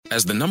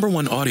As the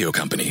 #1 audio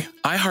company,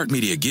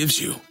 iHeartMedia gives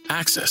you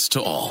access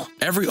to all.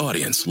 Every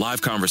audience,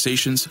 live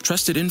conversations,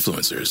 trusted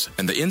influencers,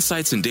 and the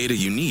insights and data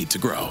you need to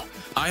grow.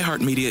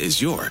 iHeartMedia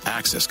is your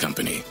access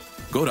company.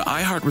 Go to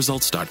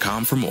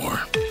iHeartResults.com for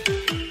more.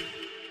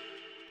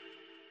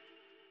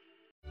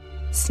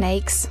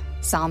 Snakes,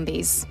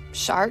 zombies,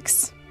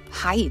 sharks,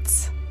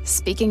 heights,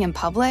 speaking in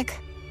public.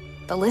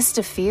 The list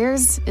of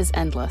fears is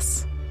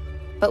endless.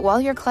 But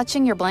while you're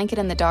clutching your blanket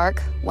in the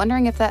dark,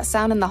 wondering if that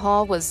sound in the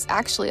hall was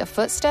actually a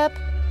footstep,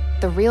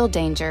 the real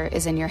danger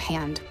is in your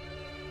hand,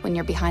 when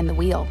you're behind the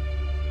wheel.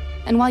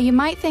 And while you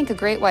might think a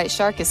great white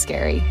shark is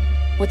scary,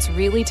 what's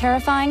really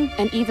terrifying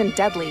and even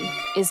deadly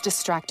is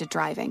distracted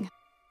driving.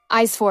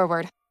 Eyes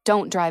forward,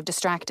 don't drive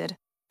distracted.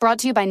 Brought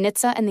to you by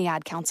NHTSA and the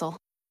Ad Council.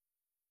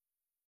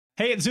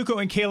 Hey, it's Zuko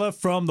and Kayla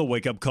from The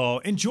Wake Up Call.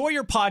 Enjoy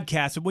your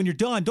podcast, and when you're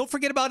done, don't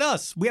forget about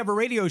us. We have a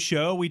radio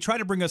show. We try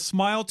to bring a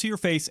smile to your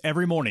face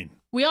every morning.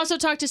 We also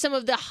talk to some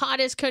of the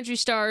hottest country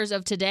stars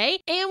of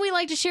today, and we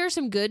like to share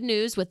some good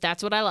news with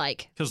That's What I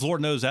Like. Because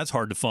Lord knows that's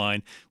hard to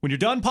find. When you're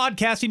done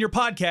podcasting your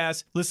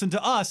podcast, listen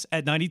to us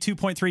at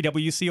 92.3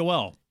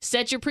 WCOL.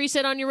 Set your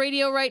preset on your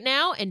radio right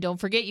now, and don't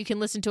forget you can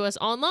listen to us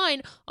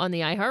online on the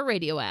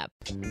iHeartRadio app.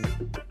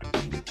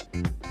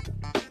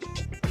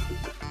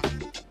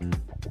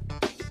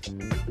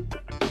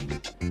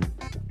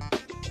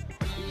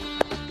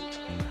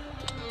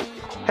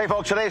 Hey,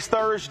 folks, today's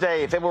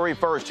Thursday, February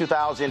 1st,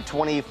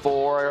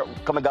 2024.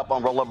 Coming up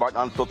on Roland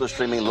Martin Unfiltered,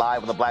 streaming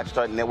live on the Black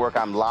Star Network.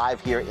 I'm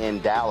live here in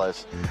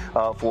Dallas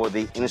for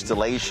the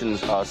installation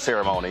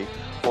ceremony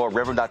for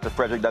Reverend Dr.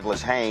 Frederick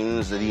Douglass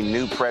Haynes, the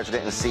new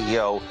president and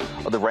CEO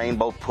of the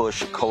Rainbow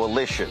Push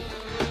Coalition.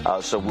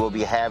 So we'll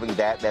be having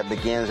that. That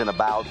begins in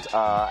about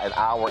an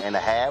hour and a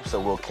half, so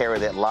we'll carry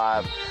that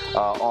live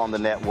on the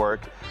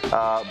network.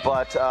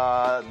 But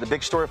the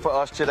big story for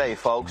us today,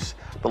 folks,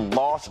 the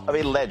loss of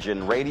a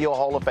legend, Radio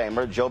Hall of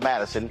Famer Joe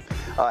Madison,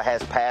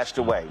 has passed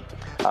away.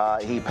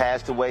 He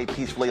passed away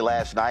peacefully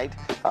last night.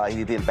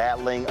 He'd been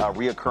battling a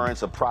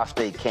reoccurrence of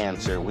prostate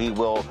cancer. We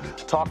will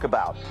talk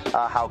about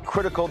how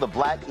critical the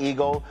Black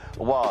Eagle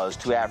was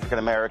to African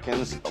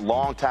Americans.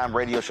 Longtime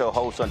radio show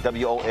host on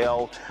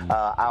WOL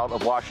out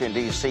of Washington,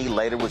 D.C.,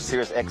 later with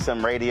Sirius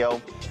XM Radio.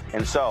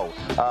 And so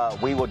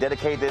we will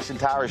dedicate this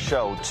entire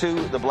show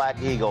to the Black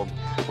Eagle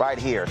right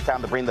here. It's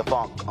time to bring the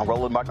funk on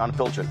Roland Martin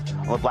Unfiltered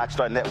on the Black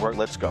Star Network.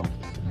 Let's go.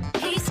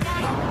 He's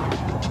got it.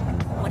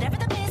 Whatever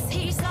the miss,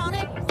 he's on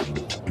it.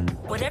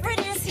 Whatever it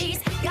is,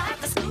 he's got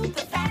the scoop,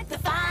 the fact, the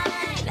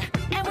find.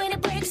 And when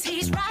it breaks,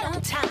 he's right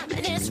on time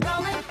and it's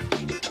rolling.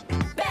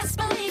 Best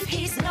believe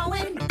he's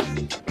knowing.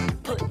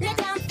 Putting it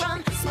down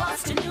from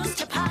sports to news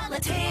to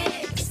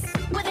politics.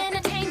 With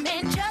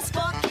entertainment just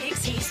for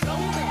kicks, he's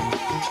rolling.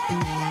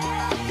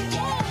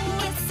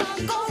 It's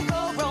on go,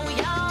 roll, roll,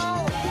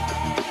 y'all.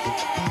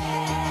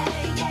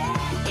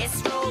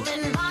 It's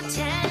Roland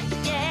Martin,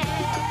 yeah.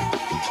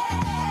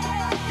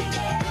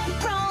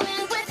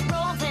 Rolling with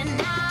Roland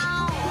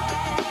now.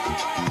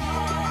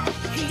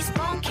 He's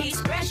funky,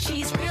 he's fresh,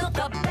 he's real,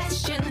 the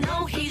best, you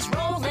know he's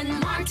Roland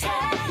Martin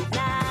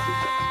now.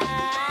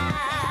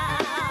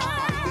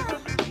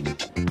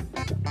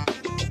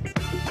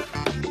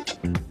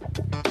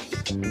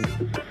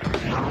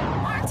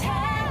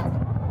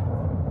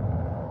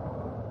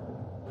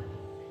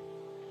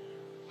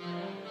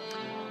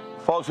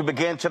 Folks, we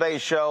begin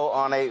today's show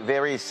on a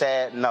very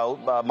sad note.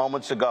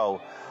 Moments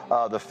ago,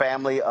 the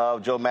family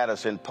of Joe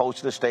Madison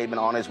posted a statement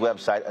on his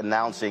website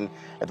announcing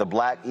that the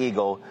Black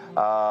Eagle,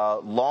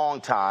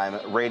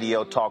 longtime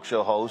radio talk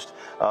show host,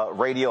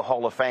 Radio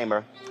Hall of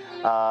Famer,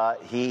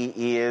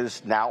 he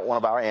is now one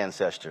of our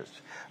ancestors.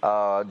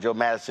 Joe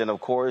Madison, of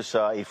course,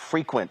 a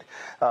frequent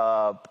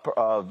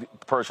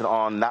person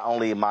on not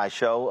only my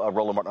show,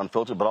 Roland Martin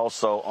Unfiltered, but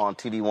also on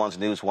TV One's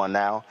News One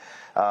Now.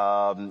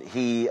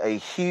 He a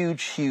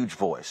huge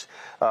voice,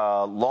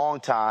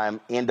 longtime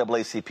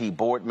NAACP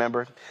board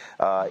member.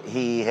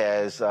 He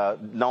has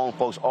known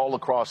folks all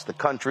across the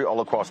country,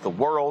 all across the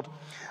world.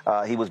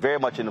 He was very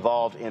much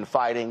involved in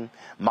fighting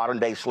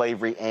modern-day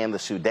slavery and the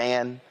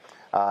Sudan.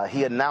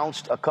 He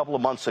announced a couple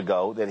of months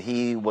ago that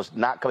he was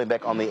not coming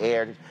back on the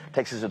air,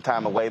 takes some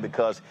time away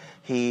because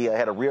he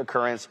had a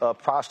reoccurrence of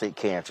prostate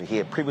cancer. He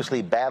had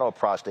previously battled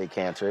prostate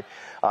cancer,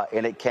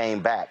 and it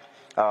came back.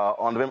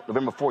 On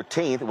November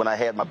 14th, when I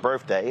had my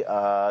birthday,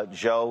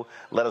 Joe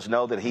let us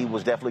know that he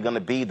was definitely going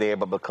to be there,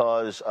 but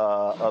because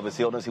of his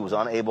illness, he was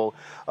unable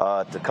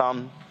to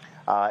come.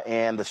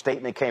 And the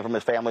statement came from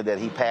his family that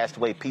he passed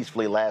away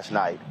peacefully last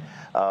night.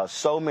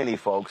 So many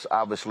folks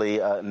obviously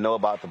know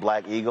about the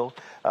Black Eagle.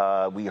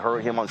 We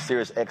heard him on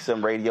Sirius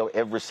XM Radio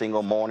every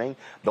single morning.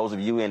 Those of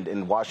you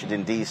in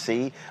Washington,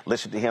 D.C.,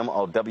 listen to him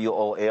on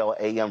WOL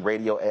AM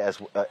radio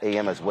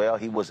AM as well.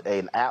 He was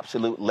an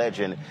absolute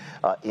legend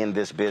in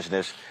this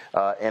business.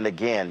 And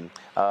again,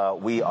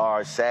 we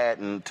are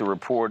saddened to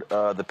report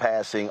the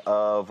passing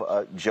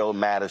of Joe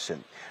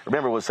Madison.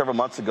 Remember, it was several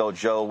months ago,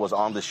 Joe was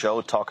on the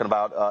show talking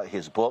about his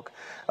his book.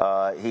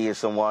 He is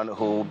someone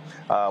who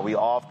we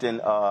often,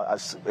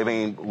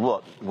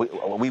 look,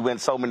 we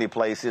went so many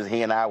places.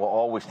 He and I were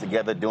always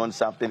together doing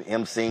something,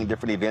 emceeing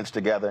different events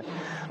together.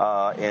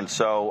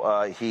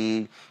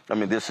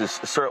 This is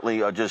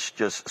certainly just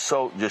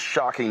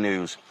shocking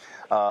news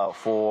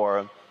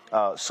for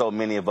so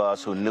many of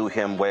us who knew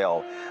him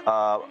well.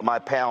 My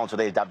panel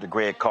today is Dr.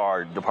 Greg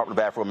Carr, Department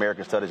of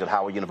Afro-American Studies at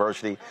Howard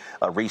University,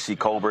 Reese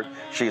Colbert.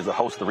 She is the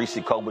host of the Reese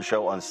Colbert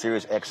Show on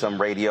Sirius XM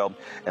Radio,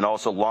 and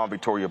also Lauren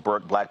Victoria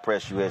Burke, Black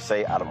Press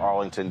USA out of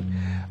Arlington.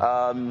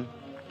 I'm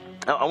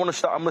going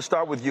to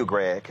start with you,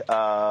 Greg. There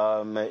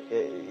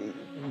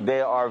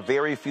are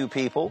very few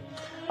people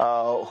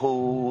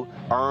who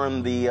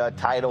earn the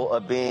title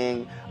of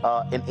being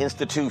an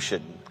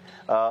institution,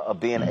 of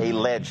being a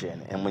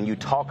legend. And when you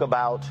talk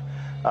about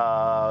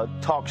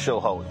talk show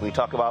hosts, when you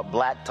talk about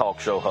black talk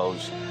show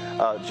hosts,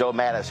 Joe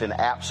Madison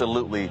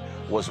absolutely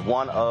was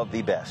one of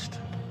the best.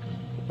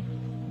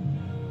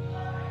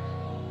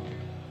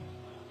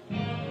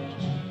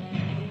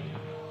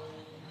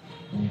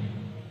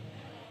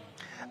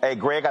 Hey,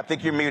 Greg, I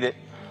think you're muted.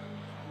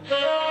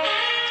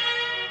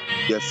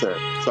 Yes, sir.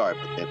 Sorry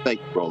about that.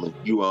 Thank you, Roland.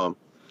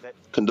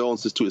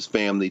 Condolences to his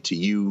family, to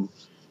you,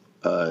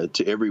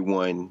 to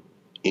everyone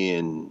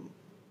in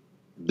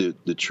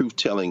the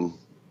truth-telling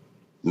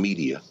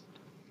media.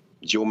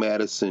 Joe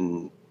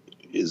Madison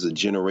is a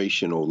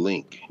generational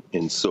link,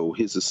 and so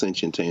his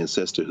ascension to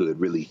ancestorhood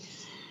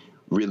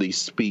really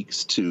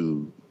speaks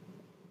to,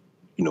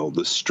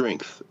 the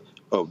strength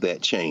of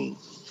that chain.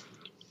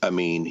 I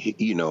mean,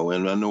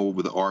 and I know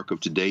over the arc of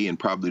today and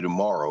probably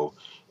tomorrow,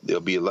 there'll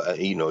be a lot,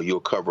 you'll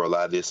cover a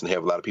lot of this and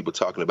have a lot of people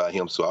talking about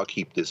him, so I'll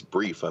keep this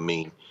brief. I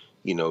mean,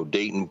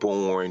 Dayton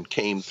born,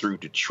 came through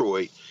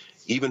Detroit,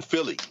 even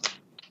Philly,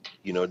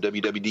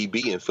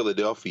 WWDB in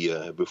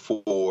Philadelphia,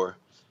 before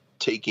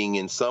taking,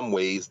 in some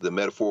ways, the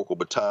metaphorical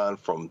baton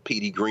from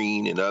Petey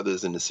Green and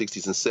others in the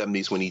 60s and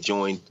 70s when he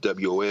joined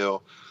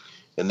WOL,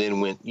 and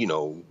then went,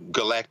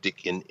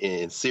 galactic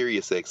in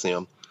Sirius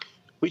XM.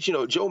 Which,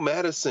 Joe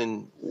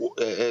Madison,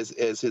 as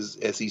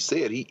he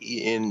said,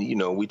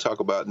 we talk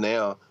about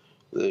now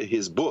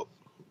his book,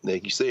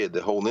 like you said,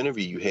 the whole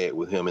interview you had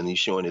with him, and he's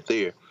showing it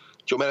there.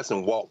 Joe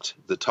Madison walked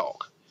the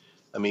talk.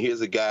 I mean,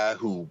 here's a guy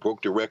who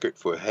broke the record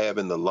for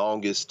having the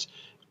longest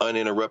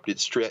uninterrupted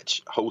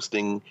stretch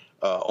hosting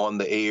on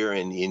the air,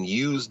 and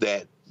used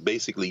that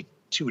basically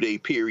 2-day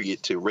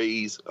period to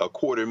raise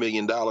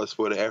 $250,000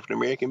 for the African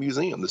American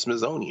Museum, the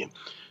Smithsonian.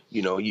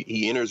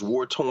 He enters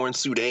war-torn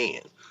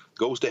Sudan,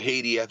 goes to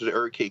Haiti after the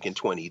earthquake in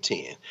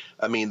 2010.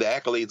 I mean, the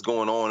accolades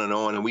going on,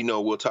 and we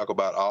know we'll talk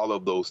about all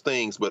of those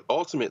things. But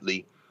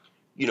ultimately,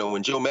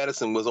 when Joe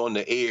Madison was on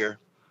the air,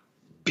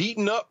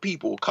 beating up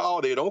people,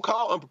 don't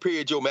call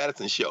Unprepared Joe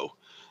Madison show.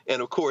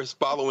 And, of course,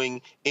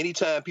 following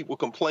anytime people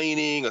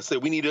complaining or say,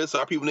 we need us,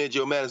 our people there,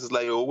 Joe Madison's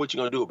like, oh, what you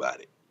going to do about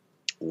it?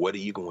 What are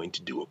you going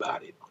to do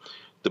about it?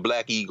 The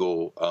Black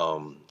Eagle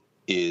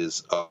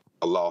is a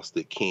loss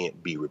that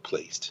can't be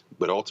replaced.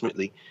 But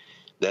ultimately,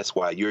 that's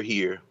why you're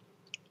here.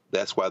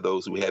 That's why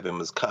those who have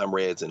him as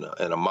comrades and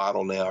a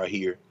model now are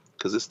here,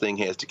 because this thing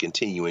has to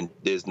continue, and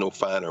there's no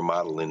finer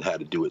model in how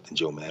to do it than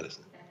Joe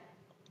Madison.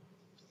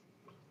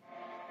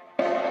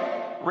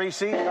 Reese,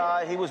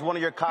 he was one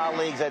of your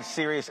colleagues at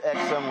Sirius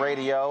XM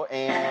Radio,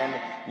 and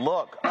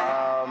look,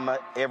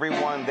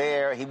 everyone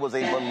there, he was a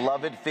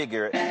beloved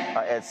figure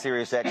at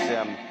Sirius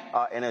XM,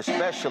 and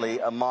especially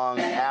among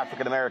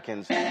African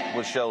Americans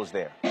with shows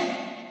there.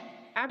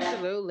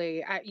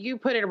 Absolutely. You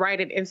put it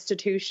right, an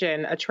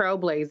institution, a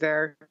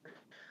trailblazer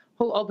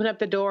who opened up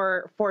the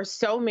door for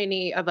so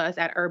many of us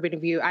at Urban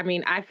View. I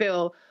mean, I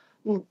feel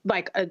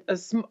like a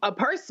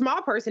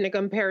small person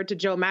compared to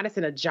Joe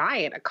Madison, a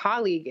giant, a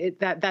colleague.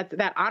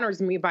 That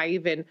honors me by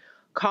even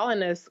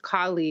calling us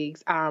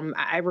colleagues.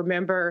 I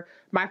remember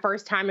my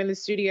first time in the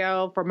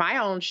studio for my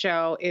own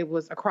show. It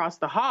was across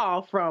the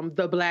hall from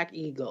the Black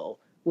Eagle,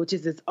 which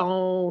is its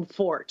own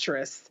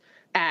fortress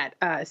at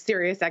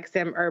Sirius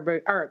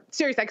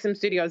XM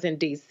Studios in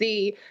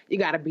DC. You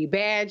got to be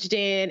badged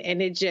in,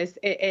 and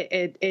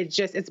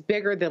it's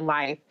bigger than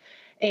life.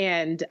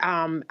 And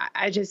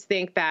I just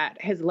think that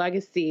his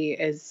legacy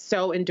is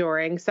so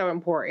enduring, so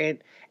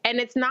important. And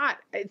I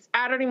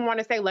don't even want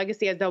to say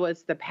legacy as though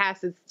it's the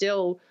past. It's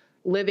still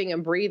living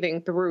and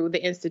breathing through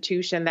the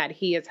institution that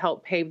he has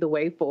helped pave the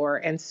way for.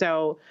 And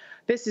so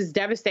this is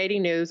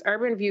devastating news.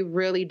 Urban View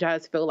really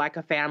does feel like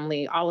a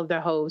family. All of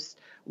the hosts,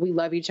 we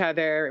love each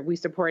other, we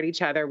support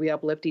each other, we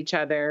uplift each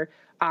other.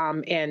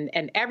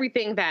 And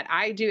everything that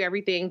I do,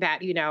 everything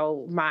that,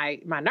 my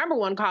number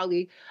one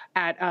colleague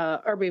at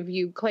Urban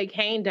View, Clay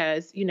Kane,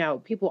 does,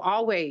 people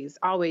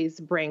always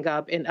bring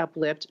up and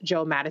uplift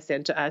Joe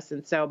Madison to us.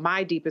 And so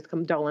my deepest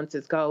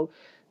condolences go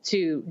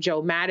to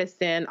Joe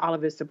Madison, all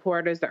of his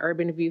supporters, the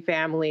Urban View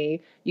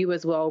family, you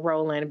as well,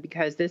 Roland,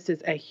 because this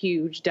is a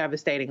huge,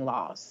 devastating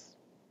loss.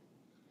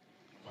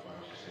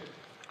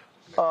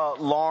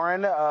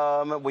 Lauren,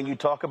 when you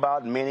talk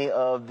about many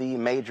of the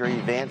major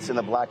events in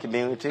the Black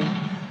community,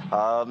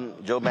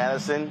 Joe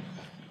Madison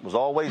was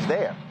always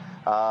there.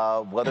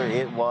 whether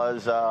it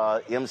was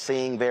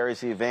emceeing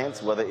various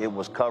events, whether it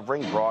was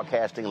covering,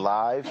 broadcasting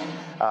live.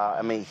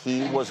 I mean,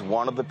 he was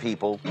one of the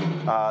people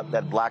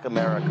that Black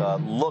America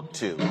looked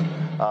to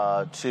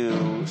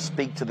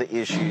speak to the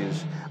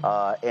issues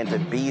and to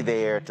be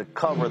there to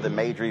cover the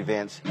major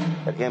events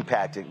that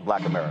impacted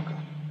Black America.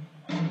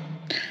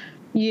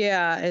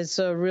 Yeah, it's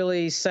a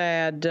really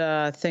sad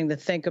thing to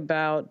think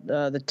about,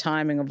 the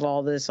timing of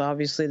all this.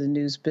 Obviously, the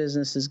news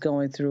business is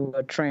going through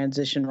a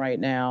transition right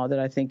now that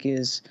I think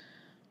is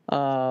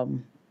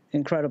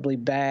incredibly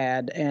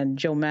bad. And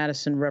Joe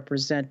Madison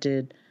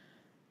represented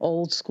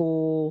old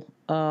school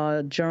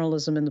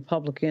journalism in the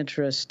public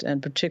interest,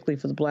 and particularly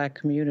for the Black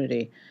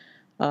community.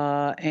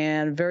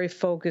 And very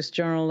focused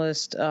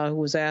journalist who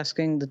was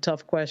asking the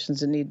tough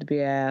questions that need to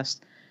be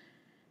asked.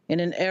 In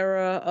an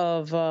era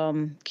of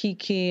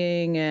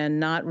kikiing and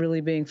not really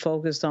being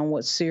focused on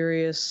what's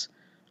serious,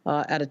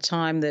 at a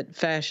time that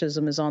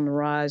fascism is on the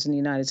rise in the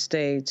United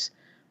States,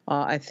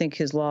 I think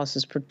his loss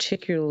is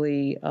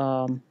particularly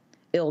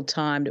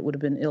ill-timed. It would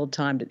have been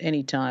ill-timed at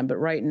any time. But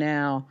right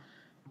now,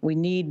 we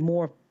need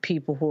more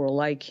people who are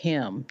like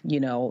him, you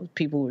know,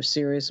 people who are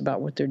serious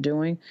about what they're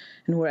doing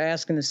and who are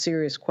asking the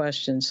serious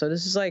questions. So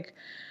this is like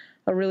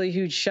a really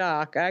huge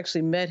shock. I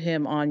actually met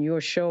him on your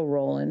show,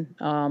 Roland.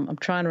 I'm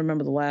trying to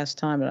remember the last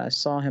time that I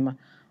saw him. I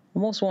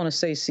almost want to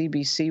say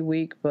CBC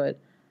Week, but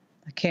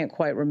I can't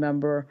quite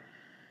remember.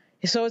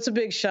 So it's a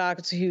big shock.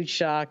 It's a huge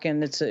shock,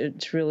 and it's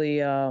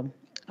really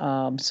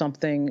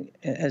something,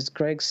 as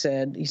Greg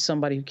said, he's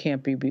somebody who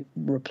can't be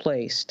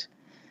replaced.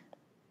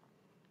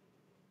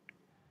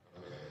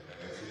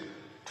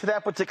 To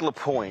that particular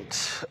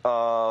point,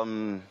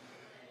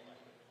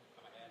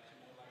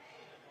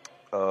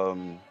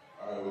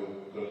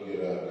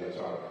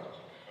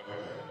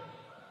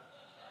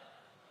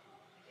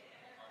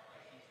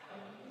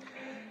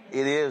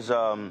 it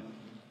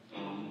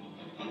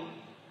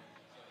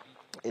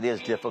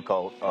is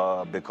difficult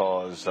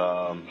because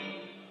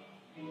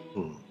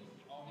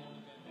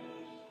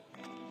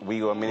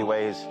we are in many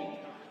ways,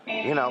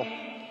 you know,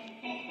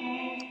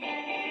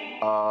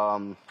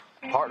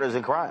 partners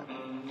in crime.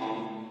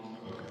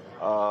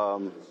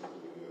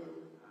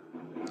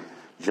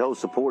 Joe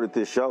supported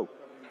this show,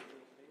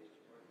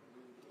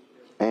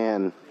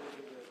 and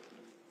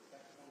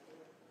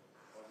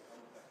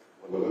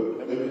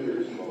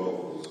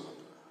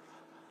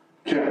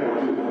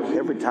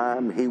every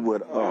time he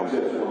would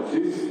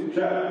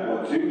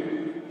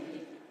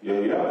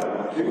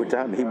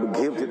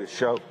give to the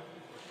show,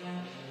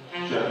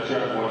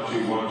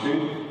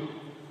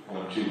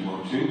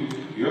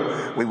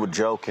 we would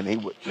joke, and he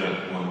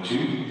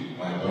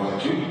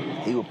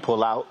would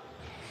pull out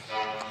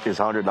his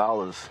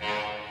 $100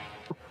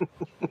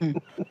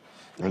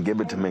 and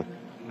give it to me.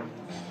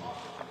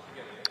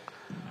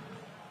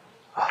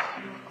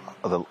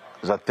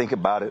 As I think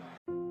about it,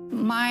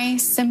 my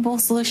simple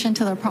solution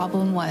to the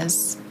problem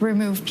was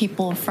remove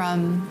people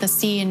from the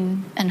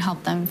scene and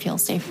help them feel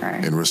safer.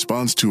 In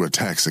response to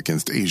attacks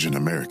against Asian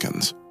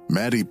Americans,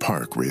 Maddie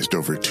Park raised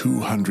over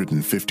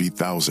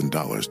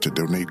 $250,000 to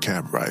donate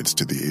cab rides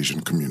to the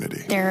Asian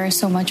community. There is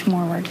so much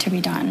more work to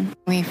be done.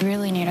 We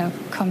really need to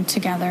come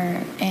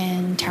together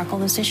and tackle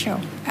this issue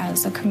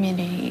as a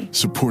community.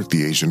 Support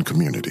the Asian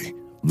community.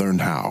 Learn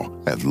how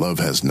at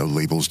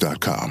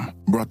lovehasnolabels.com.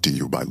 Brought to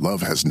you by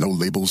Love Has No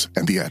Labels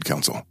and the Ad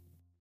Council.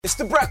 It's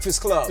The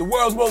Breakfast Club, the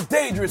world's most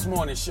dangerous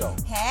morning show.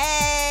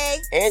 Hey!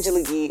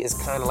 Angela Yee is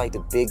kind of like the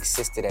big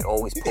sister that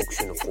always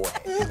pokes you in the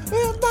forehead.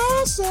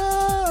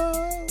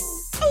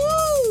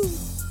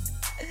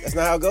 That's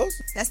not how it goes?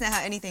 That's not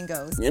how anything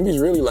goes. Yemi's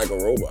really like a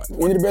robot.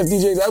 One of the best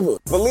DJs ever.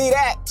 Believe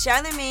that.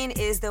 Charlamagne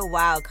is the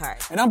wild card.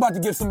 And I'm about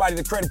to give somebody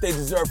the credit they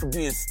deserve for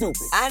being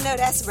stupid. I know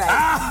that's right.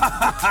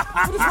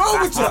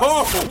 What is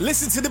wrong with you?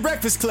 Listen to The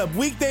Breakfast Club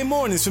weekday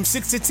mornings from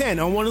 6 to 10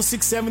 on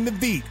 106.7 The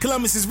Beat.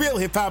 Columbus's real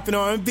hip-hop and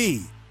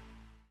R&B.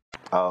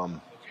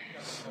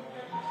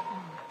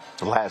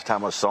 the last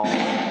time I saw him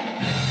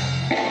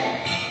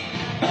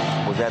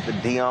was at the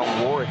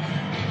Dionne Warwick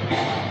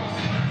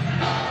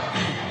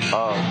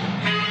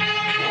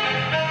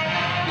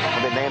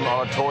they named the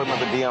auditorium of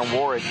the Dionne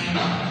Warwick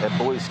at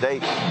Bowie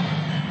State.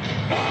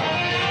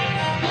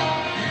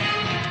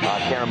 I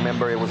can't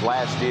remember, it was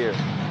last year.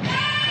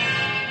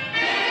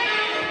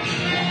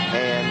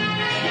 And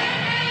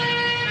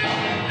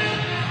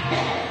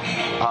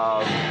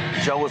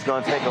Joe was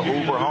going to take an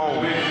Uber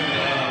home.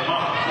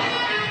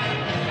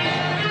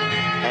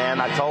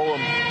 And I told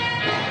him,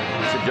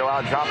 I said, Joe,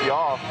 I'll drop you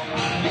off.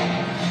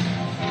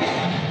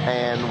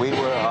 And we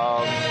were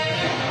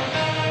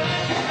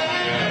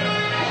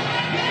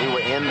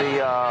in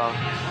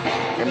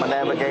my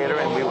Navigator,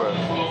 and we were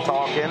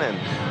talking, and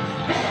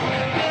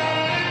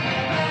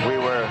we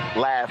were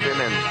laughing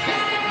and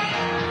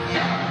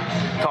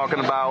talking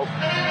about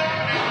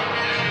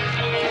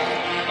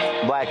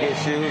black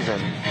issues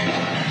and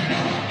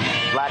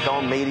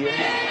black-owned media.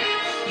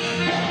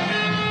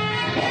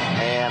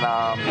 And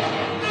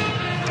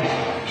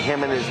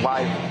him and his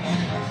wife,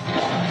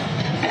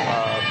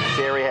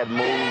 Sherry, had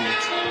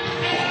moved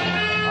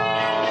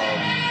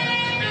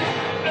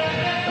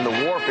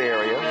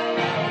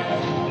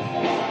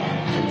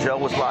Joe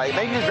was like,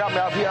 maybe you just drop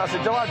me off here. I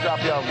said, Joe, I'll drop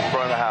you off in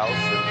front of the house.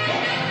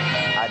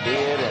 And I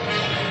did.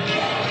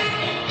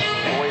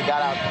 And when he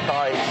got out the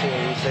car,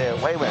 he said,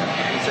 wait a minute.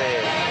 He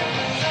said,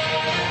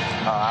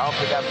 I don't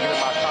think I've given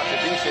my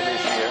contribution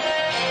this year.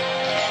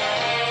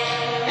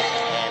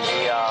 And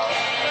he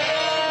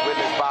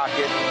went in his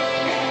pocket,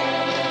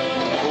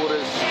 pulled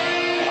his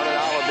 $100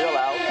 bill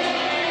out,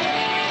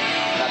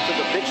 and I took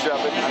a picture of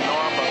it. I know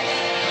I'm going to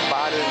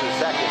find it in a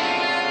second.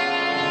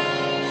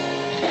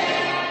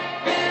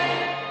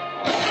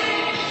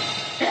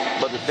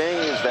 But the thing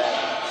is that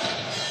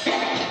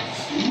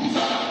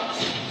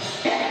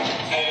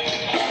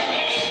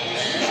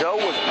Joe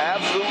was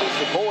absolutely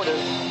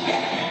supportive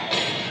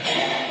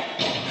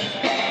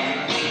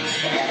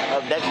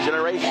of Next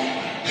Generation.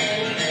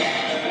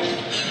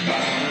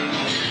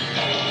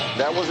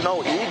 There was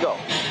no ego.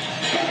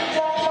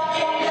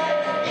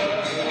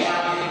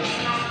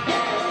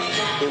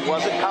 It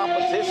wasn't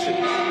competition.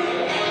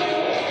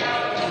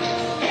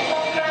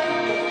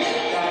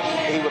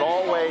 He would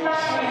always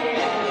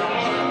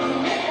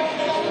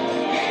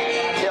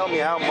tell me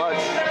how much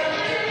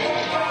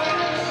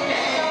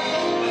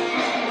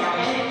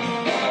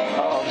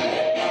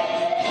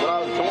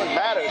what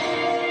mattered.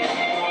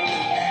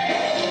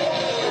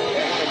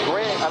 And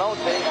Greg, I don't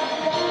think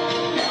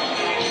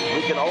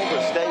we can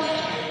overstate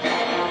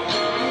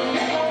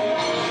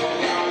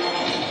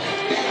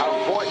how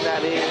important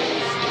that is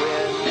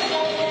when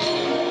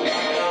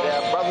there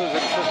are brothers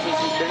and sisters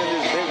who've been in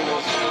this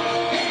business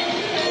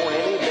or in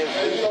any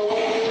business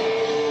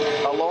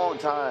a long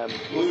time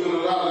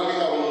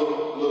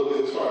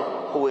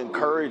who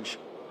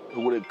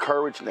would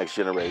encourage Next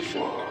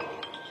Generation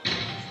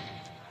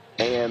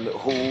and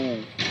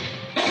who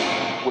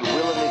would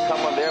willingly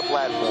come on their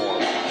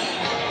platform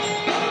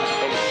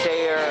and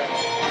share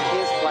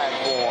his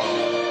platform.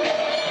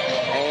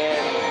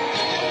 And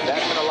that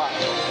meant a lot.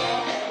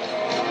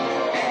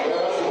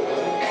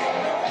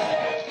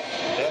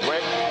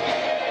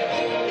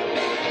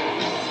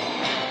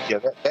 Yeah,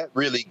 that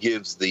really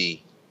gives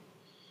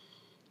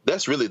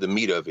that's really the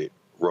meat of it,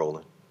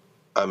 Roland.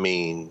 I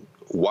mean,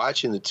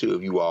 watching the two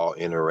of you all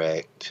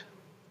interact,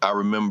 I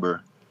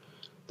remember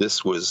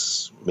this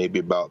was maybe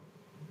about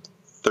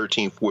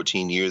 13,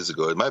 14 years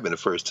ago. It might have been the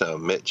first time I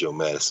met Joe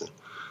Madison.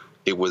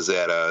 It was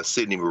at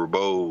Sidney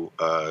Rabeau,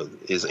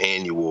 his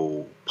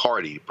annual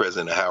party,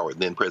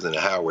 then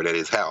President Howard at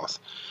his house.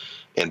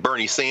 And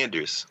Bernie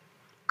Sanders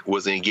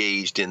was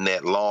engaged in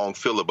that long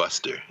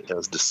filibuster. It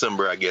was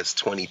December, I guess,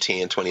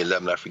 2010,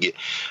 2011, I forget.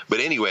 But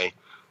anyway,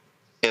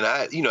 and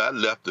I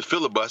left the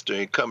filibuster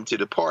and come to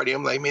the party.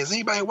 I'm like, man, is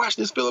anybody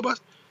watching this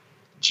filibuster?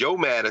 Joe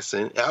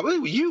Madison, I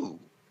believe you.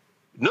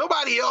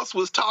 Nobody else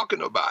was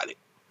talking about it.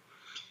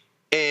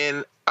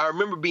 And I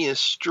remember being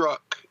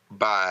struck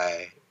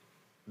by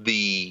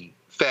the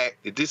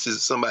fact that this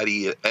is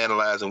somebody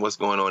analyzing what's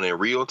going on in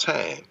real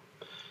time.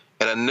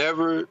 And I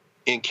never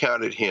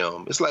encountered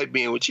him. It's like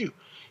being with you.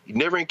 You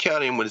never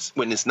encounter him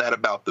when it's not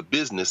about the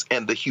business,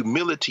 and the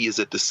humility is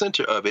at the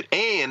center of it.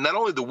 And not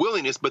only the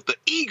willingness, but the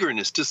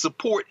eagerness to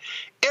support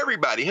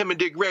everybody. Him and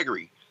Dick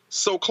Gregory,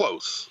 so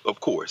close,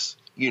 of course.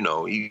 You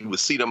know, you would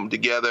see them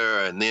together.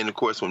 And then, of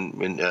course,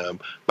 when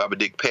Baba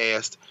Dick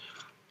passed,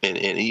 and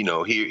you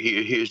know,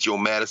 here's Joe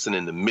Madison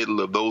in the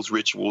middle of those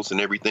rituals and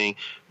everything.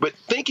 But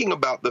thinking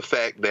about the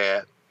fact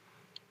that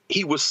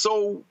he was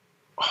so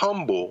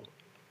humble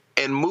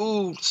and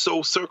moved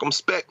so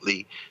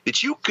circumspectly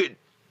that you could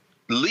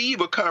leave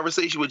a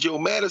conversation with Joe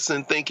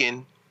Madison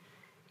thinking,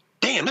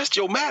 damn, that's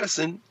Joe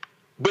Madison,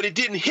 but it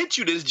didn't hit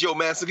you that it's Joe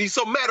Madison. He's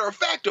so matter of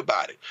fact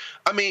about it.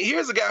 I mean,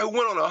 here's a guy who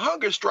went on a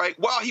hunger strike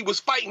while he was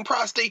fighting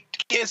prostate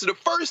cancer the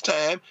first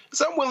time,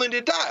 so I'm willing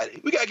to die.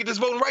 We got to get this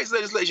voting rights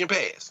legislation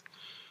passed.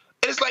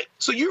 And it's like,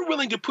 so you're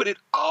willing to put it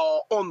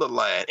all on the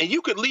line, and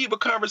you could leave a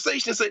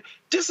conversation and say,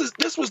 this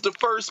was the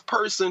first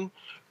person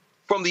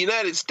from the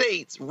United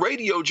States,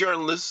 radio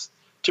journalist,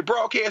 to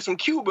broadcast from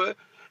Cuba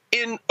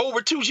in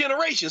over 2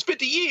 generations,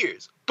 50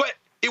 years. But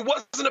it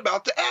wasn't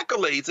about the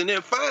accolades. And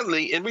then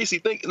finally, and Reese,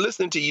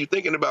 listening to you,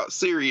 thinking about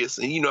Sirius,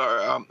 and, you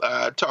know,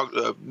 I talked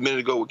a minute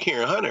ago with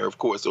Karen Hunter, of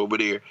course, over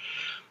there,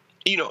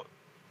 you know,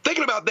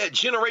 thinking about that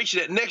generation,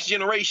 that next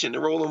generation,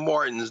 the Roland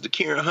Martins, the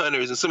Karen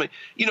Hunters, and so many,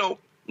 you know,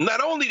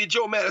 not only did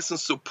Joe Madison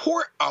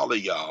support all of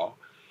y'all,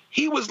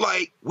 he was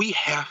like, we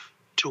have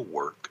to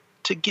work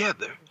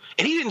together.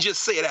 And he didn't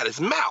just say it out of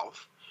his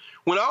mouth.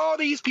 When all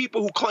these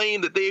people who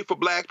claim that they're for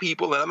black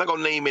people, and I'm not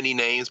going to name any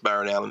names,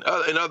 Byron Allen,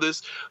 and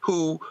others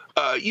who,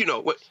 you know,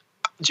 what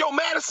Joe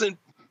Madison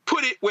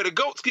put it where the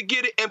goats could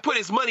get it and put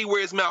his money where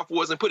his mouth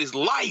was and put his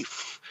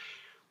life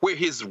where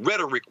his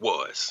rhetoric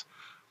was.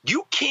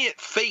 You can't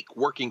fake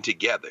working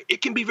together.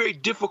 It can be very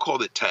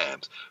difficult at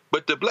times.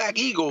 But the Black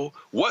Eagle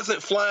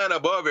wasn't flying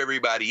above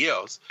everybody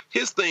else.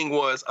 His thing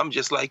was, I'm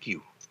just like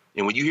you.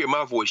 And when you hear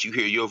my voice, you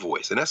hear your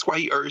voice. And that's why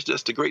he urged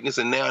us to greatness.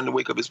 And now in the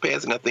wake of his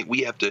passing, I think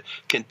we have to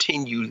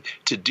continue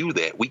to do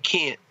that. We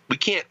can't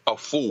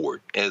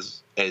afford,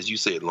 as you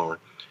said, Lauren,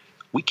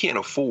 we can't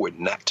afford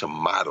not to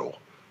model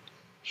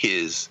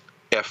his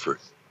effort,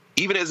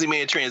 even as the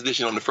man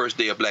transitioned on the first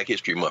day of Black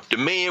History Month. The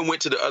man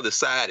went to the other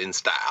side in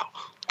style.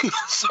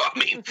 So, I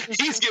mean,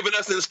 he's giving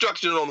us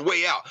instruction on the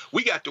way out.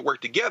 We got to work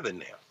together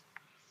now.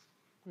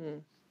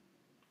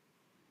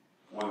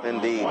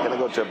 Indeed. Going to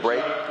go to a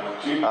break.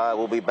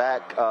 We'll be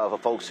back for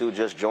folks who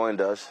just joined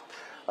us.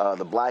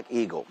 The Black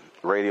Eagle,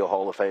 Radio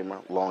Hall of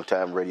Famer,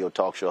 longtime radio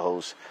talk show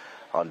host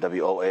on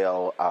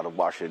WOL out of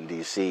Washington,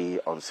 D.C.,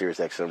 on Sirius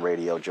XM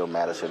Radio. Joe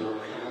Madison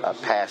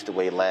passed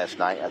away last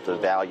night after a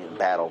valiant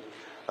battle,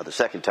 the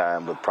second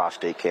time, with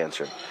prostate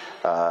cancer.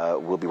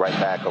 We'll be right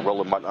back.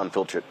 Roland Martin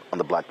Unfiltered on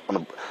the Black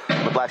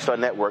Star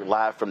Network,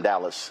 live from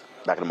Dallas.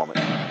 Back in a moment.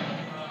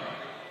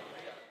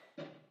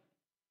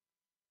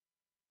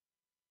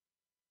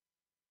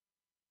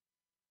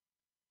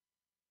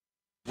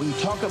 When you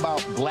talk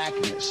about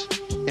blackness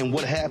and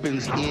what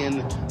happens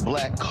in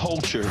black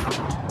culture,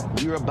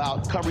 we're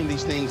about covering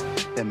these things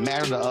that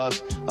matter to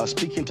us,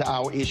 speaking to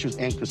our issues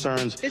and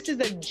concerns. This is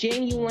a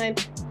genuine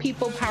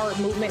people-powered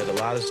movement. There's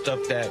a lot of stuff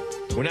that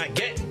we're not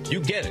getting.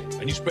 You get it,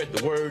 and you spread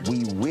the word.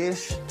 We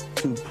wish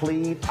to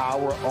plead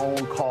our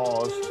own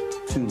cause.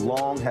 Too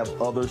long have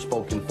others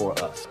spoken for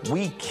us.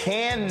 We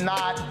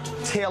cannot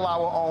tell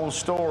our own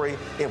story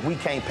if we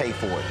can't pay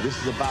for it.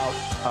 This is about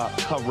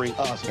covering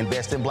us.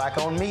 Invest in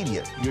black-owned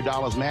media. Your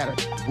dollars matter.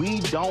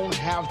 We don't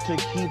have to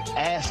keep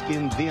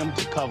asking them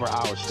to cover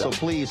our stuff. So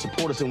please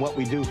support us in what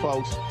we do,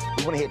 folks.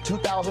 We want to hit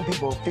 2,000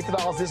 people,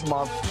 $50 this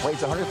month,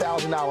 raise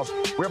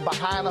 $100,000. We're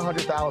behind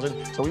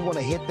 100,000, so we want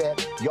to hit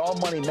that. Y'all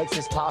money makes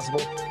this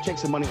possible.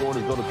 Checks and money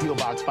orders go to P.O.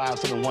 Box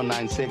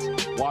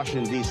 57196,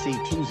 Washington, D.C.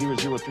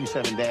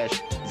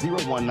 20037-0196.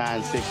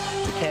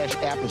 The Cash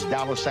App is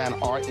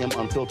 $RM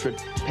Unfiltered.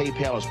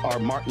 PayPal is R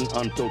Martin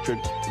Unfiltered.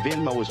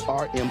 Venmo is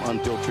RM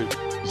Unfiltered.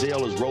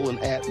 Zelle is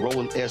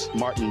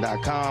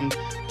Roland@RolandSMartin.com.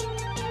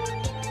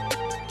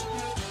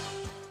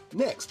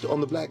 Next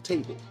on the Black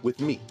Table with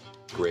me,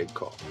 Greg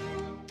Carr.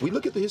 We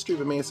look at the history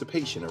of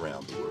emancipation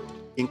around the world,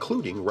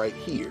 including right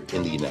here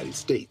in the United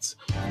States,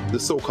 the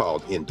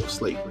so-called end of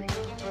slavery.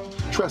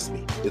 Trust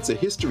me, it's a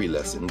history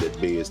lesson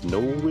that bears no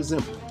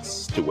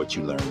resemblance to what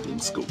you learned in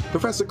school.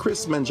 Professor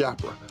Chris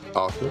Manjapra,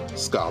 author,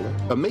 scholar,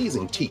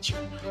 amazing teacher,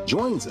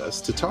 joins us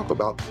to talk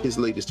about his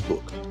latest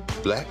book,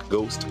 Black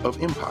Ghost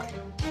of Empire,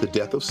 The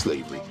Death of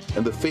Slavery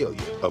and the Failure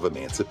of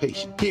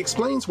Emancipation. He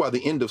explains why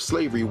the end of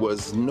slavery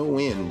was no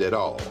end at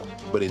all,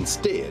 but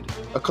instead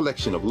a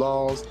collection of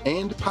laws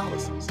and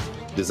policies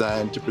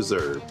designed to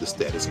preserve the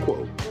status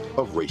quo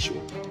of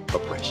racial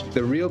oppression.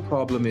 The real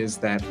problem is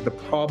that the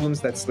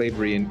problems that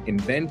slavery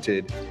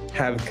invented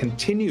have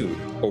continued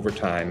over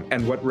time.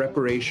 And what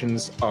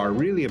reparations are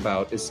really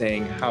about is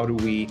saying, how do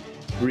we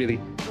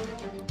really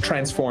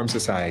transform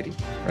society,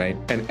 right?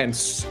 And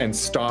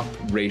stop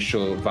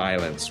racial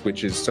violence,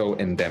 which is so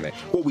endemic.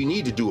 What we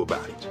need to do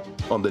about it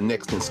on the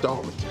next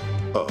installment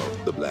of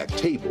The Black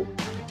Table,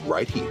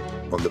 right here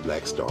on the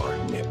Black Star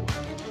Network.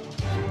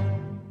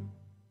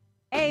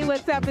 Hey,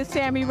 what's up? It's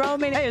Sammy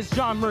Roman. Hey, it's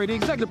John Murray, the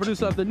executive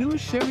producer of the new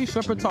Sherry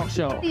Shepherd Talk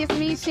Show. It's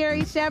me,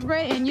 Sherry Shepherd,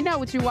 and you know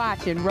what you're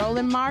watching,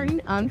 Roland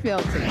Martin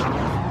Unfiltered.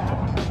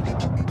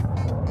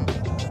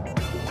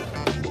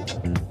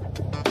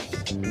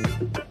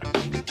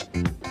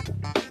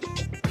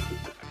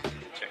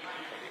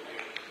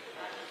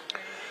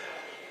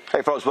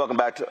 Hey, folks, welcome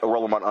back to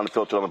Roland Martin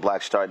Unfiltered on the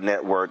Black Star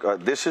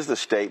Network. This is the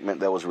statement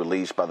that was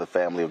released by the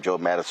family of Joe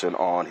Madison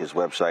on his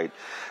website.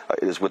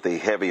 It is with a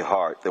heavy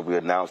heart that we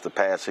announce the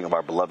passing of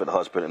our beloved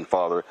husband and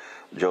father,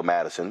 Joe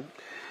Madison.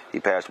 He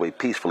passed away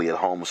peacefully at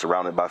home,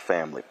 surrounded by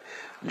family.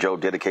 Joe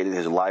dedicated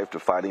his life to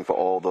fighting for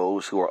all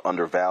those who are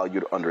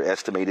undervalued,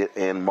 underestimated,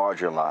 and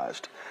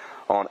marginalized.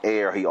 On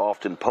air, he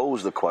often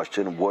posed the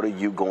question, what are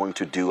you going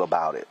to do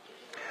about it?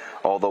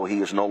 Although he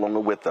is no longer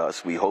with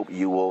us, we hope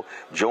you will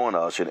join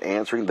us in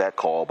answering that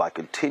call by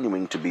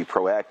continuing to be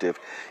proactive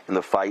in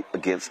the fight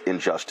against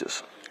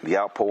injustice. The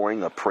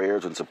outpouring of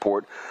prayers and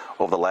support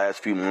over the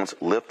last few months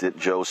lifted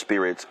Joe's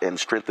spirits and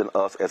strengthened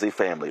us as a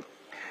family.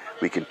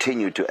 We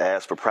continue to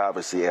ask for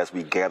privacy as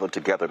we gather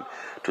together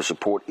to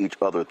support each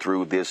other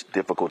through this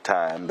difficult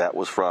time. That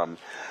was from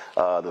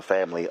the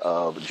family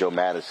of Joe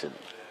Madison.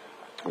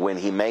 When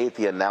he made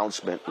the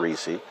announcement,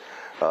 Reese,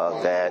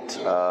 that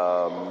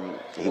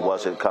he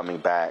wasn't coming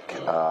back,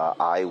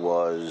 I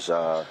was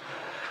at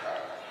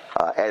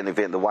an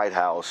event in the White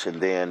House,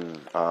 and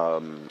then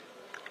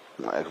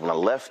when I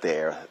left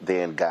there,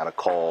 then got a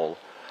call,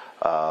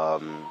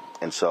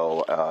 and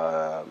so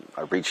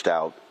I reached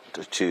out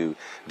to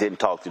didn't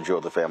talk to Joe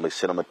or the family,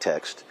 sent them a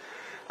text,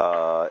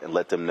 and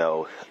let them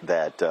know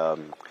that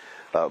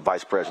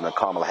Vice President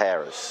Kamala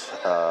Harris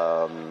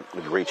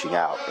was reaching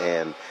out,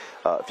 and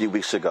a few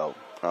weeks ago,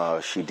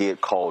 she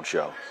did call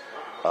Joe.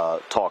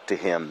 Talk to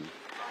him,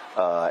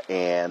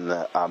 and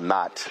I'm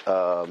not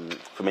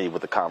familiar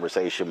with the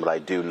conversation, but I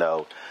do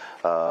know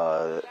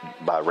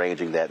by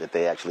arranging that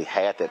they actually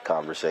had that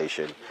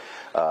conversation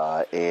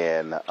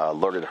and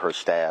alerted her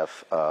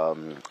staff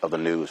of the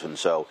news, and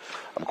so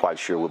I'm quite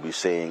sure we'll be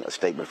seeing a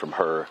statement from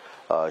her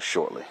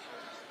shortly.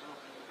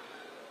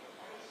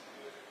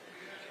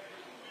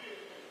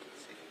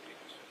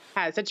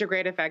 had such a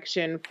great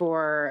affection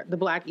for the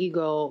Black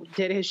Eagle,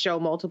 did his show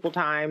multiple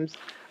times.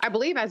 I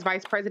believe as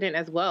vice president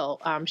as well.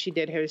 She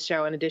did his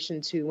show in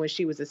addition to when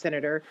she was a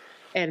senator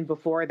and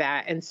before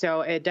that. And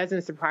so it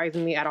doesn't surprise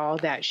me at all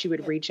that she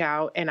would reach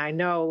out. And I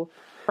know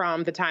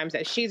from the times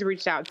that she's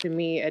reached out to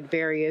me at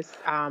various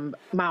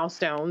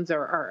milestones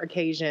or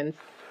occasions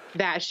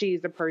that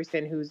she's a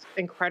person who's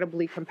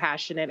incredibly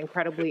compassionate,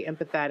 incredibly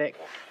empathetic,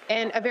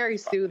 and a very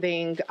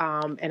soothing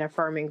and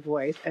affirming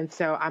voice. And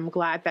so I'm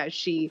glad that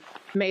she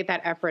made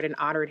that effort and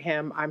honored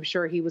him. I'm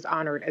sure he was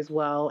honored as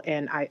well.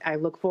 And I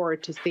look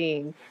forward to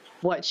seeing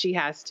what she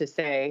has to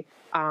say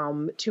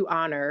to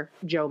honor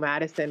Joe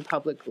Madison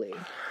publicly.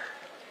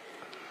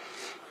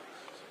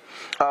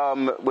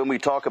 When we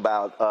talk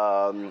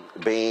about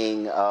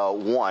being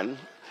one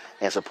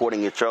and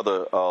supporting each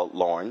other,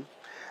 Lauren,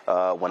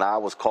 when I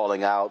was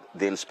calling out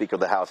then Speaker of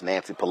the House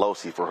Nancy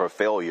Pelosi for her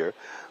failure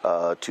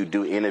to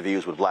do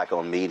interviews with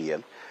Black-owned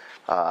media,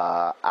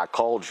 I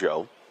called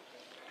Joe,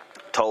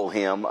 told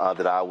him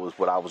that I was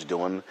what I was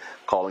doing,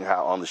 calling her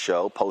on the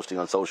show, posting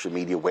on social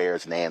media,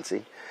 "Where's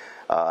Nancy?"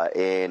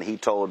 And he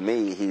told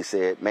me, he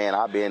said, "Man,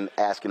 I've been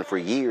asking for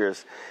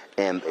years,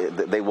 and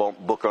they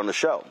won't book her on the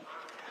show."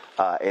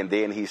 And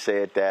then he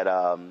said that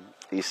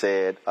he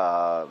said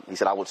I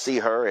would see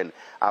her and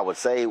I would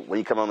say when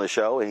you come on the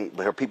show, and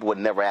her people would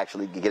never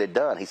actually get it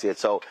done. He said,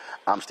 "So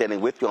I'm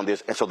standing with you on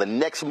this." And so the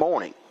next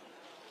morning,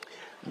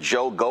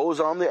 Joe goes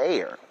on the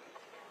air,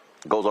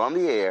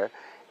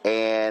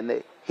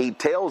 and he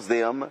tells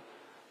them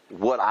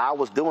what I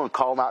was doing,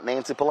 calling out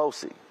Nancy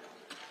Pelosi.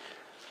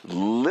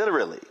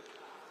 Literally,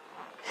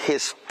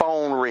 his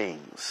phone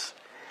rings,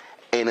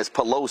 and it's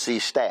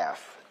Pelosi's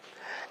staff.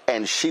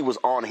 And she was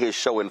on his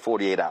show in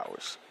 48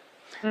 hours.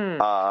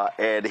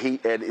 And he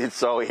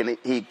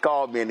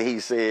called me and he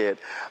said,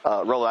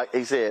 Roland,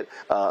 he said,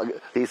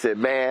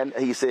 man,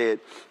 he said,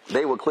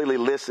 they will clearly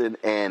listen,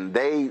 and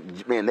they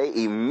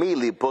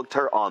immediately booked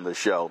her on the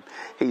show.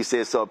 He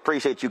said, so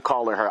appreciate you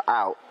calling her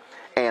out.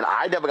 And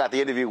I never got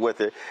the interview with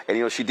her.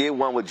 And, she did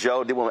one with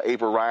Joe, did one with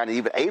April Ryan. And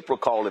even April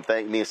called and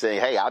thanked me and saying,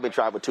 "Hey, I've been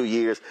trying for 2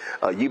 years.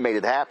 You made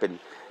it happen."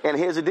 And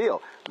here's the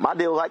deal. My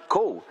deal was like,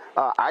 cool.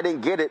 I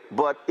didn't get it,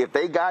 but if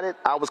they got it,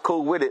 I was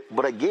cool with it.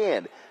 But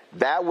again,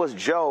 that was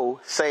Joe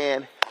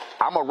saying,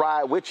 "I'm going to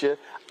ride with you.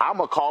 I'm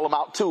going to call him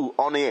out, too,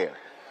 on the air."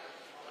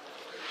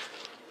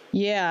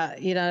 Yeah,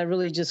 it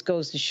really just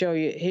goes to show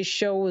you, his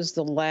show was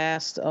the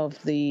last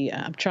of the,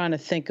 I'm trying to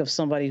think of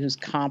somebody who's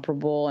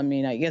comparable. I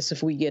mean, I guess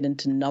if we get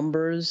into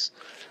numbers,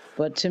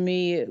 but to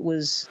me,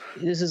 this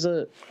is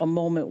a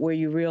moment where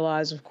you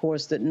realize, of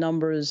course, that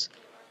numbers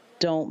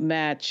don't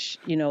match,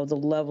 the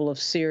level of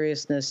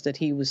seriousness that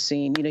he was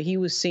seen. He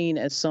was seen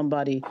as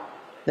somebody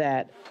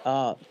that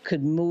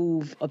could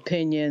move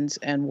opinions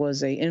and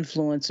was an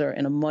influencer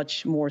in a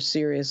much more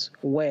serious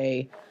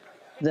way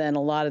than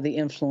a lot of the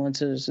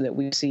influencers that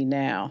we see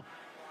now.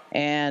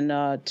 And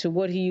to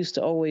what he used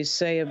to always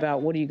say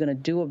about what are you going to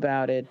do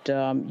about it,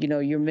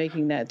 you're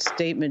making that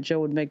statement. Joe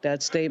would make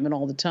that statement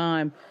all the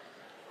time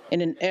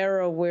in an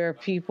era where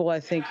people, I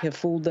think, have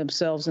fooled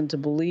themselves into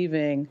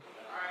believing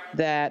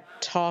that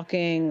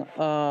talking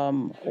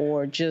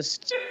or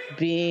just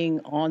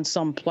being on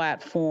some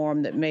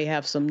platform that may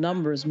have some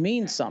numbers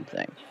means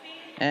something.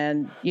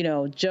 And,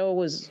 Joe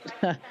was...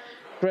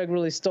 Greg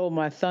really stole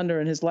my thunder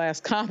in his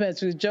last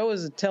comments, because Joe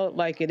is a tell it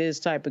like it is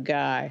type of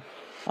guy,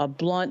 a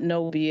blunt,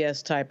 no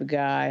BS type of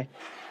guy.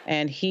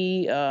 And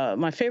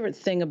my favorite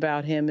thing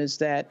about him is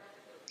that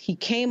he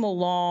came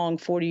along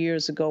 40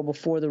 years ago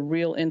before the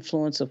real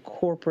influence of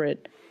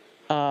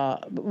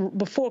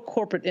before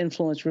corporate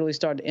influence really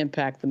started to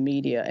impact the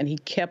media, and he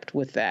kept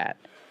with that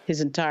his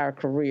entire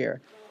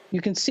career.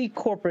 You can see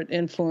corporate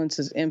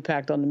influence's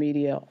impact on the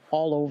media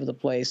all over the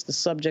place, the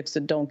subjects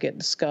that don't get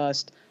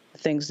discussed,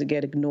 things that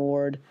get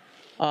ignored.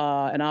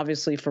 And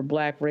obviously for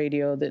Black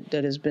radio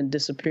that has been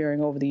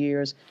disappearing over the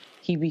years,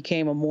 he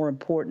became a more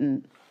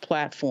important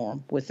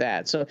platform with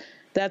that. So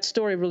that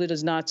story really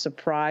does not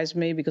surprise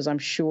me, because I'm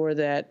sure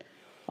that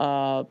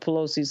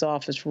Pelosi's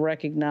office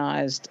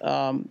recognized,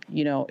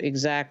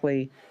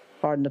 exactly,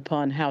 pardon the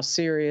pun, how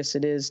serious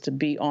it is to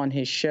be on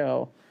his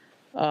show.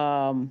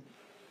 And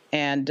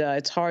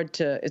it's hard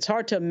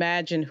to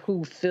imagine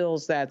who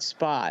fills that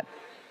spot.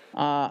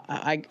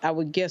 I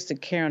would guess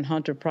that Karen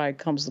Hunter probably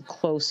comes the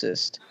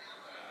closest,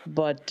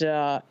 but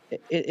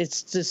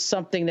it's just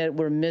something that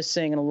we're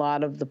missing in a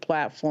lot of the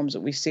platforms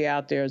that we see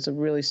out there. Is a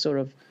really sort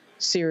of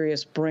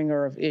serious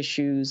bringer of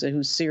issues, and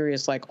who's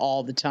serious like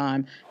all the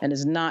time, and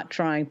is not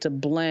trying to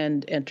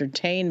blend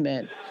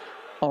entertainment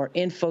or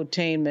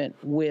infotainment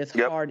with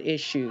hard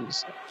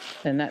issues.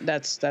 And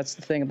that's the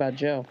thing about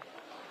Joe.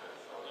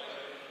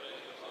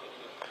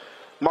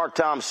 Mark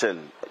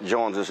Thompson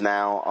joins us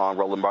now on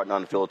Roland Martin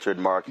Unfiltered.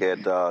 Mark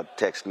had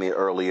texted me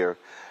earlier,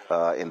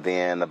 and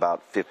then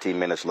about 15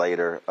 minutes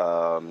later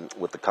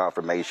with the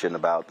confirmation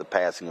about the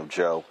passing of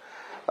Joe.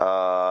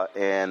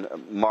 And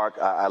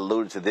Mark, I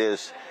alluded to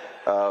this.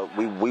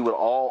 We would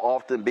all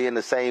often be in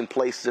the same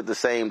places at the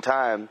same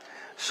time.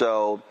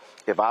 So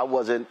if I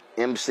wasn't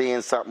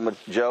emceeing something with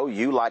Joe,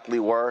 you likely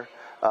were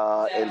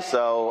And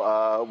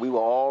so we were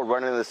all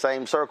running in the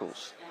same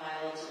circles.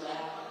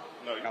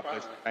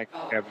 Thank you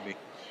for having me.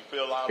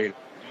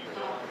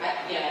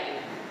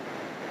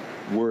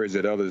 Words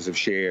that others have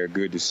shared.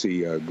 Good to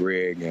see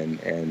Greg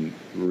and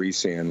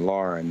Reese and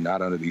Lauren,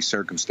 not under these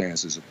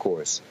circumstances, of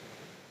course.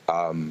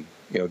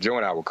 Joe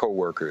and I were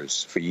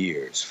co-workers for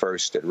years,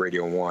 first at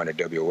Radio 1 at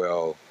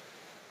WL,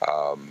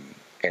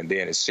 and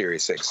then at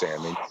Sirius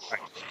XM. And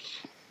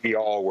we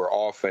all were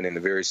often in the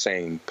very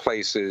same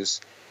places,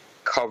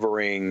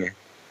 covering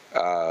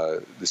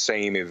the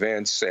same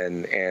events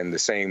and the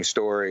same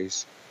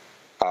stories,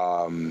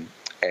 and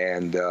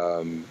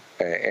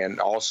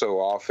also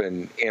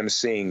often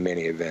emceeing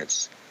many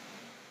events.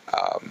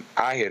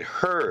 I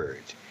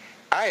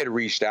had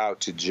reached out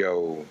to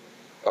Joe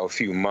a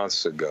few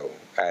months ago.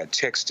 I had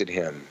texted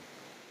him,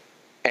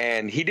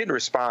 and he didn't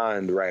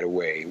respond right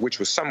away, which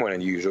was somewhat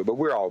unusual, but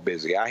we're all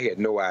busy. I had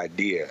no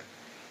idea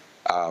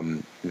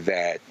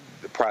that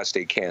the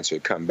prostate cancer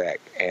had come back.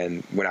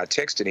 And when I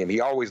texted him,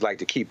 he always liked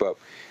to keep up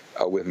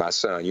with my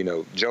son. You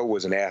know, Joe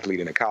was an athlete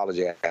and a college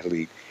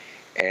athlete.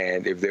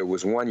 And if there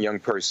was one young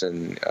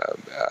person,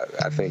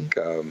 I think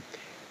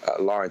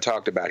Lauren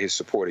talked about his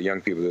support of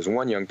young people. There's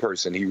one young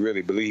person he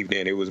really believed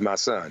in. It was my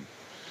son.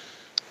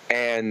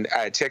 And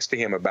I texted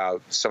him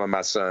about some of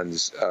my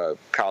son's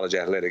college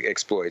athletic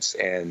exploits,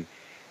 and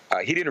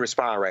he didn't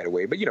respond right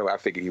away. But, I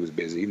figured he was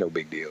busy. No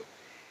big deal.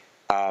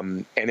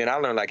 And then I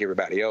learned, like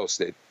everybody else,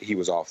 that he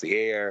was off the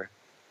air,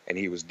 and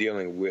he was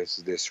dealing with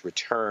this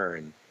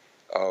return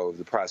of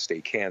the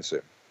prostate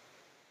cancer.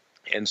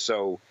 And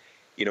so,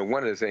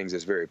 one of the things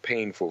that's very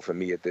painful for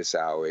me at this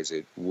hour, as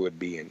it would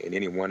be in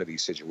any one of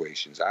these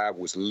situations, I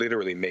was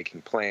literally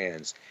making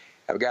plans.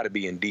 I've got to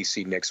be in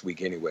D.C. next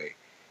week anyway.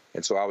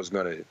 And so I was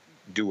going to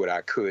do what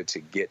I could to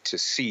get to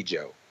see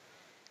Joe.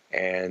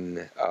 And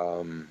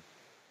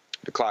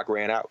the clock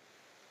ran out,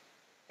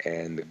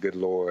 and the good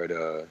Lord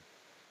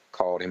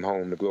called him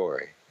home to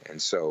glory.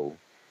 And so,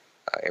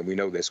 and we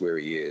know that's where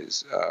he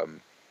is.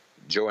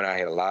 Joe and I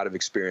had a lot of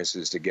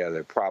experiences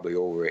together, probably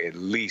over at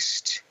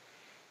least,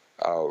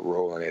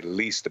 Roland, at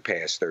least the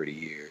past 30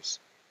 years.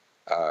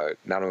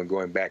 Not only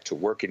going back to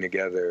working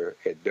together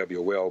at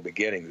WL,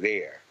 beginning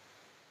there,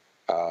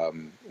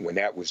 when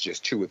that was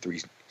just 2 or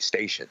 3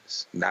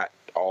 stations, not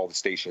all the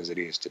stations it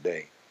is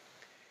today.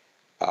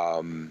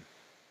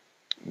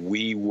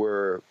 We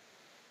were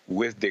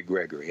with Dick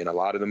Gregory in a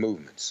lot of the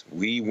movements.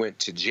 We went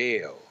to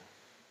jail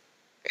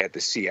at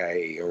the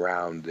CIA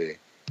around the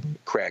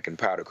crack and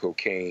powder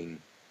cocaine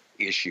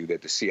issue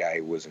that the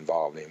CIA was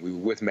involved in. We were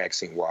with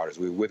Maxine Waters.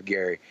 We were with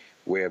Gary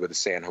Webb of the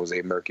San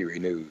Jose Mercury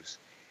News,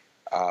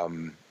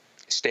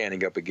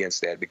 standing up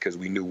against that because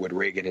we knew what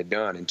Reagan had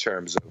done in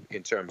terms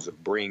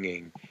of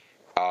bringing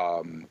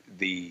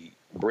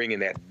bringing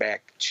that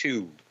back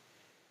to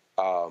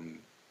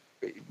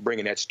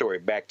bringing that story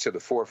back to the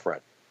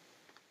forefront.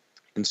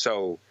 And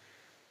so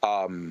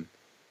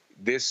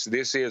this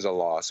is a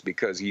loss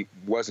because he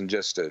wasn't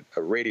just a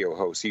radio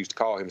host. He used to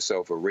call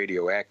himself a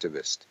radio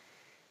activist,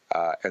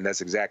 and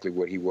that's exactly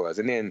what he was.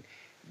 And then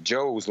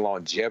Joe's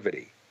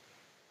longevity,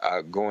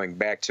 going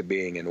back to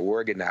being an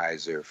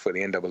organizer for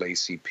the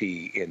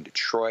NAACP in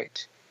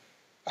Detroit,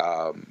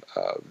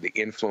 the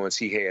influence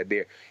he had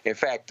there. In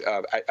fact,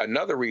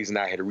 another reason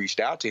I had reached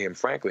out to him,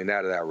 frankly,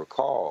 now that I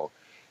recall,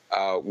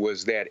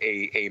 was that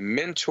a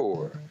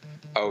mentor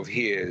of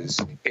his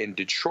in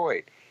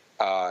Detroit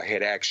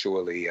had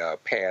actually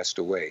passed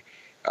away,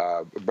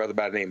 a brother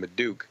by the name of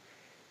Duke,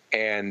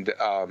 and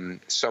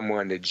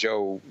someone that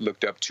Joe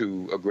looked up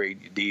to a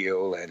great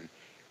deal, and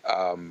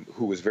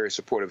who was very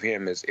supportive of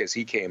him as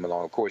he came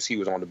along. Of course, he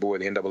was on the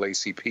board of the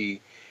NAACP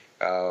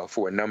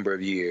for a number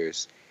of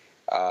years.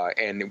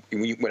 And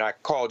when I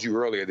called you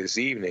earlier this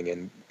evening,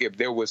 and if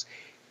there was,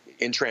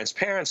 in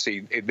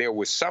transparency, if there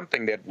was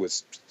something that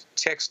was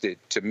texted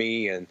to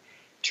me and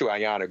to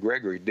Ayanna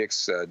Gregory,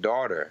 Dick's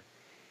daughter,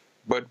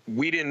 but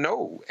we didn't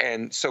know.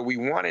 And so we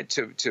wanted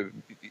to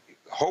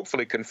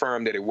hopefully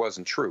confirm that it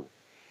wasn't true.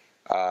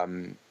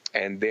 And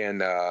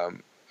then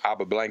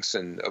Abba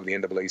Blankson of the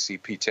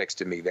NAACP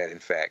texted me that, in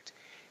fact,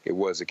 it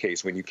was the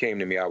case. When you came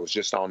to me, I was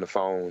just on the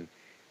phone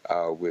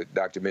with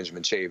Dr.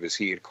 Benjamin Chavis.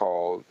 He had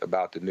called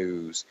about the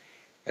news.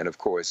 And, of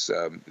course,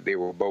 they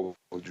were both.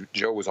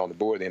 Joe was on the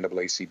board of the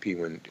NAACP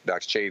when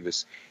Dr.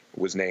 Chavis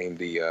was named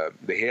the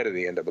head of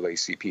the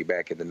NAACP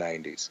back in the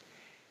 90s.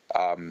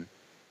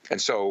 And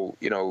so,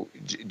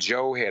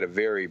 Joe had a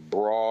very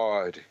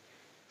broad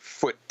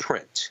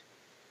footprint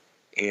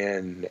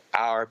in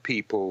our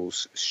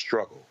people's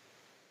struggle.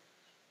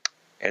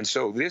 And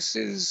so this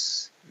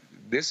is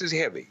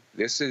heavy.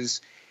 This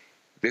is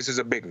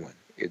a big one.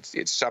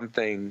 It's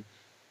something,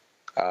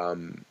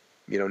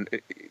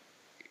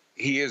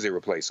 he is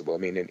irreplaceable. I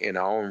mean, in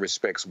our own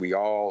respects, we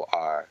all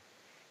are.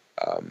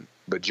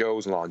 But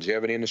Joe's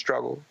longevity in the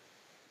struggle,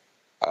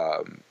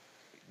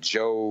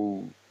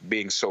 Joe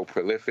being so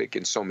prolific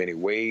in so many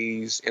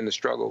ways in the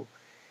struggle.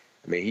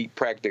 I mean, he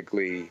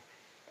practically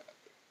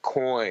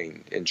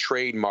coined and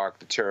trademarked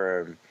the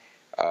term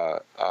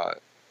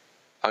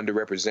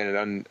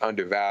underrepresented,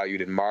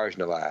 undervalued, and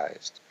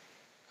marginalized.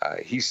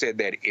 He said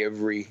that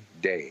every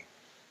day.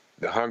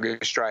 The hunger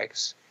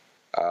strikes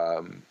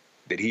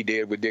that he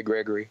did with Dick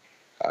Gregory,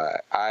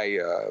 I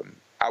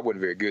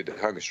wasn't very good at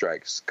hunger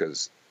strikes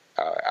because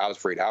I was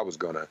afraid I was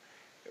going to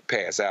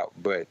pass out.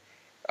 But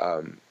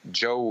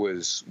Joe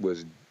was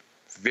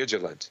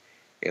vigilant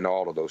in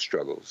all of those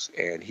struggles,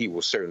 and he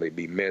will certainly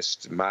be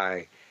missed.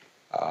 My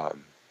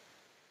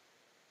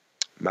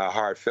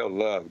heartfelt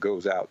love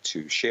goes out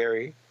to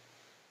Sherry,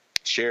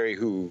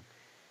 who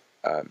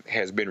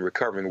has been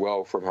recovering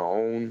well from her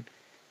own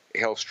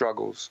health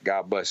struggles.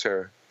 God bless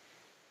her.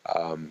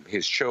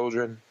 His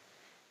children.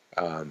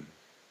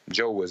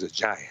 Joe was a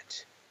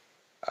giant,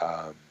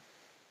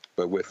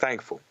 but we're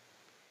thankful,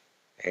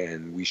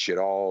 and we should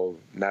all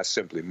not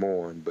simply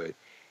mourn, but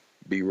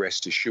be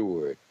rest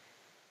assured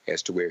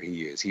as to where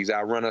he is. He's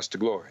outrun us to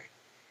glory,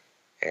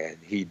 and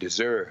he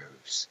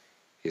deserves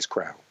his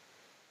crown.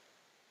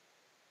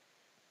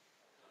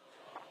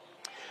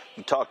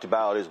 He talked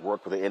about his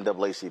work with the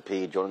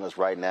NAACP. Joining us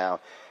right now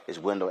is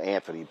Wendell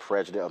Anthony,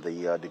 president of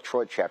the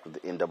Detroit chapter of the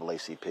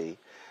NAACP.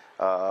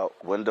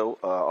 Wendell,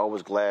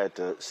 always glad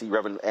to see you.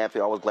 Reverend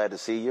Anthony, always glad to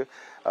see you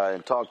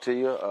and talk to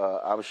you.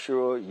 I'm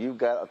sure you've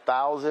got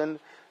 1,000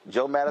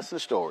 Joe Madison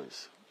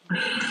stories.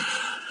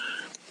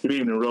 Good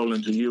evening,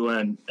 Roland, to you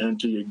and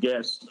to your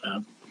guests.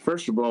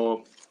 First of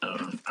all,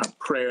 our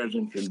prayers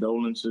and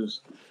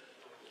condolences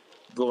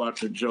go out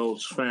to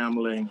Joe's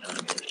family,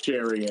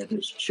 Sherry and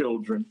his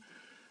children,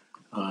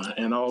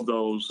 and all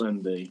those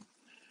in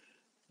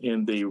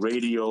the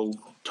radio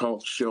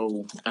talk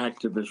show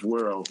activist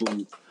world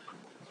who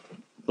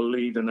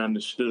believed and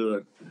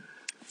understood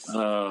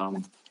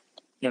and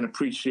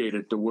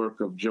appreciated the work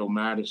of Joe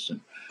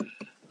Madison.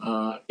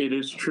 It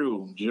is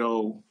true,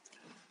 Joe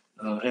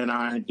and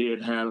I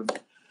did have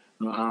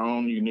our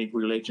own unique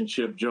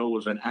relationship. Joe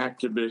was an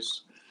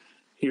activist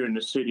here in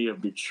the city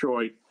of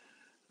Detroit.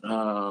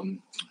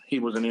 He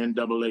was an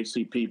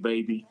NAACP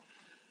baby.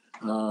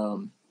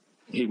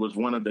 He was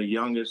one of the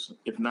youngest,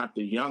 if not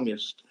the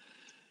youngest,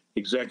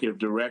 executive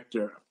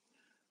director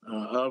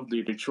of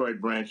the Detroit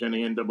branch and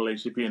the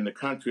NAACP in the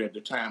country at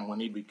the time when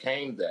he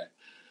became that.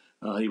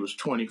 He was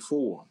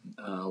 24.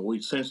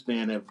 We since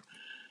then have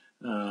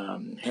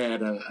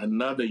had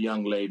another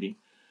young lady,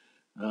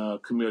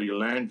 Camellia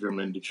Landrum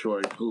in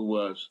Detroit, who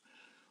was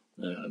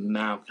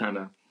now kind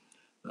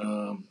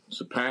of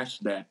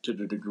surpassed that to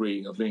the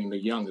degree of being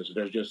the youngest.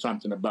 There's just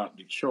something about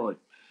Detroit.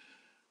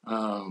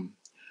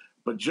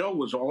 But Joe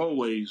was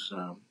always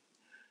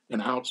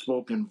an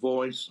outspoken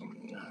voice.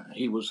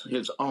 He was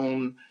his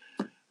own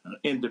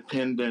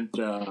independent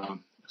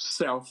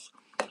self.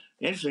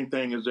 Interesting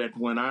thing is that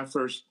when I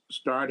first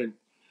started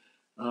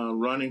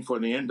running for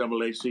the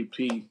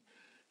NAACP,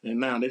 and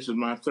now this is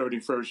my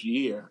 31st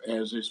year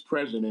as its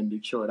president in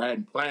Detroit, I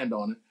hadn't planned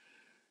on it.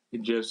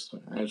 It just,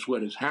 that's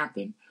what has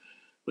happened.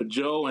 But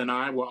Joe and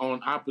I were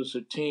on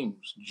opposite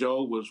teams.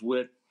 Joe was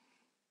with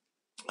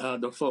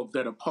the folk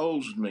that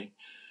opposed me.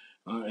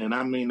 And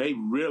I mean, they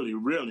really,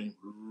 really,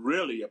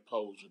 really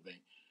opposed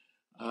me.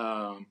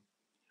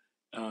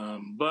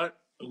 But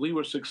we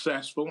were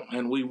successful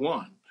and we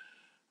won.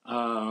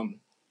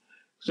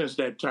 Since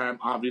that time,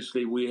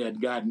 obviously, we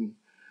had gotten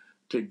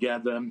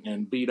together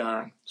and beat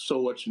our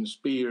swords and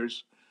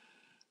spears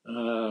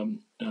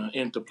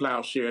into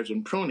plowshares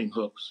and pruning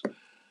hooks.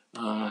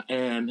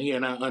 And he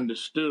and I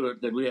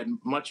understood that we had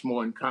much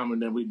more in common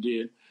than we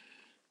did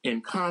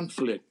in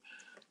conflict.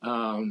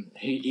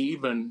 He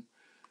even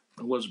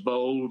was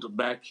bold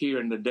back here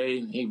in the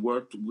day. He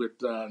worked with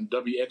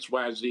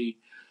WXYZ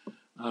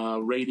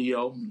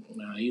radio.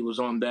 He was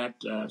on that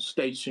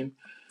station,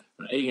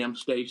 AM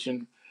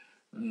station.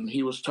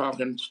 He was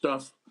talking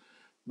stuff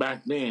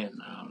back then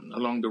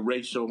along the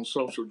racial and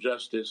social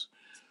justice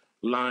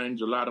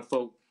lines. A lot of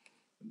folk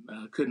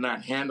could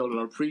not handle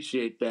or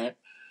appreciate that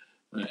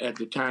at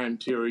the time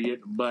period,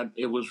 but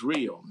it was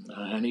real.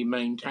 And he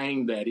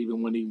maintained that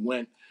even when he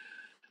went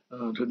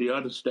to the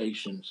other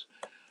stations.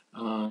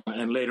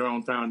 And later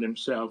on found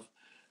himself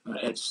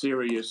at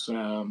Sirius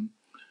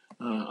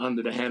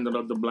under the handle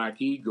of the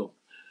Black Eagle.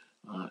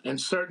 And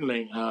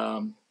certainly,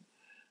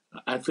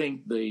 I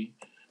think the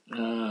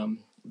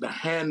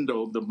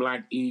handle, the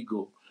Black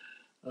Eagle,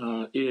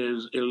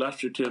 is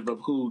illustrative of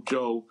who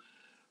Joe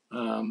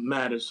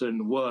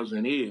Madison was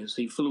and is.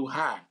 He flew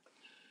high.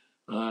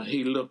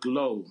 He looked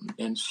low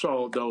and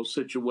saw those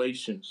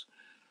situations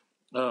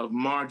of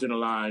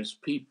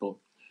marginalized people.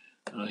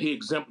 He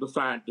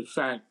exemplified the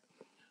fact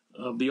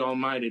of the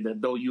Almighty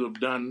that though you have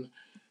done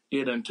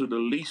it unto the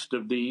least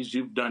of these,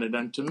 you've done it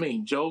unto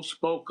me. Joe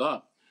spoke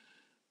up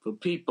for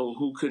people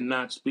who could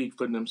not speak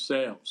for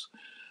themselves.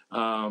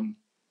 The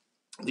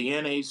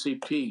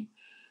NAACP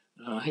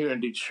here in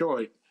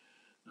Detroit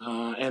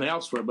and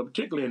elsewhere, but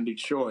particularly in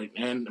Detroit,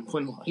 and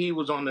when he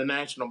was on the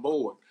national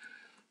board,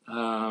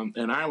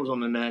 and I was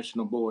on the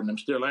national board, and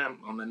I still am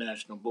on the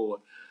national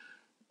board,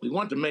 we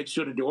want to make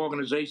sure that the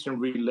organization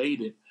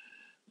related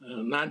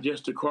not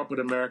just to corporate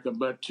America,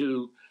 but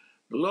to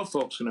the little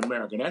folks in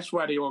America. That's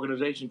why the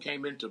organization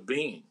came into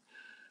being.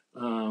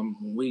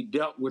 We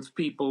dealt with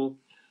people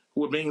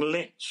who were being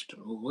lynched,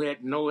 who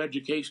had no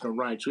educational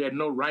rights, who had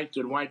no rights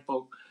that white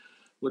folk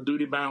were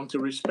duty bound to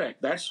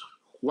respect. That's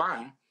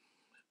why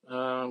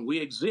we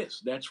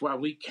exist. That's why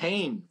we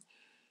came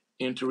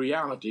into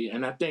reality.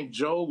 And I think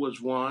Joe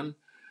was one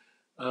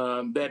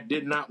that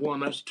did not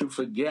want us to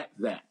forget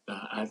that.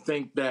 I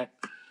think that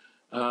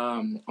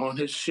on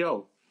his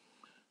show,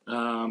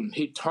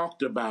 he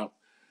talked about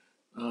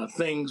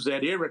things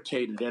that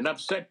irritated and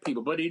upset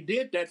people, but he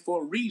did that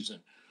for a reason.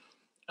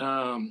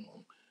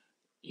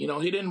 You know,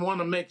 he didn't want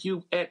to make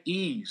you at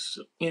ease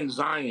in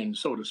Zion,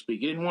 so to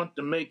speak. He didn't want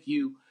to make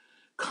you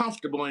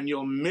comfortable in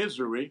your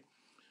misery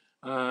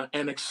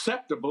and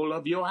acceptable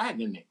of your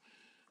agony.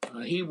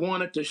 He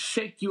wanted to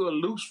shake you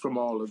loose from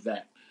all of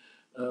that.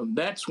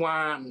 That's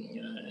why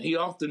he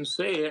often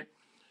said,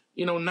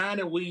 you know, now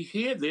that we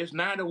hear this,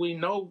 now that we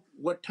know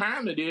what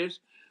time it is,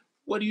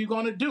 what are you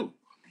going to do?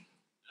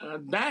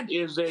 That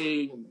is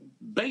a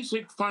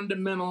basic,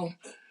 fundamental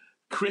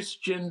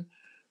Christian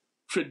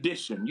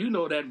tradition. You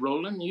know that,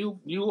 Roland.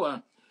 You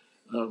are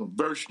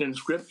versed in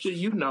Scripture.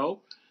 You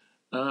know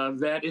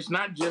that it's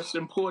not just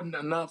important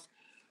enough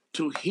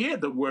to hear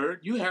the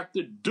word. You have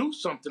to do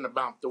something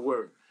about the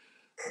word.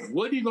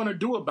 What are you going to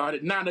do about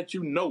it now that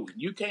you know it?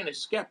 You can't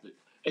escape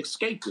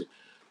it.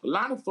 A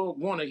lot of folk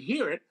want to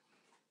hear it,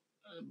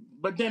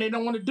 but then they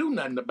don't want to do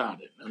nothing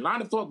about it. A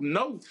lot of folk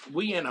know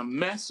we in a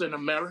mess in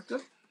America,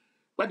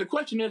 but the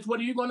question is, what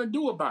are you going to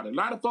do about it? A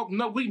lot of folk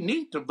know we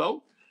need to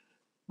vote,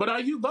 but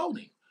are you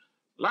voting?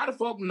 A lot of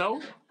folk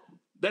know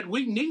that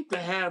we need to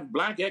have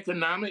black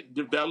economic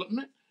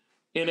development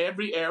in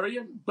every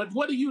area, but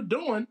what are you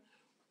doing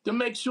to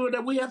make sure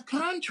that we have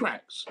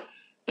contracts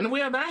and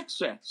we have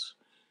access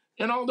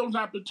and all those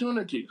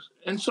opportunities?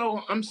 And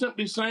so I'm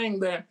simply saying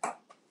that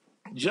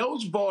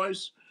Joe's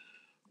voice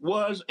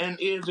was and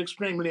is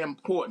extremely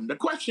important. The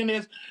question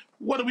is,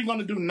 what are we going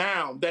to do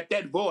now that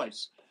that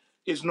voice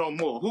is no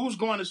more? Who's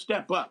going to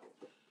step up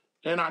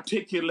and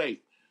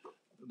articulate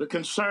the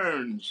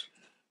concerns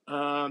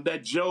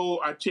that Joe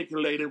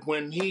articulated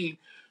when he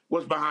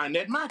was behind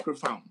that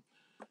microphone?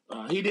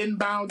 He didn't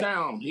bow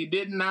down. He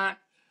did not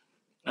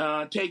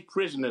take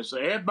prisoners.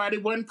 Everybody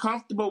wasn't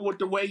comfortable with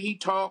the way he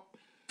talked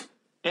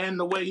and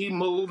the way he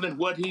moved and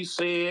what he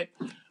said,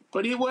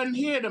 but he wasn't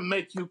here to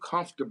make you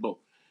comfortable.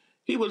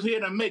 He was here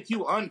to make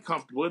you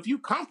uncomfortable. If you're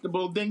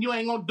comfortable, then you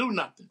ain't going to do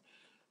nothing.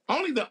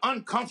 Only the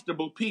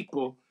uncomfortable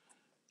people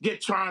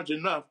get charged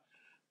enough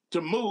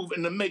to move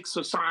and to make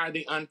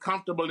society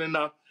uncomfortable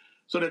enough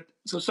so that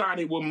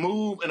society will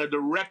move in a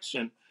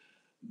direction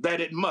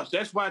that it must.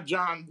 That's why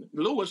John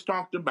Lewis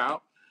talked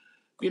about,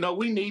 you know,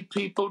 we need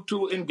people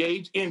to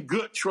engage in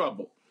good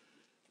trouble.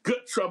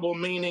 Good trouble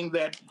meaning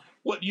that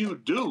what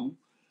you do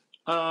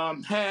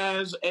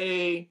has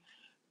a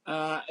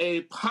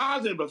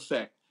positive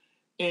effect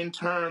in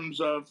terms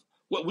of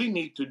what we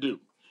need to do.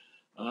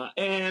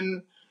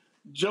 And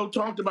Joe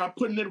talked about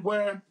putting it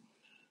where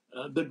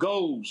the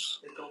goats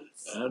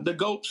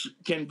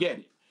can get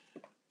it.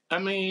 I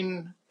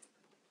mean,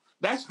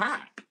 that's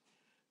high.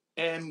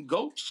 And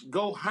goats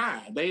go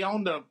high. They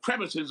on the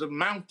crevices of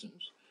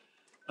mountains.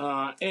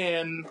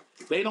 And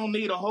they don't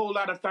need a whole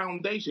lot of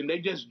foundation. They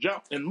just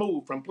jump and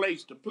move from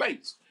place to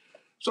place.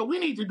 So we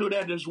need to do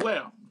that as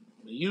well.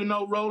 You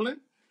know, Roland,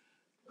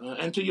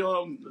 and to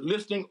your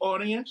listening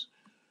audience,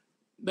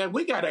 that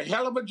we got a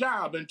hell of a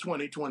job in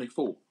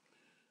 2024.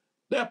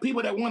 There are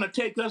people that want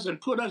to take us and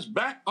put us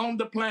back on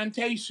the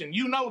plantation.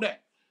 You know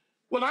that.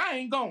 Well, I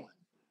ain't going.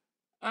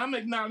 I'm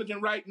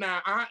acknowledging right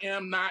now, I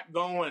am not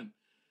going.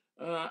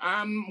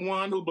 I'm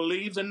one who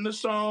believes in the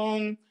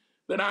song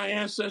that our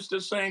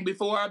ancestors sang,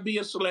 before I be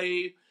a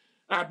slave,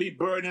 I be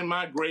buried in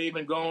my grave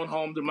and going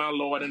home to my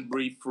Lord and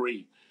breathe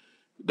free.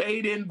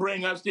 They didn't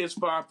bring us this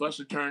far for us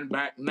to turn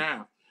back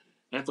now.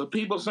 And for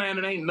people saying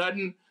it ain't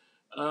nothing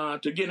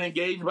to get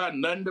engaged about,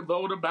 nothing to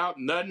vote about,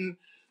 nothing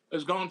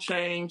is going to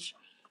change,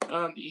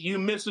 you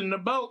missing the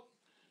boat.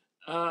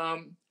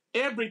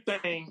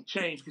 Everything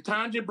changed.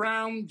 Ketanji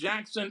Brown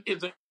Jackson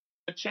is a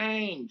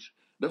change.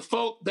 The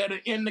folk that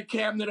are in the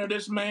cabinet of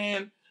this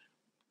man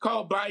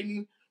called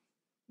Biden,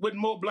 with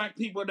more black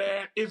people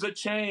there, is a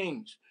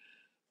change.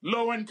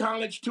 Lowering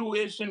college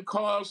tuition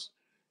costs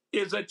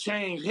is a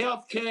change.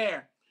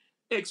 Healthcare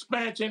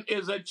expansion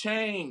is a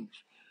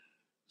change.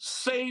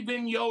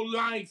 Saving your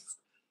life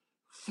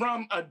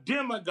from a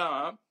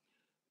demagogue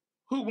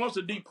who wants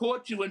to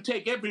deport you and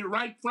take every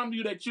right from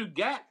you that you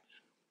got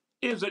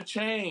is a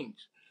change.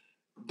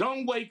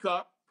 Don't wake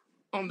up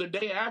on the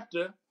day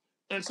after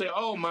and say,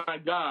 oh my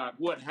God,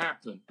 what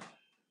happened?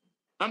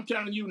 I'm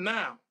telling you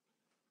now,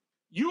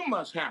 you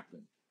must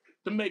happen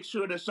to make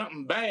sure that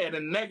something bad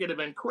and negative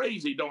and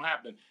crazy don't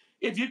happen.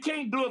 If you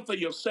can't do it for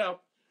yourself,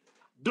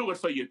 do it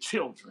for your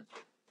children.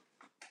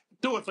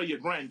 Do it for your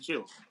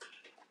grandchildren.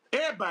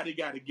 Everybody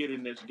got to get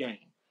in this game.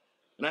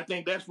 And I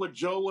think that's what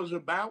Joe was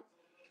about.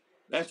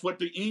 That's what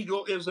the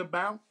eagle is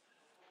about.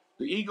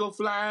 The eagle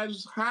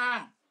flies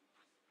high,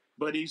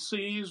 but he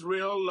sees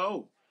real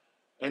low.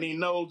 And he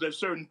knows that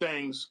certain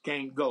things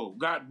can't go.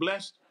 God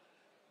bless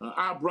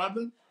our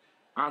brother.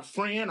 our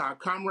friend, our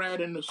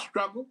comrade in the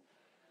struggle.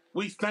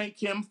 We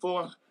thank him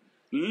for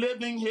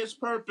living his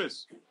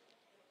purpose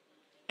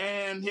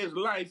and his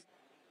life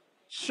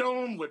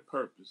shown with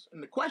purpose.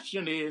 And the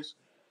question is,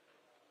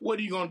 what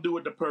are you going to do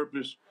with the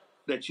purpose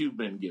that you've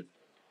been given?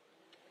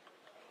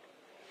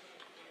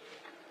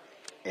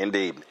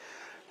 Indeed.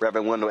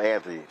 Reverend Wendell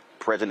Anthony,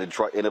 President of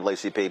Detroit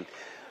NAACP,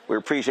 we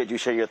appreciate you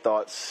sharing your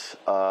thoughts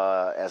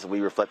as we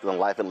reflect on the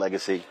life and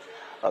legacy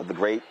of the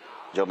great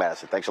Joe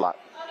Madison. Thanks a lot.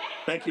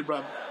 Thank you,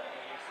 brother.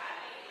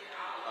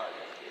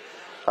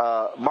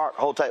 Mark,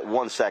 hold tight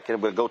 1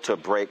 second. We'll go to a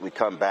break. We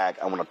come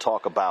back. I want to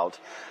talk about,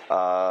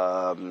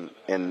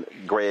 and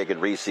Greg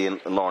and Reese and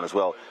Lauren as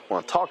well, I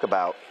want to talk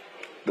about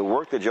the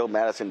work that Joe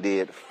Madison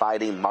did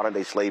fighting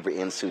modern-day slavery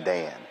in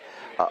Sudan.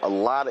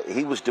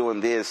 He was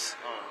doing this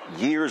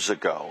years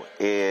ago,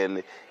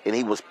 and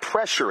he was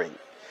pressuring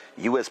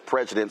U.S.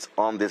 presidents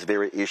on this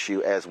very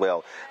issue as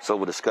well. So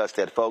we'll discuss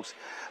that, folks.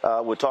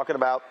 We're talking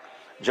about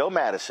Joe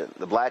Madison,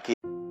 the black.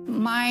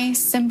 My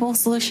simple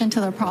solution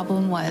to the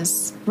problem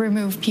was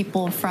remove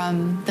people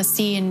from the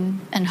scene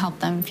and help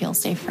them feel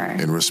safer.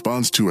 In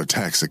response to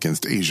attacks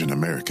against Asian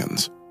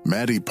Americans,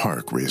 Maddie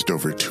Park raised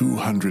over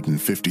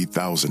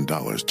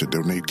 $250,000 to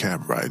donate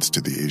cab rides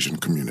to the Asian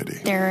community.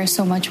 There is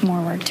so much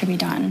more work to be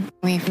done.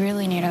 We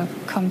really need to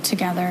come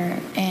together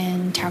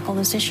and tackle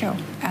this issue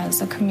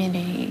as a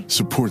community.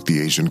 Support the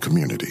Asian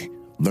community.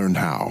 Learn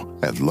how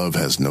at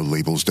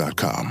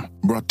lovehasnolabels.com.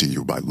 Brought to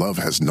you by Love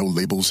Has No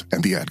Labels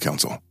and the Ad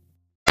Council.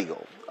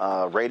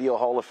 Radio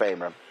Hall of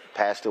Famer,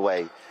 passed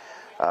away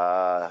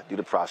due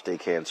to prostate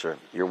cancer.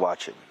 You're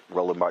watching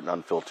Roland Martin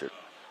Unfiltered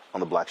on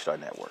the Black Star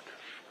Network.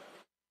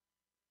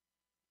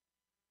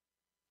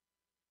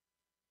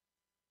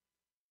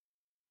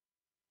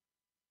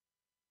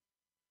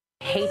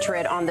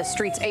 Hatred on the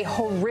streets, a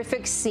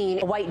horrific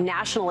scene, a white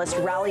nationalist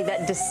rally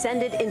that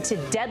descended into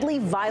deadly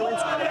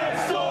violence.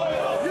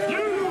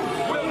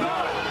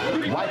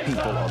 White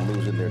people are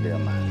losing their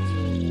damn minds.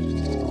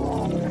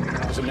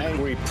 As an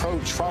angry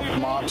pro-Trump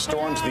mob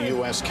storms the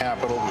U.S.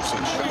 Capitol,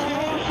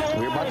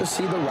 we're about to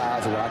see the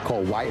rise of what I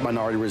call white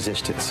minority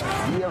resistance.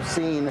 We have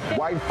seen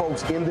white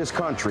folks in this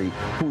country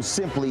who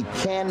simply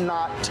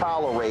cannot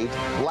tolerate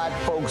black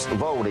folks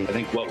voting. I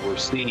think what we're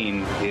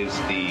seeing is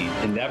the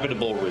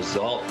inevitable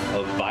result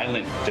of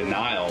violent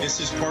denial. This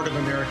is part of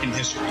American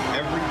history.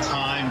 Every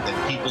time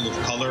that people of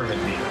color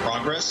have made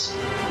progress,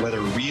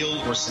 whether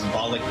real or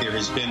symbolic, there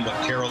has been what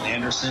Carol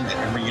Anderson at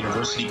Emory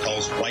University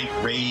calls white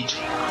rage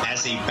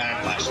as a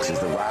backlash. This is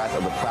the rise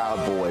of the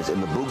Proud Boys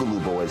and the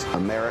Boogaloo Boys.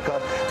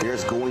 America,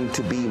 there's going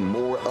to be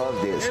more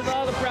of this. Here's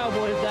all the Proud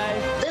Boys, guys.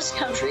 This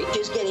country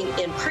is getting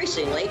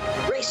increasingly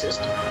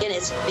racist in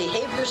its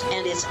behaviors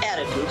and its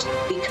attitudes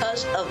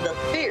because of the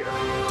fear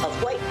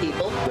of white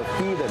people. The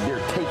fear that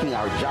they're taking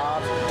our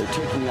jobs, they're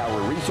taking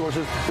our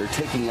resources, they're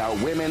taking our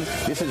women.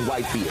 This is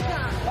white fear.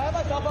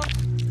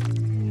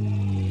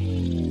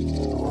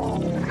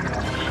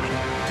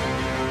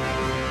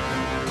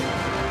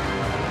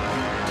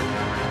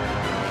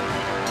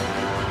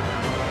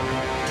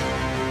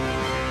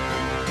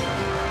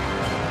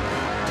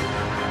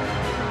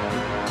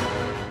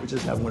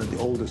 Just have one of the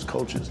oldest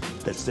cultures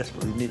that's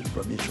desperately needed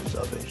for mutual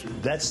salvation.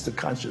 That's the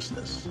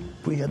consciousness.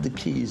 We have the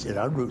keys in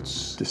our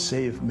roots to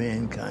save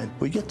mankind.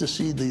 We get to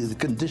see the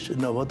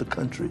condition of other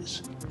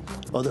countries,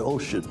 other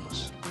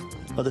oceans,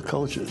 other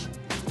cultures.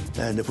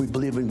 And if we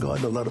believe in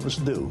God, a lot of us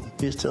do,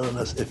 He's telling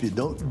us if you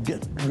don't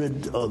get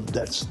rid of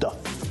that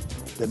stuff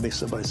that makes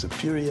somebody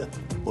superior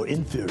or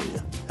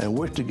inferior and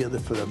work together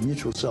for the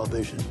mutual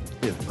salvation,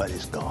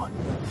 everybody's gone.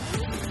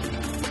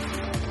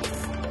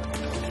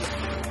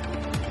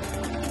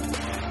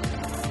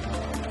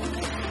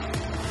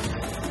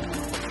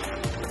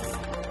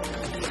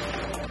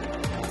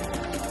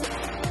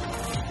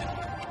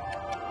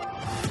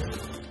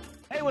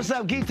 What's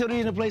up, Geek Tony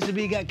in the place to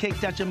be. Got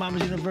Kicked Out Your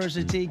Mama's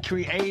University,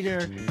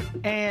 creator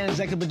and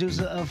executive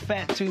producer of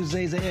Fat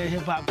Tuesdays, an air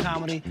hip-hop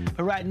comedy.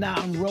 But right now,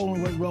 I'm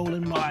rolling with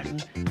Roland Martin,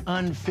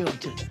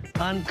 unfiltered,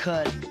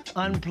 uncut,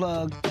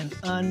 unplugged, and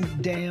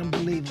undamn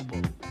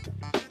believable.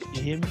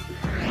 You hear me?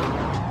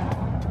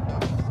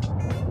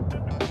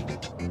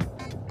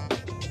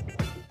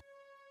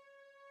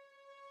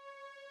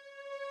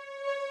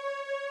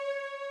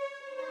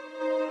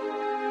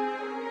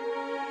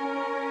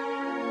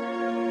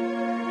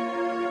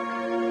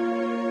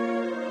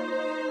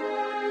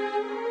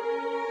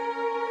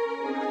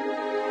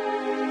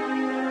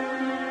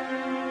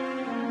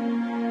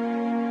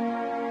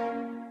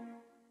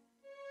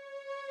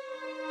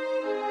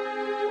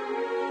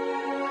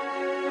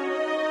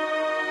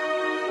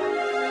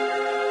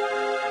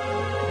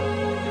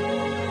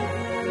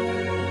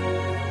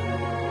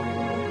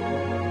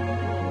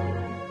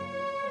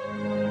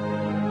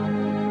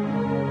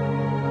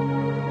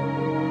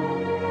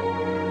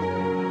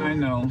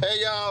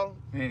 Hey, y'all.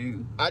 Hey.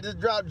 I just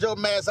dropped Joe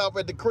Mass off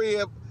at the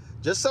crib.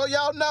 Just so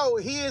y'all know,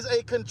 he is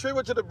a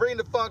contributor to the Bring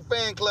the Funk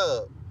fan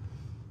club.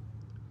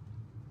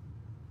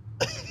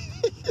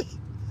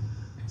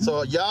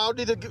 So y'all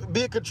need to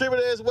be a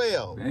contributor as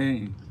well.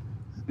 Hey.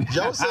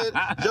 Joe said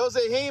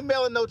he ain't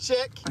mailing no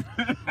check.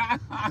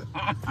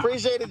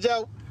 Appreciate it,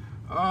 Joe.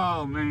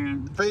 Oh,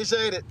 man.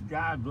 Appreciate it.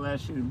 God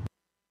bless you.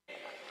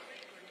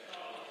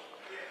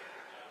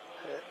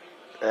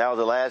 That was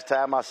the last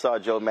time I saw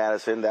Joe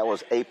Madison. That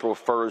was April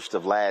 1st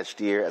of last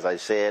year. As I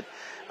said,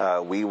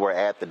 we were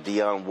at the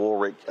Dionne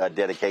Warwick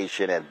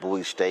dedication at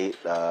Bowie State,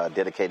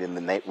 dedicating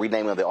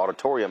renaming of the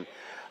auditorium,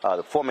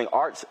 the Performing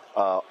Arts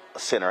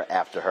Center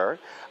after her.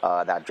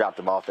 And I dropped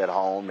him off at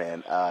home,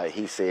 and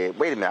he said,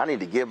 "Wait a minute, I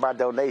need to give my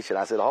donation."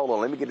 I said, "Hold on,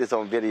 let me get this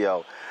on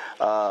video."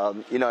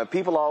 And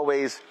people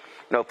always,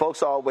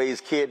 folks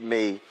always kid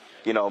me,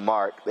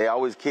 Mark. They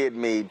always kid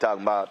me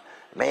talking about,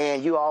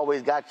 "Man, you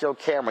always got your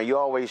camera. You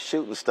always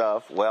shooting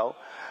stuff." Well,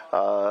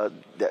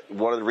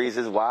 one of the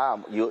reasons why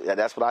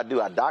that's what I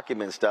do. I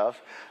document stuff,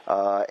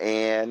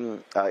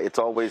 and it's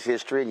always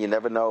history, and you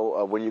never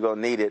know when you're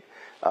going to need it.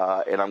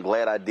 And I'm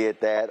glad I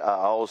did that.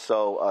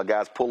 Also,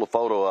 guys, pull a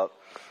photo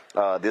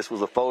up. This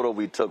was a photo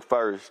we took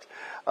first,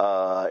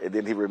 and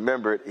then he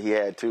remembered he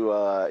had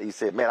to. He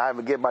said, "Man, I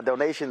haven't given my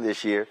donation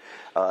this year,"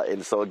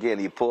 and so again,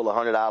 he pulled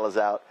 $100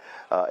 out.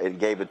 And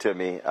gave it to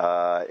me,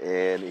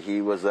 and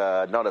he was,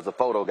 no, that's a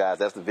photo, guys,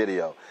 that's the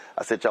video.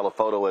 I sent y'all a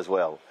photo as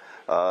well.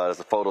 There's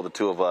a photo of the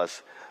two of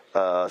us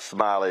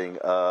smiling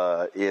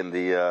in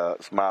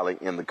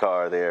the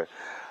car there.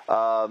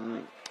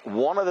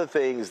 One of the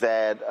things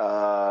that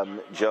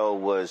Joe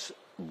was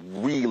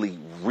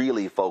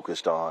really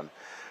focused on,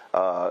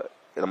 and I'm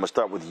going to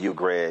start with you,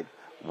 Greg,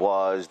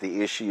 was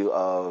the issue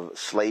of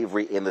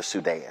slavery in the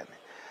Sudan.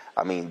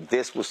 I mean,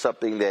 this was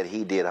something that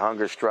he did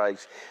hunger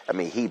strikes. I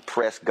mean, he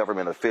pressed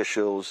government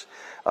officials.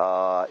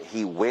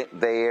 He went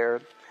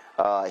there.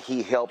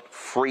 He helped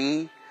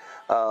free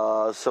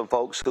some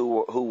folks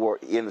who were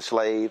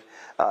enslaved.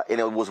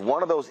 And it was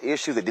one of those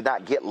issues that did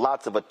not get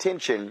lots of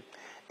attention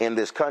in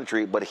this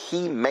country, but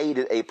he made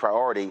it a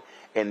priority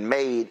and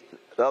made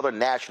other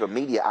national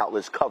media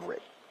outlets cover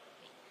it.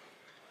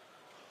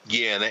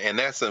 Yeah, and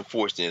that's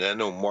unfortunate. I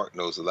know Mark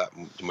knows a lot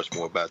much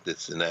more about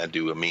this than I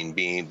do. I mean,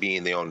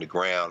 being there on the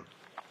ground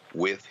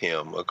with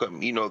him,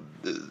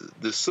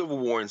 the civil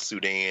war in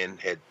Sudan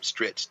had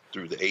stretched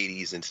through the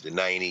 80s into the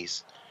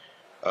 90s.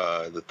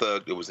 The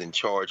thug that was in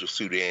charge of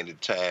Sudan at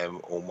the time,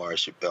 Omar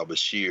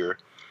al-Bashir,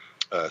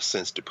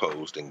 since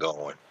deposed and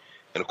gone.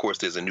 And of course,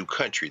 there's a new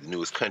country, the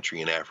newest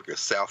country in Africa,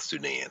 South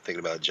Sudan. Thinking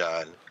about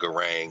John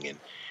Garang and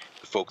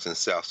the folks in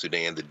South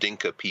Sudan, the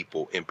Dinka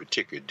people in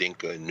particular,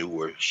 Dinka,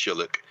 Nuer,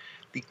 Shilluk,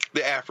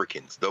 the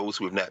Africans, those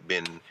who have not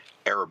been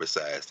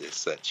Arabicized as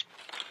such.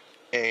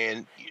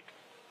 And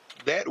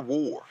that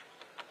war,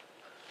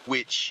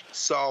 which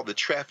saw the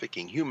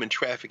trafficking, human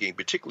trafficking,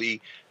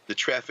 particularly the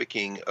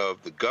trafficking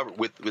of the government,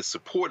 with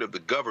support of the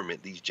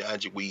government, these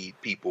Janjaweed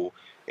people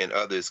and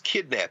others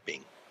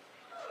kidnapping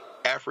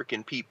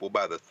African people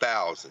by the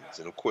thousands.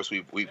 And of course,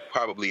 we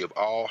probably have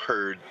all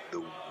heard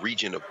the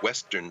region of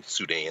Western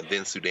Sudan,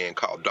 then Sudan,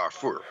 called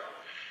Darfur.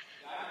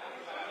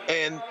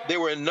 And there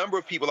were a number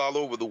of people all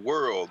over the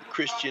world,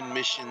 Christian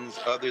missions,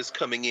 others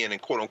coming in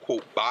and quote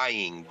unquote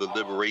buying the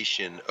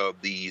liberation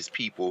of these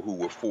people who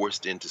were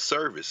forced into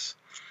service.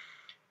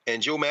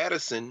 And Joe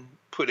Madison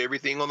put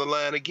everything on the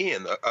line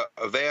again.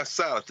 A vast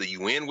silence. The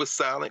UN was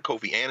silent.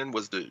 Kofi Annan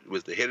was the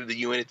head of the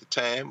UN at the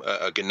time,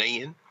 a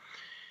Ghanaian.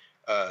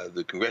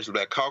 The Congressional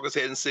Black Caucus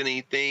hadn't said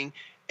anything.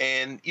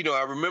 And,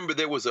 I remember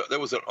there was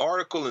an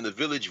article in the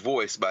Village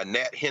Voice by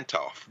Nat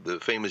Hentoff, the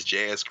famous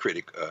jazz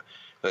critic,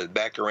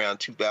 back around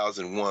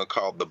 2001,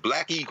 called "The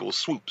Black Eagle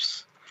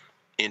Swoops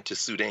into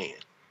Sudan."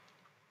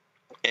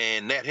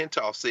 And Nat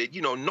Hentoff said,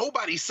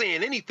 nobody's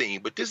saying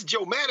anything, but this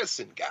Joe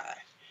Madison guy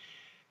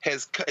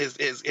has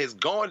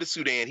gone to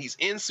Sudan. He's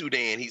in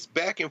Sudan. He's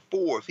back and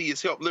forth. He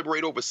has helped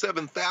liberate over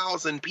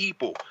 7,000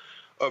 people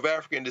of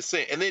African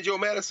descent. And then Joe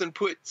Madison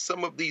put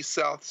some of these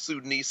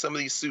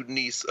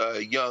Sudanese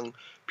young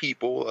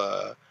people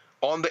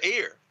on the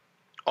air,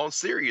 on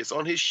Sirius,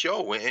 on his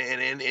show,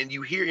 and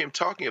you hear him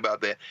talking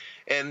about that.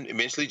 And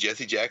eventually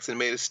Jesse Jackson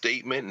made a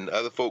statement and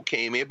other folk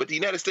came in. But the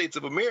United States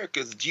of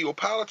America's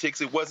geopolitics,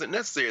 it wasn't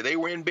necessary. They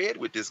were in bed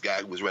with this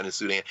guy who was running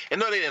Sudan.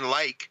 And no, they didn't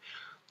like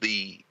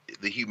the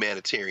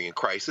humanitarian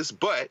crisis,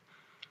 but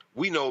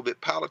we know that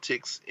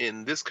politics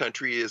in this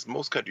country, as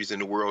most countries in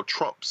the world,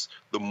 trumps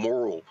the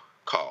moral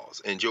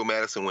cause. And Joe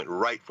Madison went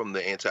right from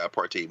the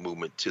anti-apartheid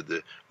movement to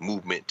the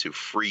movement to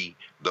free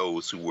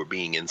those who were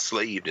being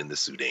enslaved in the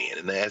Sudan.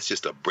 And that's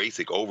just a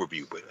basic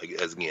overview. But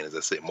as I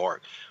said,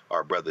 Mark,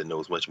 our brother,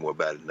 knows much more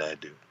about it than I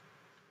do.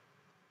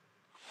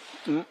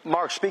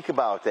 Mark, speak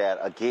about that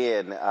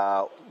again.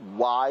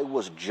 Why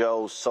was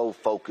Joe so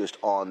focused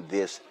on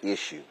this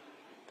issue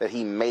that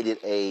he made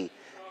it a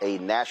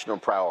national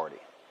priority?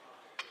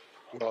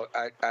 Well,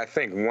 I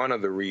think one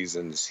of the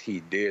reasons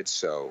he did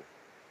so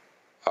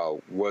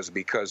was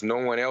because no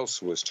one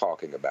else was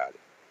talking about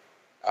it.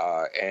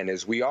 And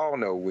as we all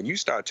know, when you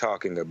start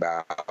talking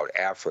about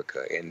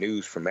Africa and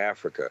news from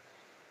Africa,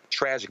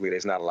 tragically,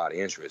 there's not a lot of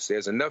interest.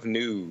 There's enough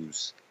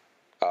news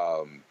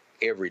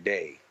every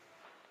day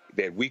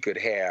that we could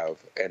have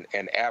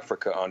an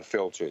Africa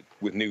Unfiltered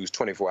with news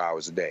 24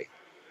 hours a day.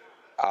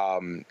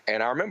 And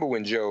I remember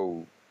when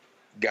Joe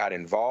got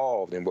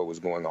involved in what was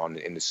going on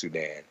in the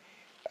Sudan,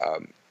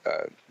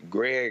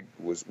 Greg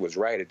was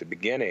right at the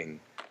beginning.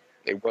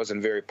 It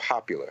wasn't very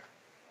popular,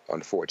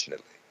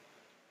 unfortunately.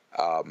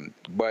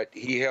 But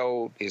he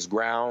held his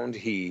ground.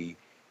 He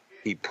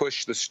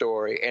pushed the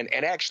story and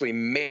actually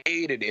made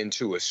it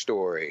into a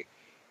story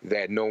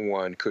that no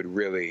one could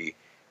really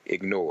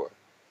ignore.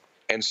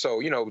 And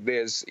so,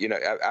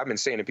 I've been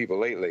saying to people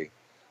lately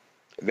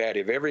that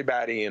if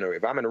everybody,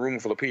 if I'm in a room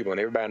full of people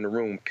and everybody in the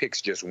room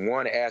picks just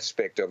one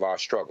aspect of our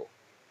struggle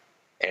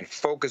and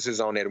focuses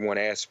on that one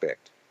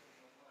aspect,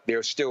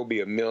 there'll still be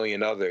a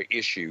million other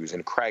issues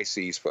and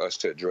crises for us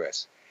to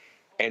address.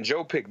 And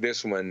Joe picked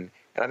this one,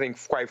 and I think,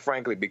 quite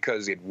frankly,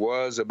 because it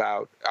was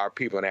about our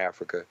people in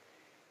Africa,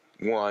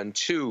 one.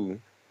 Two,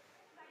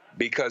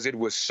 because it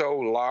was so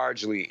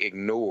largely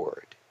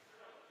ignored.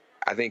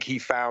 I think he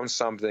found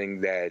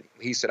something that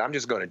he said, I'm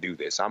just going to do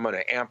this. I'm going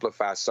to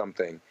amplify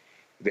something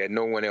that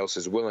no one else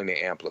is willing to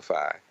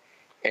amplify.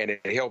 And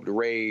it helped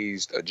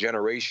raise a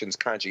generation's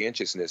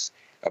conscientiousness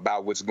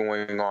about what's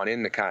going on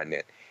in the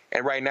continent.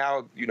 And right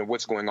now,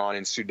 what's going on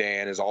in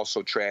Sudan is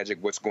also tragic.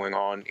 What's going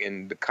on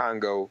in the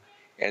Congo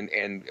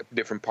and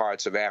different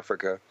parts of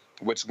Africa,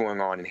 what's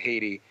going on in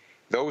Haiti,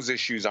 those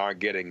issues aren't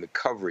getting the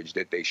coverage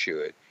that they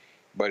should.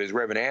 But as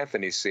Reverend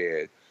Anthony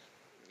said,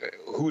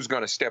 who's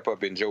going to step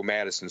up in Joe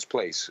Madison's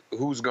place?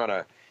 Who's going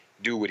to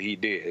do what he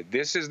did?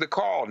 This is the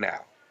call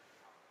now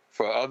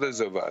for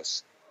others of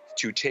us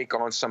to take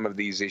on some of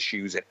these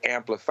issues and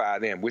amplify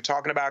them. We're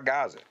talking about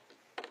Gaza.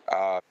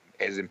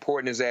 As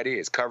important as that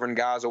is, covering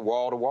Gaza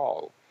wall to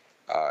wall.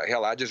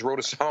 Hell, I just wrote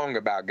a song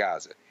about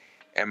Gaza.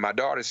 And my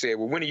daughter said,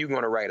 well, when are you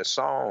going to write a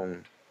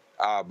song,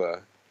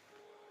 Abba,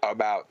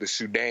 about the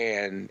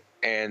Sudan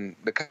and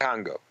the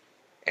Congo?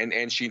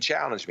 And she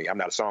challenged me. I'm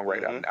not a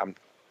songwriter. Mm-hmm.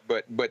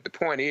 But the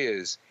point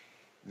is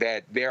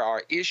that there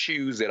are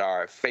issues that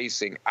are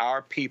facing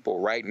our people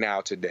right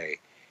now today.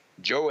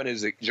 Joe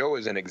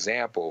is an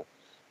example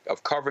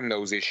of covering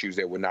those issues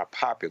that were not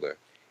popular.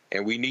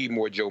 And we need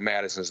more Joe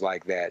Madisons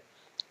like that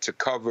to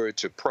cover,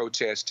 to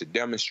protest, to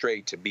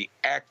demonstrate, to be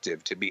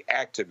active, to be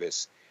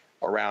activists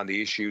around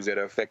the issues that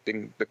are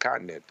affecting the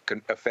continent,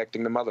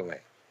 affecting the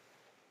motherland.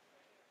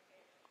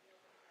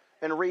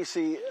 And Reese,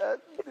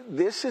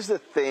 this is the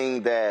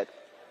thing that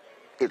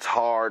it's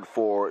hard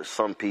for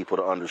some people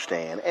to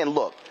understand. And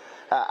look,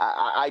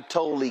 I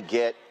totally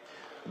get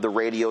the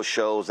radio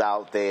shows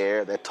out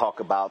there that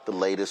talk about the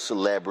latest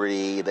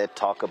celebrity, that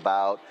talk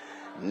about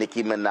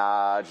Nicki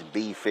Minaj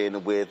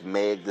beefing with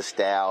Meg Thee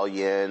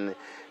Stallion,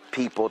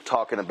 people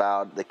talking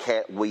about the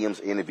Cat Williams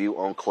interview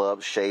on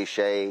Club Shay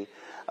Shay,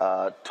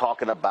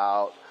 talking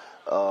about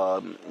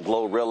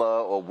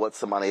Glorilla or what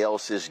somebody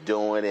else is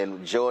doing.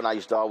 And Joe and I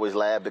used to always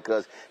laugh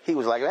because he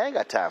was like, I ain't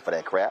got time for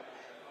that crap.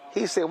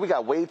 He said, we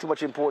got way too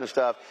much important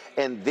stuff.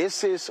 And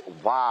this is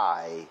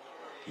why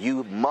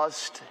you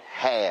must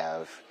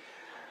have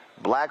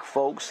black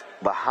folks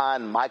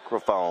behind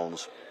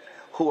microphones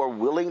who are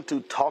willing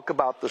to talk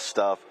about the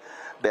stuff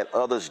that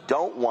others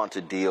don't want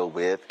to deal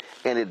with.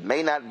 And it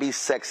may not be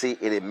sexy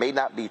and it may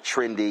not be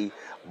trendy,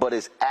 but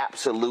it's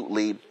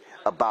absolutely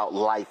about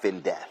life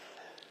and death.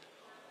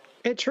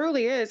 It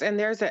truly is. And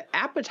there's an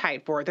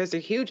appetite for it. There's a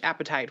huge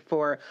appetite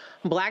for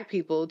Black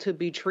people to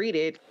be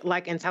treated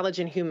like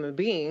intelligent human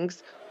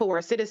beings who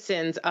are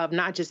citizens of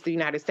not just the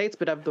United States,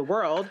 but of the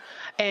world,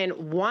 and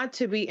want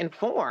to be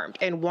informed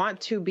and want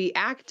to be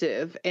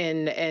active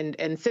and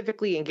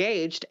civically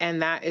engaged.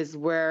 And that is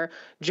where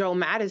Joe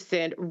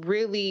Madison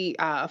really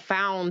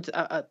found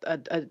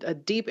a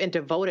deep and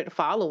devoted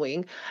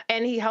following.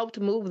 And he helped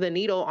move the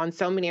needle on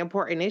so many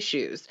important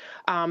issues.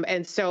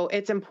 And so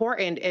it's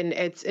important, and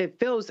it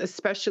feels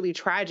especially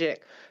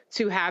tragic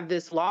to have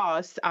this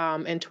loss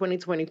in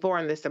 2024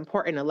 in this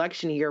important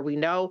election year. We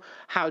know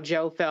how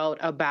Joe felt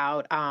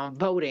about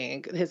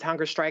voting, his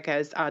hunger strike,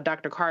 as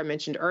Dr. Carr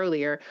mentioned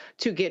earlier,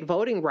 to get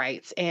voting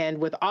rights. And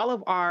with all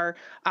of our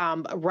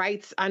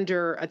rights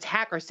under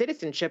attack, or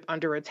citizenship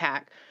under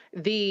attack,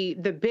 the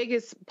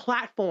biggest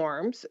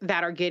platforms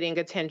that are getting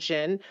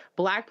attention,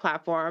 Black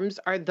platforms,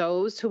 are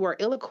those who are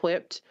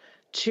ill-equipped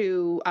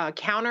to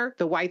counter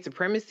the white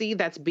supremacy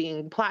that's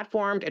being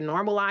platformed and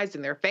normalized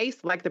in their face,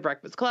 like The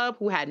Breakfast Club,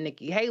 who had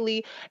Nikki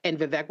Haley and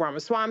Vivek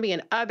Ramaswamy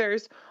and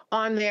others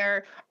on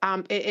there.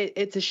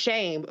 It's a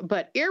shame,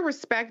 but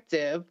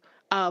irrespective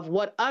of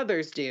what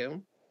others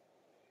do,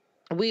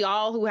 we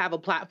all who have a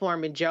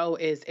platform, and Joe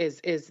is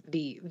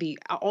the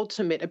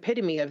ultimate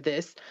epitome of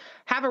this,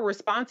 have a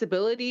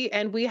responsibility,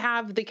 and we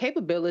have the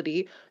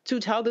capability to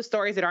tell the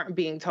stories that aren't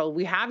being told.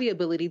 We have the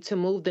ability to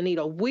move the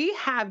needle. We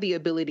have the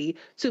ability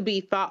to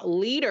be thought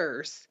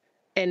leaders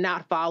and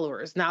not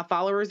followers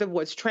of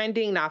what's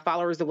trending, not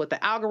followers of what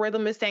the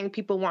algorithm is saying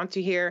people want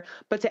to hear,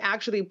 but to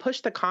actually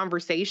push the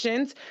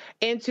conversations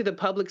into the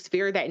public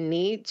sphere that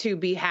need to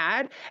be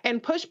had,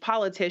 and push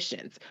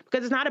politicians.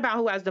 Because it's not about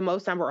who has the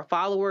most number of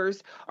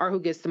followers or who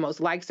gets the most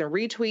likes and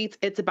retweets.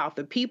 It's about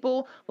the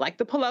people like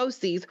the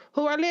Pelosi's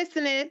who are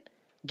listening,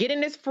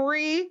 getting this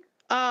free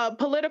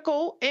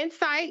political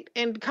insight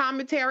and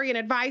commentary and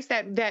advice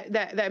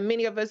that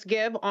many of us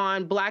give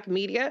on Black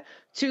media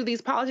to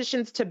these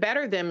politicians to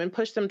better them and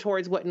push them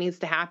towards what needs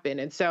to happen.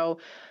 And so,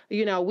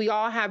 you know, we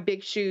all have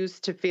big shoes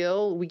to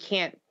fill. We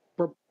can't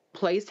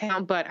replace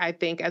him, but I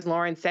think, as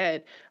Lauren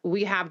said,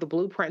 we have the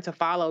blueprint to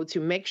follow to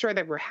make sure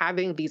that we're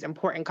having these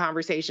important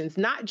conversations,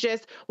 not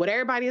just what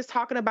everybody is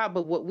talking about,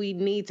 but what we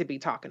need to be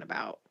talking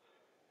about.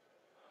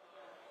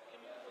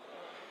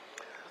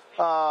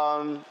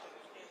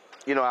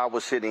 You know, I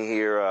was sitting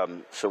here,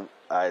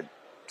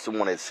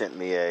 someone had sent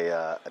me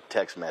a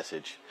text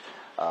message.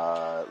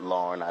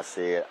 Lauren, I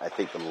said, I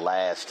think the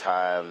last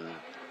time,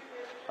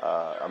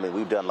 I mean,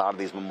 we've done a lot of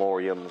these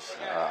memoriams.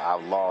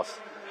 I've lost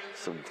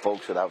some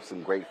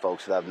great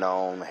folks that I've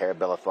known, Harry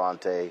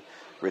Belafonte,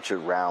 Richard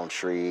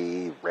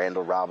Roundtree,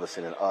 Randall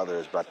Robinson, and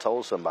others. But I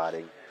told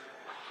somebody,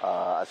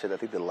 I said, I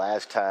think the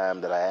last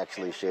time that I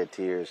actually shed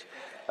tears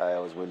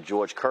was when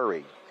George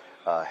Curry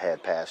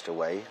had passed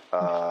away,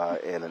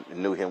 and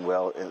knew him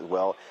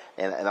well.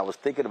 And I was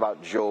thinking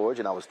about George,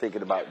 and I was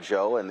thinking about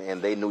Joe,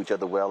 and they knew each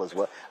other well as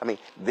well. I mean,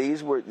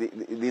 these were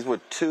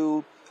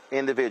two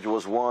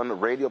individuals, one a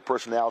radio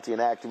personality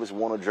and activist,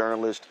 one a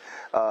journalist,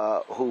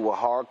 who were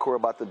hardcore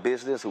about the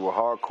business, who were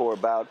hardcore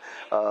about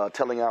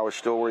telling our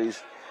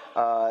stories.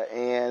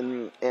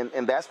 And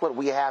that's what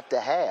we have to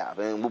have.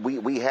 And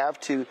we have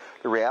to,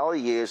 the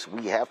reality is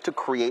we have to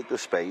create the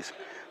space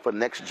for the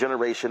next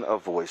generation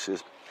of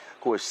voices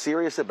who are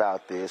serious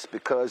about this,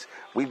 because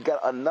we've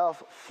got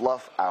enough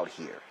fluff out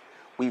here.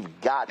 We've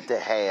got to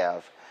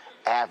have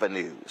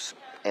avenues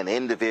and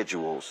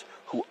individuals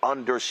who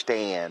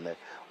understand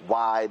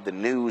why the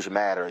news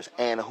matters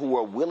and who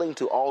are willing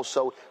to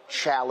also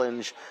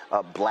challenge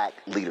Black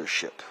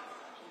leadership.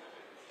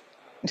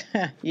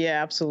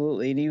 Yeah,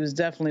 absolutely. And he was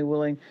definitely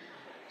willing.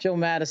 Joe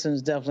Madison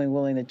is definitely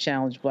willing to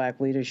challenge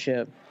Black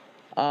leadership.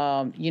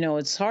 You know,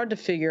 it's hard to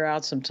figure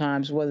out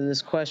sometimes whether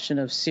this question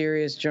of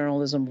serious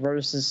journalism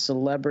versus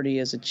celebrity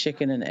is a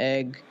chicken and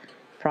egg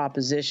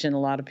proposition. A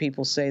lot of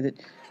people say that,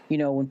 you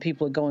know, when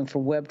people are going for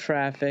web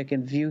traffic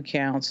and view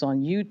counts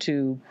on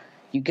YouTube,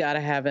 you got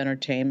to have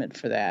entertainment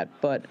for that.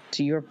 But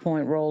to your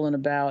point, Roland,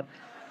 about,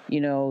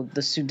 you know,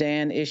 the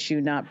Sudan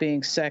issue not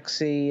being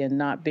sexy and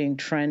not being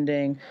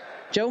trending,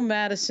 Joe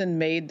Madison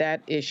made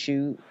that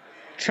issue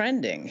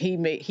trending.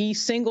 He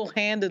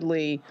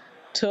single-handedly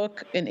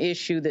took an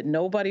issue that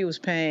nobody was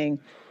paying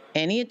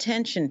any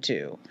attention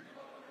to,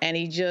 and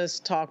he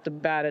just talked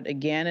about it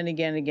again and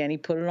again and again. He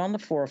put it on the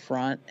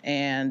forefront.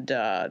 And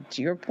to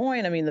your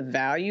point, I mean, the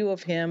value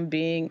of him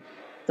being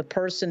the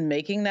person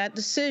making that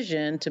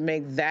decision to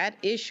make that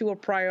issue a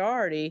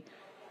priority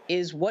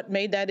is what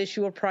made that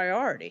issue a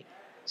priority.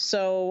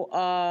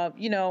 So,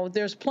 you know,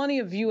 there's plenty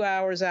of view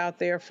hours out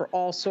there for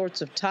all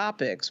sorts of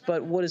topics,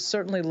 but what is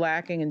certainly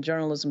lacking in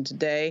journalism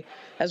today,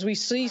 as we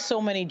see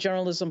so many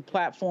journalism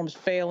platforms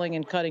failing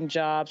and cutting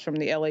jobs, from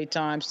the LA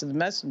Times to the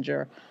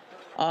Messenger,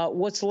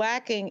 what's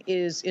lacking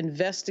is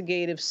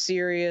investigative,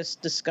 serious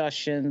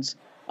discussions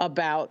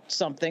about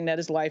something that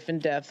is life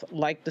and death,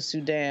 like the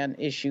Sudan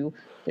issue.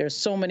 There's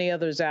so many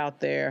others out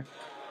there.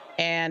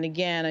 And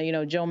again, you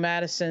know, Joe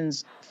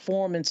Madison's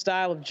form and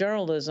style of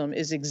journalism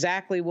is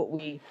exactly what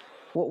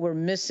we're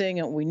missing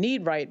and what we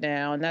need right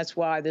now. And that's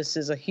why this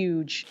is a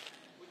huge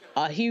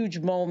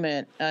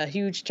moment, a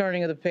huge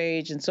turning of the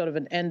page and sort of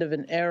an end of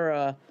an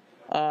era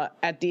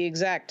at the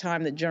exact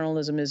time that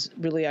journalism is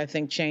really, I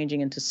think,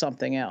 changing into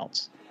something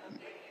else.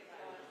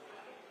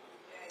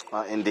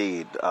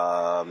 Indeed.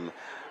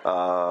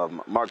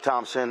 Mark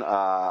Thompson,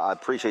 I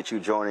appreciate you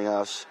joining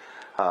us.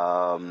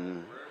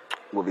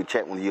 We'll be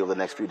chatting with you over the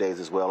next few days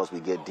as well as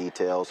we get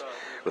details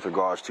with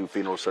regards to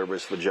funeral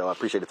service for Joe. I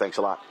appreciate it. Thanks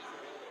a lot.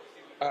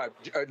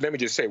 Let me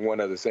just say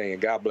one other thing,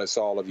 and God bless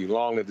all of you.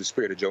 Long live the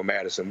spirit of Joe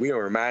Madison. We want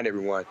to remind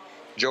everyone,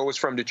 Joe was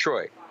from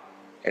Detroit,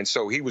 and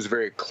so he was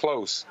very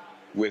close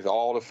with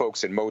all the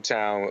folks in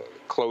Motown,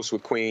 close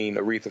with Queen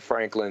Aretha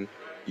Franklin.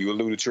 You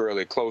alluded to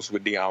earlier, close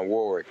with Dionne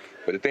Warwick.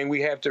 But the thing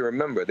we have to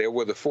remember, there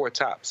were the four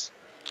tops.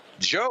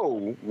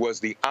 Joe was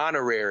the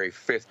honorary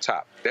fifth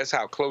top. That's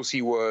how close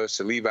he was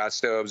to Levi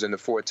Stubbs and the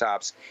Four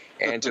Tops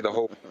and to the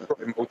whole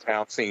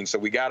Motown scene. So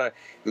we got to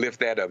lift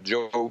that up.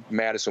 Joe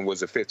Madison was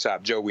the fifth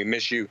top. Joe, we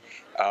miss you.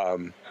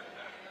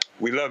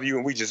 We love you,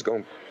 and we just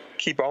going to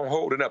keep on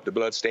holding up the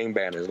bloodstained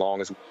banner as long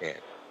as we can.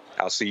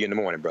 I'll see you in the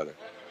morning, brother.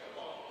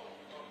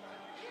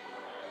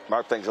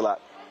 Mark, thanks a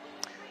lot.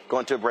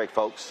 Going to a break,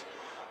 folks.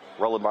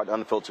 Roland Martin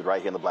Unfiltered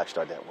right here on the Black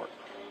Star Network.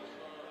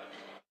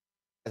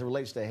 As it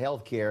relates to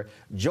health care,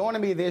 joining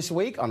me this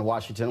week on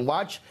Washington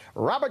Watch,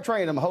 Robert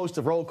Trainum, host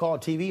of Roll Call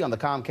TV on the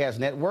Comcast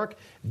Network,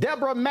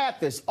 Deborah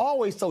Mathis,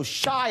 always so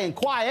shy and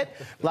quiet,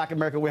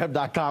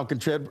 BlackAmericanWeb.com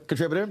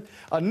contributor,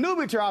 a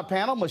newbie to our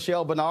panel,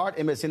 Michelle Bernard,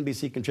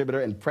 MSNBC contributor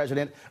and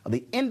president of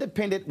the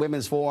Independent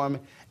Women's Forum,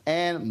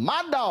 and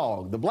my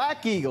dog, the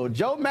Black Eagle,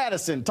 Joe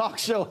Madison, talk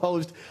show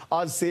host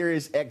on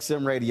Sirius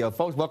XM Radio.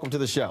 Folks, welcome to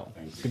the show.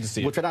 Thanks. Good to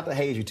see you. We'll try not to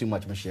haze you too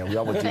much, Michelle. We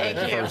always do that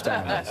the first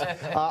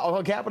time.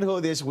 On Capitol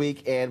Hill this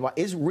week, and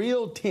it's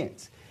real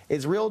tense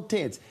It's real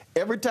tense.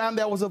 Every time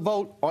there was a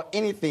vote on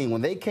anything,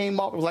 when they came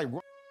up, it was like...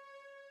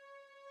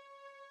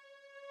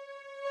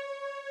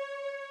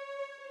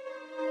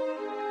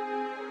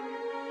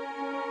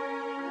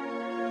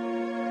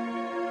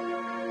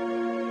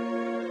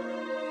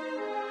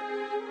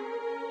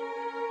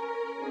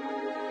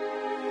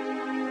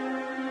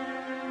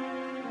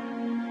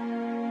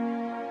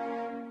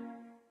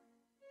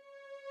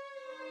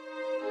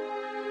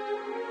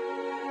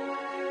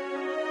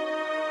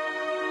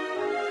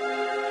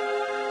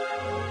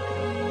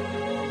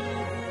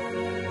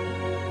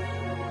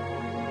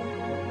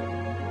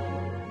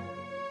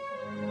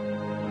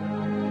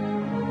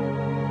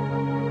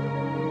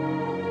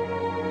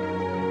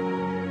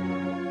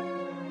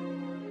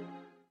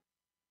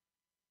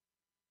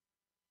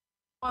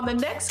 On the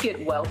next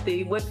Get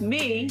Wealthy with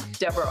me,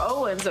 Deborah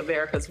Owens,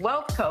 America's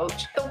Wealth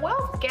Coach, the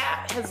wealth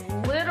gap has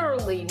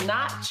literally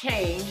not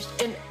changed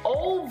in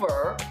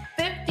over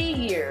 50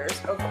 years,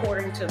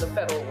 according to the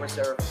Federal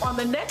Reserve. On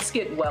the next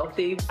Get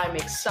Wealthy, I'm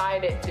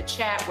excited to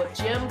chat with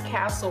Jim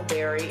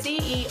Castleberry,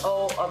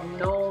 CEO of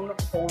Known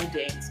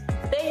Holdings.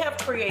 They have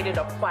created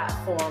a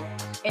platform,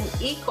 an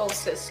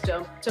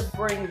ecosystem to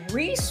bring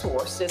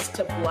resources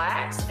to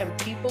Blacks and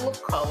people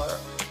of color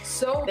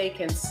so they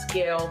can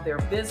scale their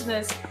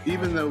business.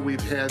 Even though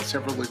we've had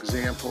several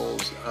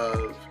examples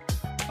of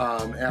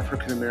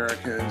African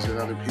Americans and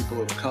other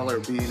people of color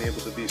being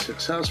able to be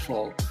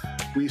successful,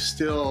 we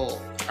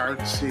still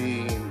aren't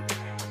seeing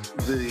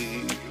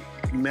the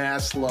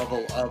mass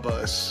level of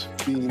us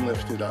being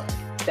lifted up.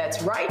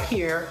 That's right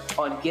here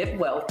on Get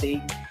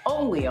Wealthy,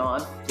 only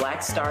on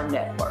Black Star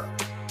Network.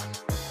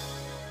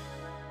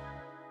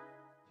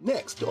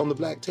 Next on the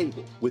Black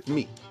Table with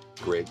me,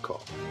 Greg Carr.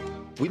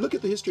 We look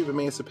at the history of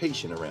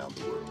emancipation around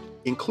the world,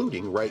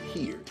 including right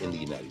here in the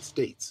United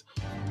States,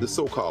 the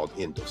so-called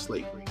end of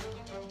slavery.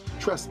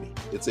 Trust me,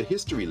 it's a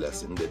history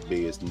lesson that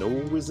bears no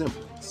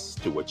resemblance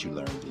to what you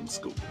learned in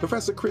school.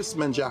 Professor Chris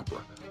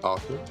Manjapra,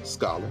 author,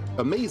 scholar,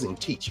 amazing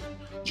teacher,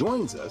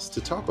 joins us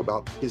to talk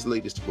about his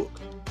latest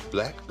book,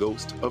 Black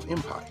Ghost of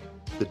Empire,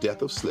 The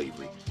Death of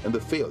Slavery and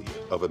the Failure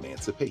of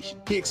Emancipation.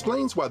 He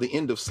explains why the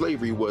end of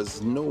slavery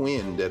was no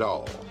end at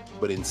all,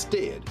 but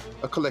instead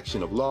a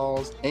collection of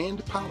laws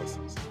and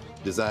policies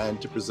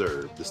designed to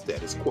preserve the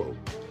status quo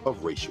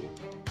of racial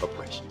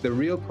oppression. The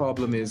real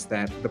problem is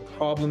that the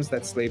problems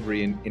that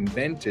slavery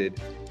invented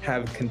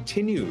have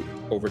continued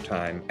over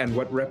time. And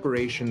what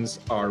reparations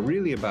are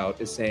really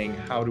about is saying,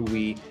 how do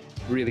we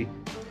really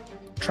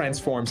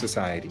transform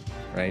society,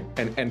 right?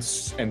 And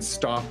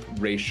stop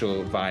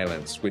racial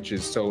violence, which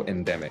is so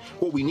endemic.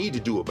 What we need to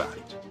do about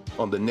it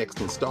on the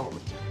next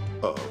installment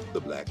of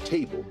The Black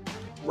Table,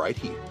 right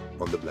here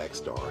on the Black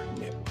Star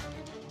Network.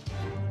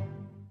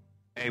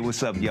 Hey,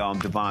 what's up, y'all? I'm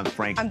Devon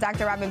Frank. I'm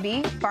Dr. Robin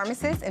B.,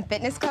 pharmacist and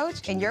fitness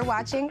coach, and you're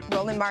watching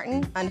Roland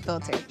Martin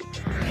Unfiltered.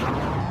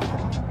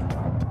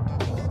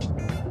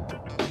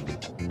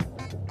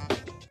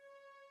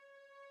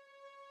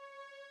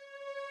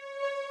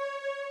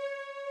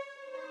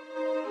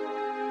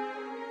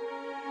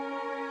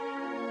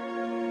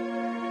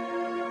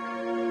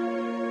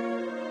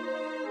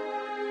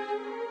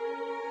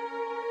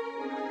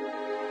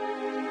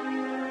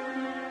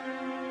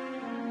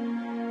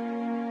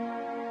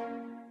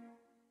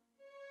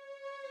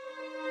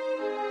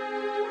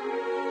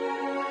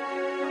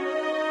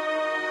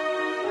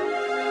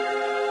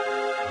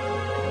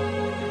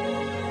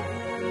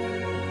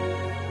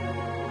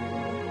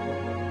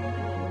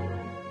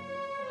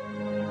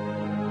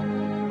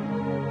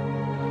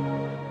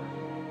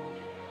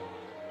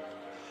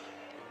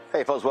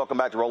 Hey folks, welcome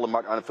back to Roland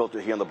Martin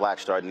Unfiltered here on the Black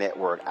Star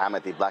Network. I'm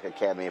at the Black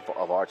Academy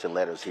of Arts and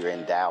Letters here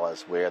in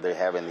Dallas, where they're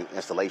having the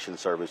installation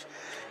service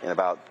in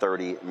about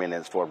 30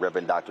 minutes for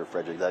Reverend Dr.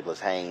 Frederick Douglass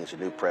Haynes, the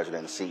new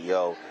president and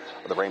CEO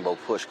of the Rainbow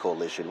Push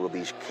Coalition. We'll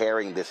be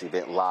carrying this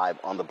event live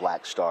on the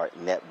Black Star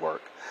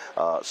Network.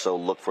 So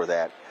look for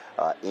that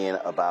in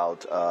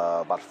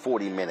about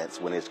 40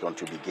 minutes when it's going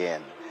to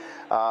begin.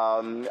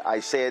 I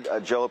said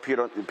Joe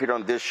appeared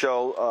on this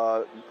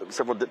show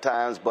several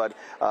times, but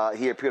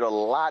he appeared a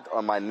lot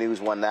on my News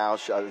One Now,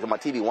 my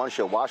TV One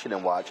show,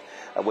 Washington Watch,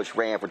 which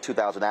ran from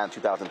 2009 to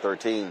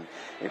 2013.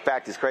 In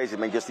fact, it's crazy. I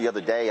mean, just the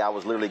other day, I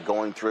was literally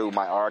going through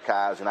my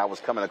archives, and I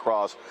was coming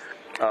across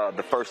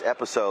the first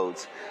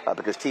episodes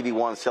because TV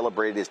One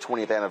celebrated its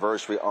 20th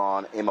anniversary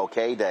on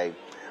MLK Day,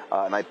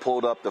 and I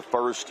pulled up the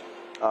first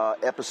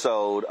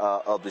episode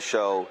of the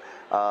show.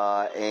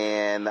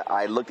 And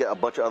I looked at a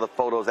bunch of other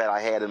photos that I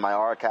had in my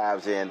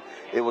archives, and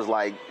it was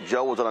like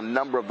Joe was on a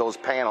number of those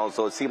panels,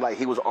 so it seemed like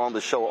he was on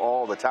the show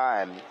all the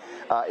time.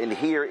 And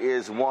here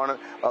is one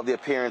of the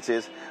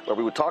appearances where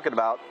we were talking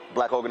about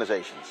black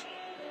organizations.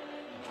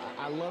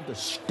 I love to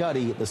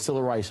study the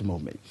civil rights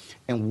movement.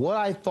 And what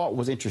I thought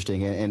was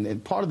interesting,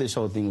 and part of this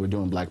whole thing we're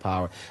doing, Black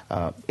Power,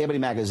 Ebony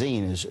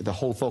Magazine, is the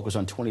whole focus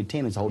on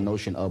 2010 is the whole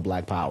notion of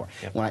Black Power.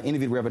 Yep. When I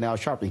interviewed Reverend Al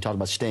Sharpton, he talked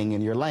about staying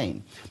in your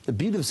lane. The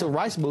beauty of the civil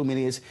rights movement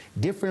is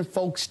different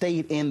folks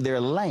stayed in their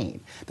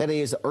lane. That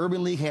is, the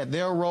Urban League had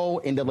their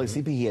role,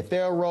 NAACP had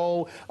their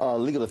role,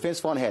 Legal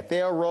Defense Fund had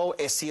their role,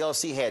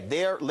 SCLC had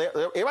their,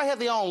 everybody had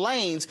their own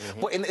lanes,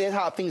 but that's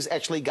how things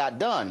actually got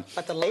done.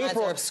 But the lines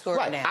are obscured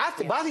now.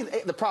 But I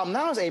think the problem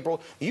now is,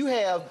 April, you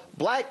have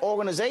black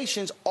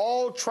organizations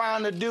all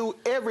trying to do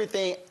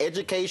everything,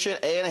 education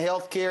and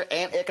healthcare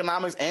and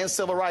economics and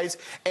civil rights,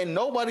 and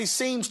nobody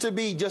seems to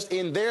be just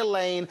in their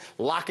lane,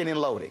 locking and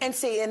loading. And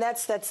see, and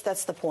that's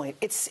the point.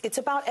 It's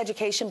about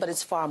education, but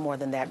it's far more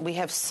than that. We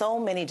have so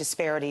many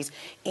disparities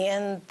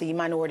in the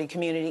minority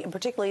community, and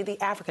particularly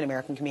the African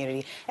American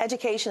community.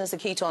 Education is the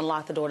key to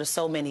unlock the door to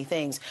so many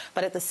things,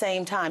 but at the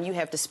same time, you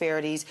have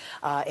disparities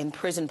in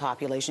prison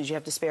populations, you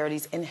have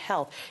disparities in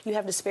health, you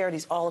have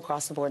disparities all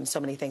across the board in so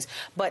many things.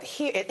 But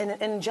here,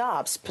 in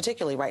jobs,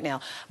 particularly right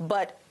now,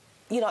 but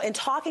you know, in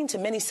talking to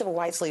many civil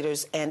rights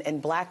leaders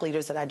and black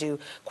leaders that I do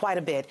quite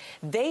a bit,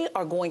 they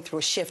are going through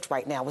a shift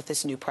right now with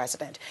this new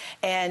president.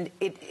 And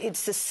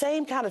it's the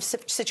same kind of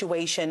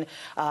situation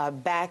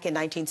back in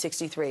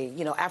 1963.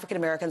 You know, African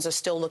Americans are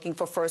still looking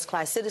for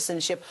first-class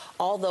citizenship,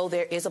 although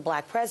there is a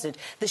black president.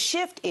 The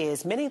shift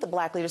is many of the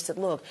black leaders said,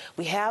 look,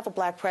 we have a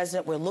black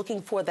president. We're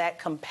looking for that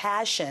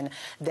compassion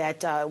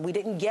that we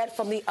didn't get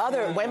from the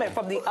other,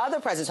 from the other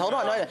presidents. Hold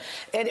on.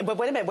 But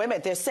wait a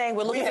minute. They're saying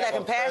we're looking for that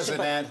compassion.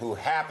 President who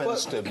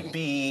happens to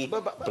be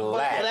black.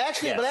 But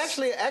actually, wait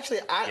a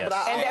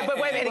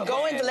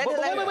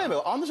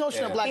minute, on the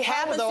notion of black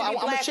power, though, I'm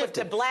going to shift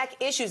to black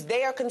issues.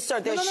 They are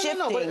concerned. They're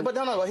shifting. But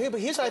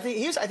here's what I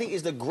think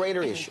is the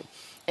greater issue.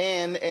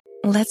 And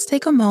let's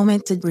take a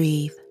moment to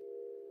breathe.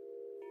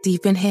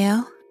 Deep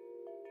inhale.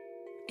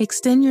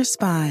 Extend your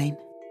spine.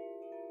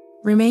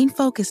 Remain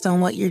focused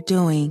on what you're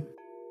doing.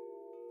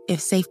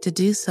 If safe to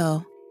do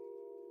so,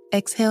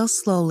 exhale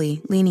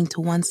slowly, leaning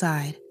to one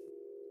side.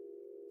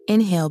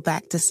 Inhale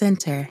back to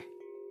center.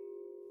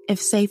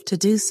 If safe to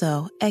do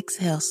so,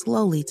 exhale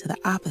slowly to the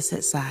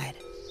opposite side.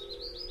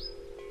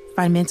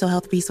 Find mental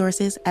health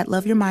resources at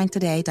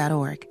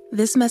loveyourmindtoday.org.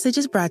 This message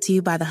is brought to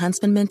you by the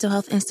Huntsman Mental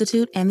Health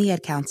Institute and the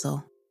Ed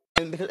Council.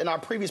 In our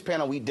previous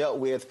panel, we dealt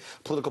with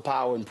political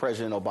power and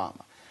President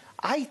Obama.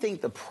 I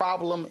think the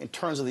problem in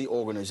terms of the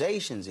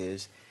organizations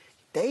is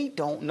they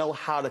don't know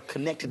how to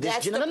connect to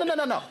this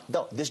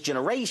this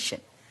generation.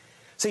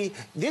 See,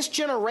 this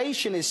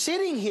generation is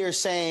sitting here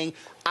saying,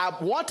 I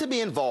want to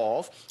be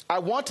involved, I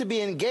want to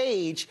be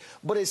engaged,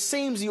 but it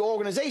seems the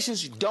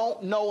organizations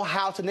don't know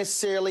how to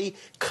necessarily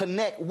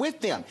connect with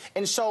them.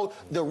 And so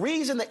the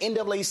reason the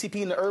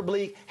NAACP and the Urban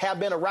League have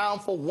been around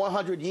for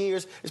 100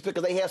 years is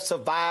because they have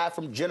survived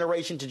from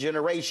generation to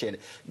generation.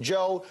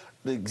 Joe,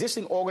 the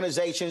existing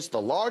organizations,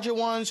 the larger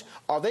ones,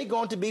 are they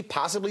going to be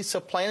possibly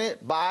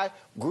supplanted by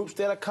groups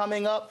that are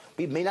coming up?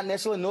 We may not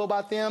necessarily know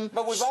about them.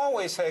 But we've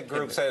always had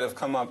groups that have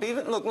come up.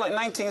 Even, look, like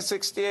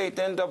 1968,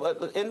 the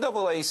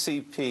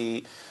NAACP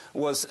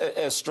was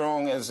as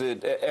strong as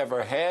it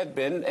ever had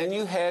been, and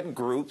you had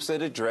groups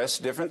that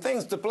addressed different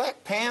things. The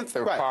Black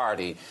Panther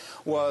Party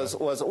was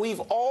we've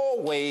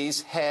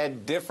always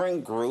had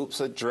different groups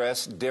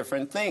address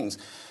different things.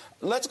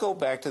 Let's go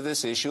back to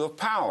this issue of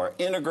power.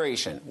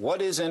 Integration.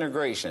 What is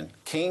integration?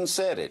 King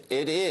said it.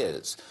 It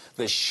is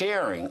the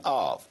sharing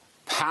of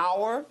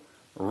power,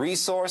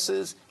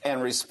 resources,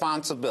 and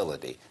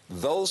responsibility.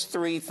 Those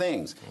three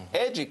things.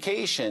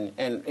 Education,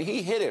 and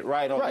he hit it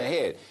right on the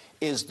head,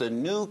 is the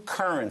new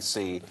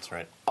currency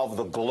of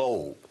the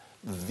globe.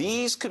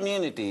 These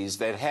communities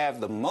that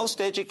have the most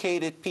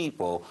educated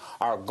people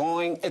are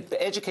going,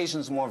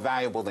 education is more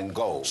valuable than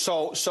gold.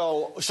 So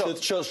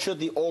should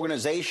the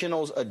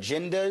organizational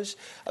agendas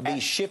be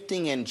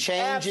shifting and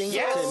changing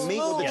to meet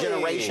with the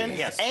generation?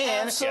 Yes.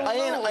 And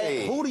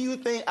who do you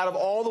think, out of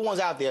all the ones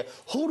out there,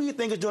 who do you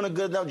think is doing a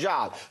good enough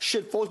job?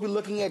 Should folks be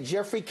looking at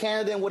Jeffrey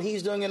Canada and what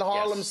he's doing in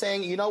Harlem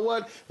saying, you know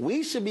what,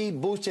 we should be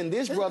boosting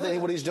this brother and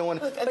what he's doing?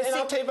 And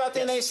I'll tell you about the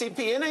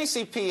NAACP.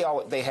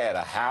 NAACP, they had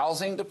a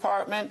housing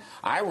department.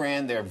 I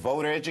ran their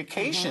voter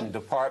education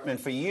department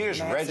for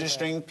years,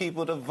 registering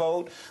people to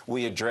vote.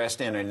 We addressed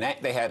they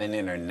had an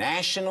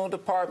international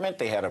department.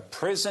 They had a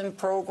prison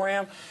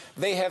program.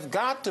 They have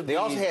got to be. They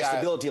also had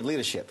stability of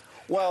leadership.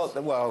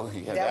 Well,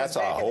 yeah, that's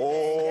a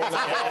whole other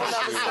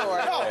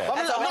story.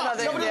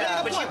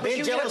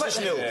 Ben Jealous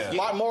is new.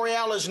 Mark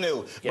Morial is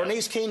new.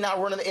 Bernice King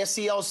now running the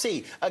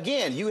SCLC.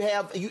 Again,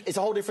 it's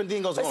a whole different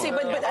thing goes on.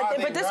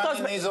 But this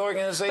goes these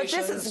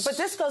organizations. But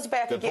this goes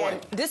back again.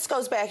 This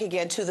goes back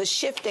again to the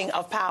shifting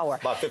of power.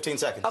 About 15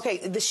 seconds. Okay,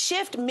 the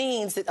shift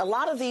means that a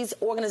lot of these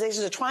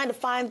organizations are trying to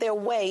find their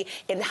way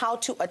in how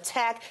to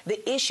attack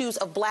the issues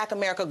of Black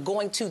America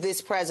going to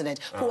this president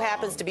who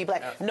happens to be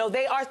Black. No,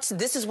 they are.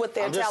 This is what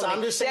they're telling me.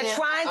 I'm just saying, they're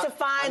trying to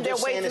find their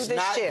way through this shift.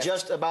 It's not shift.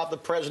 just about the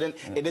president.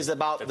 It is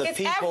about the it's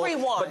people.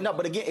 Everyone.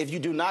 But again, if you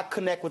do not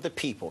connect with the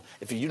people,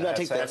 if you do not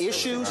take the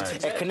issues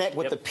and connect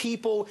with the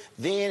people,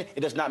 then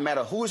it does not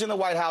matter who is in the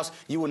White House.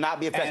 You will not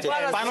be affected.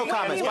 Final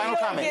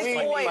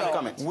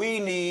comments. We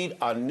need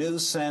a new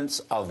sense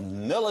of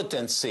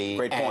militancy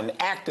and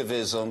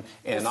activism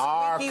in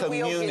our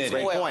community.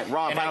 Great point.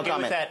 Ron, final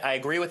comment. I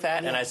agree with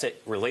that, and as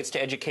it relates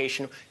to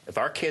education, if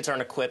our kids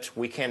aren't equipped,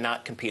 we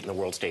cannot compete in the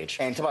world stage.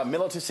 And talk about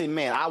militancy,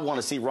 man, I want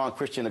to see Ron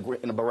Christian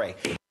in a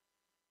beret.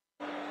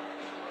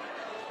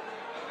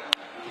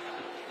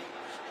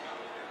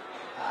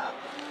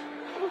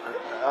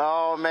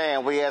 Oh,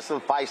 man, we had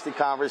some feisty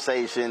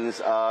conversations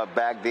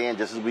back then,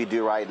 just as we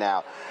do right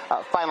now.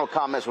 Final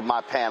comments with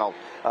my panel.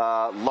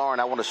 Lauren,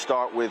 I want to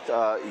start with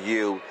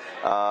you.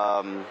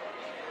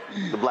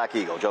 The Black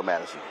Eagle, Joe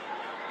Madison.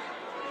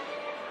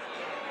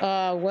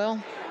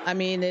 Well, I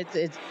mean, it's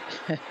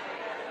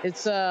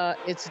a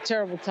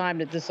terrible time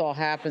that this all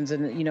happens,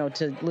 and you know,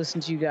 to listen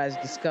to you guys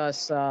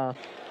discuss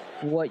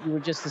what you were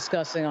just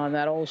discussing on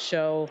that old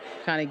show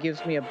kind of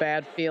gives me a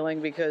bad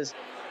feeling, because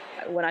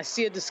when I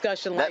see a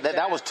discussion like that,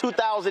 that was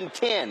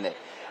 2010. Right.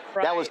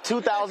 That was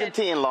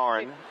 2010,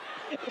 Lauren.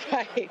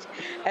 Right,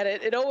 and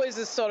it always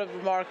is sort of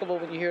remarkable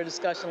when you hear a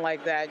discussion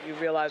like that. You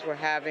realize we're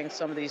having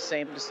some of these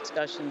same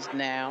discussions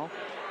now,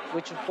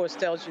 which of course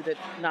tells you that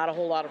not a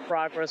whole lot of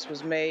progress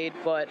was made.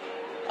 But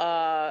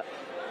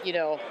you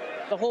know,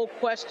 the whole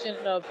question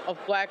of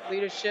black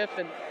leadership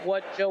and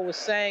what Joe was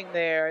saying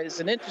there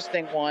is an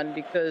interesting one,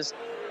 because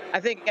I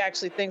think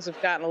actually things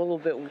have gotten a little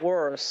bit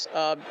worse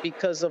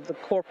because of the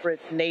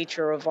corporate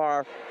nature of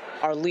our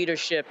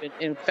leadership,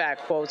 in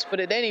fact, quotes. But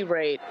at any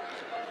rate,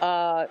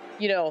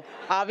 you know,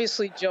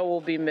 obviously Joe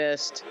will be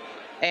missed,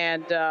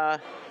 and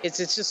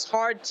it's just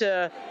hard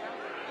to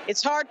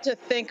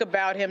think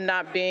about him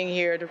not being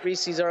here, to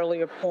Reese's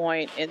earlier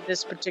point, in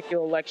this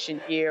particular election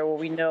year, where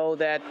we know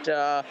that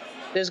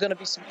there's going to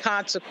be some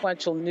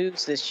consequential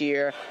news this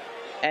year,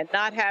 and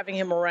not having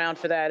him around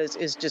for that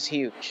is just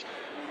huge.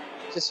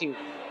 Just huge.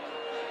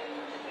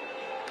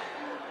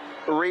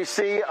 Reese,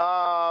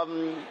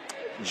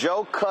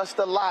 Joe cussed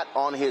a lot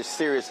on his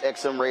Sirius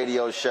XM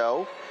radio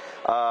show,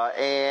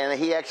 and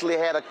he actually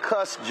had a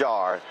cuss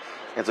jar.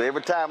 And so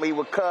every time he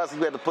would cuss, he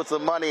had to put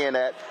some money in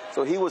that.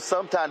 So he would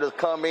sometimes just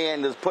come in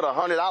and just put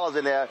 $100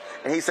 in there,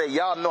 and he said,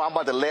 y'all know I'm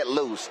about to let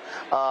loose.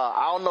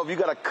 I don't know if you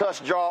got a cuss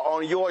jar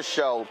on your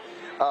show,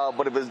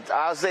 but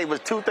I'll say it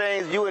was two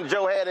things you and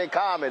Joe had in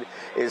common,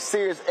 is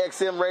Sirius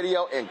XM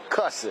radio and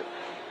cussing.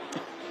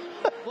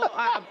 Well,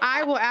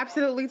 I will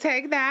absolutely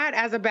take that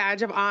as a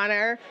badge of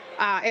honor.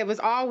 It was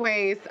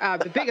always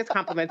the biggest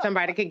compliment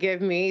somebody could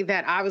give me,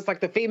 that I was like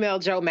the female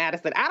Joe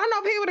Madison. I don't know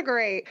if he would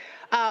agree,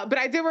 but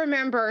I do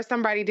remember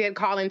somebody did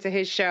call into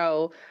his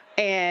show.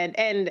 And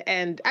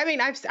I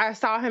mean, I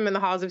saw him in the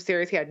halls of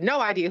Sirius. He had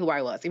no idea who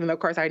I was, even though, of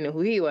course, I knew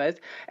who he was.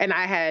 And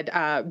I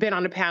had been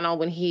on the panel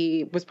when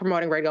he was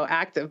promoting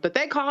Radioactive. But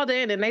they called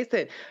in and they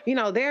said, you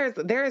know, there's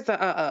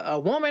a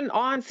woman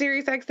on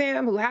Sirius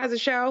XM who has a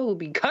show who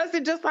be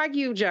cussing just like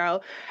you,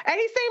 Joe. And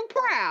he seemed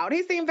proud.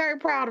 He seemed very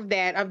proud of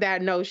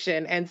that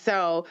notion. And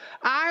so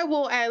I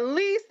will at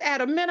least, at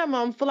a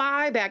minimum,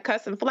 fly that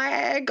cussing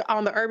flag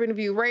on the Urban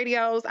View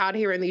radios out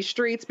here in these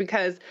streets,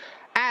 because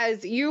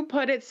as you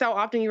put it so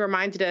often, you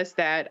reminded us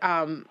that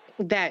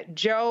that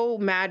Joe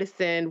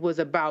Madison was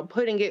about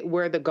putting it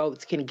where the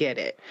goats can get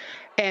it.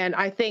 And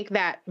I think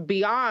that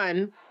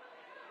beyond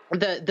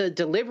the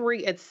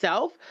delivery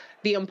itself,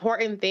 the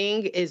important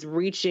thing is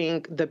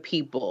reaching the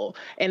people.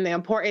 And the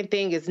important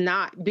thing is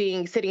not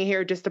sitting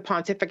here just to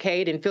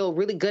pontificate and feel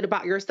really good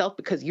about yourself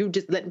because you're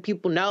just letting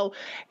people know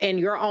in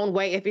your own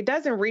way. If it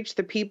doesn't reach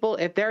the people,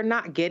 if they're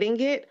not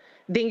getting it,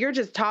 then you're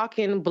just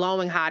talking,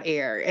 blowing hot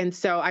air. And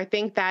so I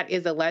think that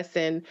is a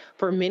lesson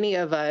for many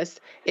of us,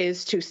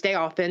 is to stay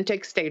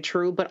authentic, stay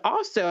true, but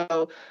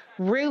also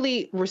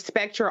really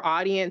respect your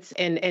audience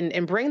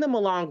and bring them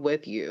along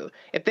with you.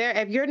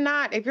 If you're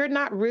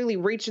not really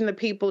reaching the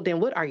people,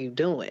 then what are you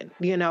doing?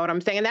 You know what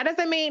I'm saying? That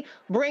doesn't mean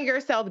bring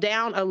yourself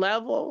down a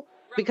level,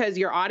 because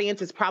your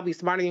audience is probably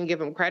smarter than you give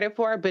them credit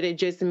for, but it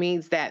just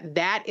means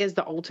that is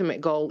the ultimate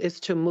goal, is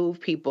to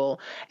move people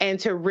and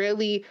to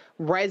really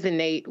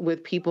resonate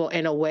with people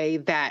in a way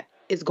that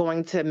is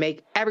going to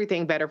make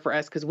everything better for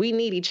us, because we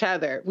need each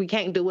other. We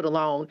can't do it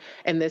alone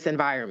in this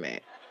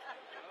environment.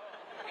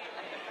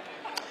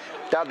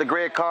 Dr.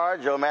 Greg Carr,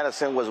 Joe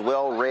Madison was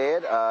well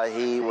read.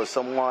 He was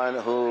someone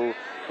who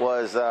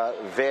was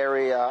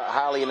very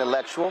highly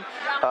intellectual,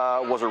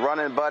 was a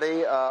running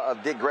buddy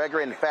of Dick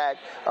Gregory. In fact,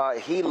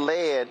 he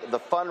led the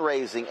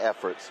fundraising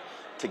efforts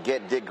to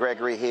get Dick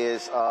Gregory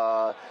his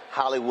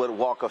Hollywood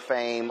Walk of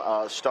Fame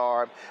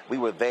star. We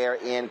were there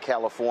in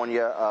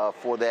California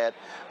for that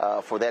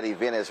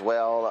event as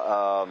well.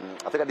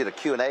 I think I did a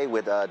Q&A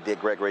with Dick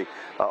Gregory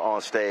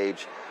on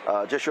stage.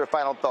 Just your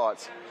final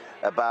thoughts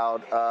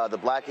about the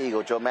Black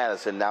Eagle, Joe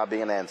Madison, now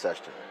being an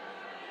ancestor.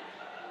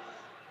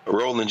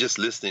 Roland, just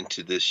listening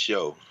to this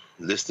show,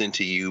 listening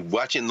to you,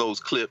 watching those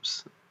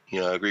clips,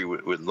 you know, I agree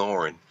with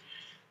Lauren.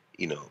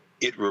 You know,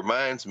 it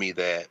reminds me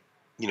that,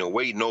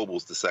 Wade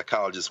Nobles, the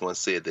psychologist, once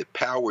said that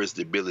power is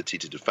the ability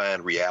to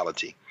define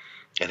reality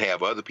and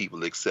have other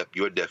people accept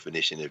your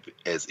definition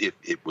as if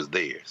it was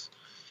theirs.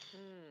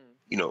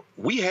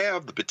 We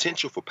have the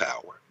potential for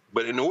power,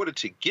 but in order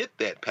to get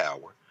that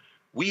power,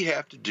 we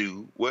have to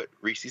do what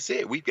Reese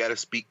said. We've got to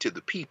speak to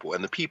the people,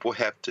 and the people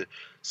have to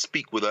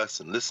speak with us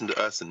and listen to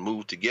us and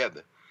move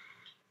together.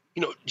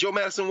 Joe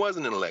Madison was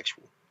an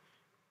intellectual.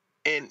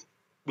 And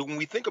when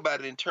we think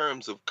about it in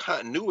terms of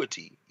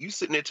continuity, you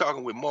sitting there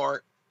talking with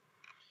Mark,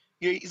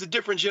 he's a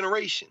different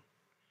generation.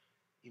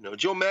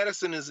 Joe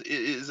Madison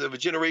is of a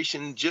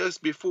generation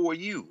just before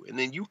you, and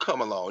then you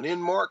come along,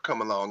 and Mark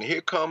come along, and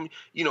here come,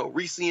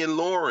 Reese and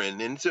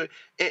Lauren, and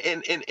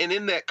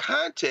in that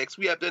context,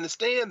 we have to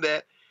understand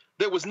that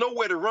there was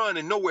nowhere to run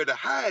and nowhere to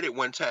hide at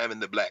one time in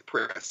the black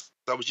press.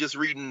 I was just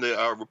reading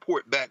the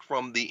report back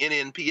from the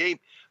NNPA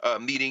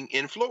meeting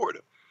in Florida.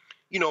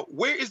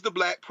 Where is the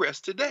black press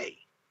today?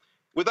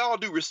 With all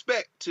due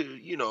respect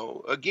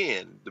to,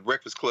 again, the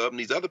Breakfast Club and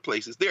these other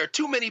places, there are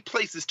too many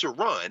places to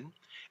run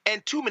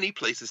and too many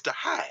places to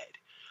hide.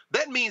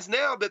 That means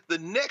now that the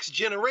next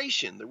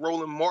generation, the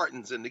Roland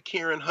Martins and the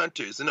Karen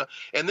Hunters, and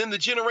then the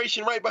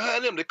generation right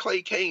behind them, the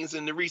Clay Canes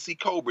and the Reese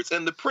Colberts,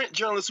 and the print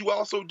journalists who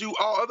also do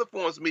all other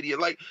forms of media,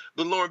 like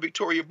the Lauren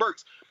Victoria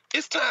Burks,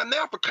 it's time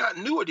now for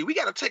continuity. We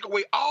got to take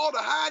away all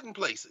the hiding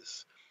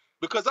places,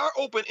 because our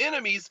open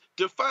enemies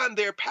define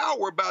their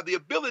power by the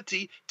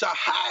ability to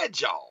hide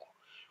y'all.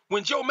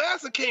 When Joe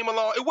Madison came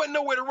along, it wasn't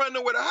nowhere to run,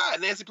 nowhere to hide.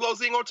 Nancy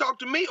Pelosi ain't gonna talk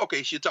to me.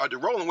 Okay, she'll talk to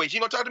Roland. Wait, she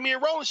ain't gonna talk to me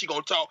and Roland. She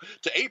gonna talk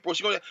to April.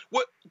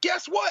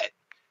 Guess what?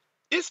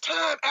 It's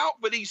time out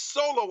for these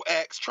solo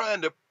acts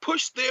trying to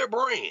push their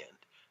brand.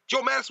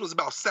 Joe Madison was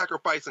about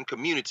sacrifice and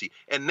community,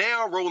 and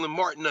now Roland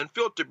Martin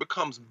Unfiltered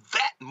becomes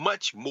that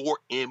much more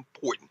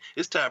important.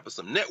 It's time for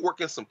some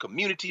networking, some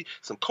community,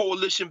 some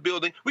coalition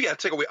building. We got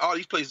to take away all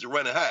these places to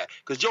run and hide,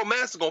 because Joe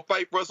Madison's going to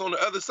fight for us on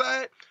the other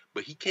side,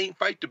 but he can't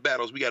fight the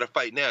battles we got to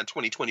fight now in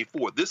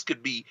 2024. This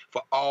could be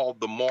for all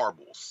the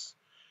marbles.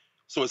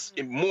 So it's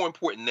more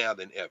important now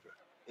than ever.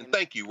 And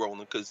thank you,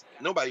 Roland, because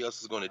nobody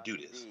else is going to do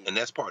this, and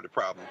that's part of the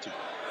problem, too.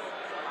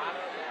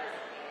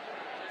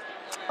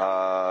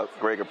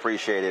 Greg,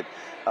 appreciate it.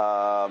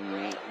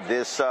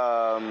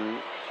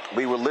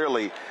 We were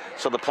literally,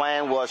 so the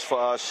plan was for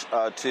us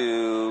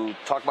to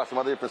talk about some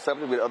other different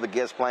subjects with other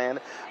guests planned.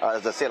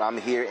 As I said, I'm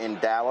here in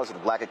Dallas at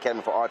the Black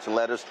Academy for Arts and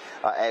Letters.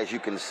 As you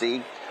can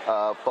see,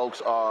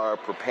 folks are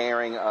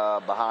preparing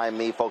behind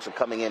me. Folks are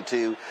coming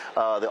into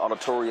the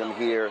auditorium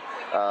here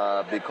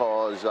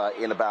because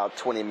in about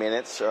 20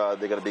 minutes, they're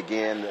going to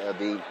begin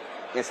the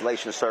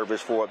installation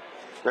service for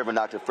Reverend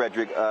Dr.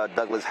 Frederick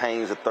Douglass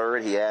Haynes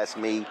III. He asked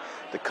me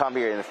to come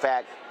here. In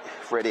fact,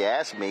 Freddie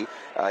asked me,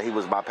 he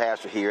was my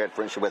pastor here at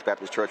Friendship West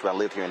Baptist Church when I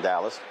lived here in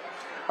Dallas,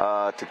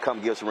 to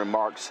come give some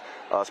remarks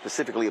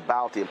specifically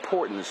about the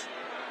importance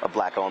of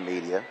black-owned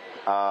media.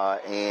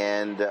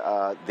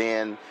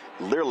 Then,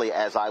 literally,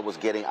 as I was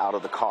getting out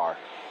of the car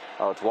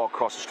to walk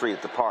across the street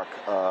at the park,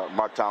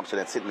 Mark Thompson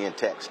had sent me a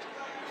text,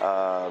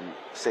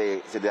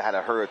 said that I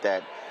had heard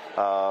that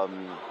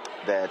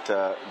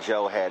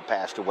Joe had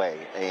passed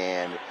away,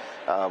 and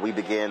we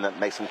began to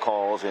make some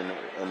calls, and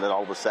then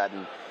all of a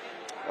sudden,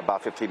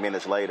 about 15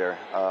 minutes later,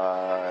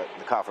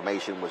 the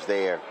confirmation was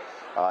there,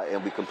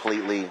 and we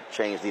completely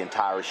changed the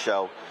entire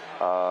show.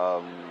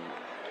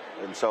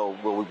 And so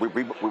we'll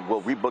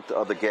rebook the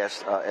other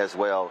guests as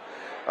well,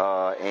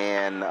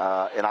 and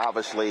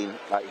obviously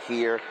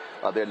here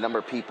there are a number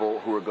of people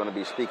who are going to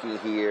be speaking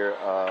here.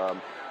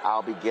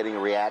 I'll be getting a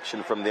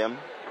reaction from them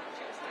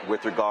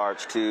with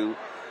regards to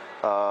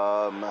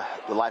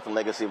the life and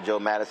legacy of Joe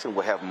Madison.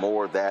 We'll have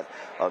more of that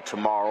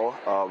tomorrow.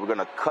 We're going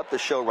to cut the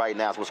show right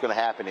now. So what's going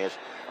to happen is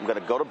I'm going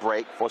to go to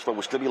break. First of all,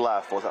 we'll still be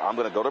live. I'm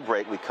going to go to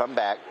break. We come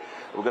back.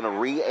 We're going to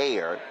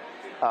re-air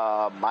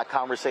my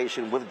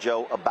conversation with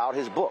Joe about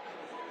his book.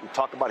 We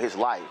talked about his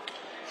life,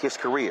 his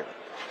career.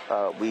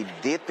 We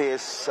did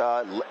this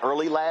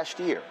early last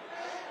year.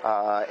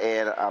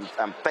 And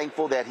I'm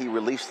thankful that he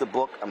released the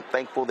book. I'm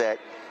thankful that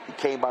he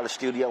came by the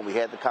studio and we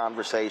had the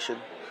conversation.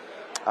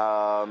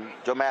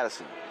 Joe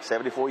Madison,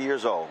 74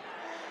 years old,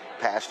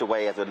 passed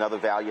away after another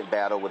valiant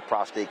battle with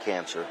prostate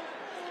cancer.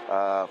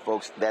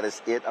 Folks, that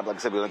is it. Like I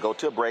said, we're going to go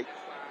to a break.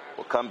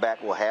 We'll come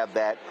back. We'll have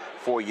that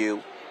for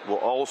you. We'll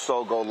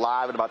also go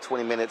live in about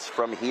 20 minutes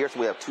from here. So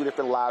we have two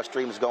different live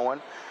streams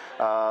going.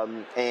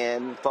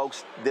 And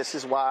folks, this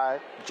is why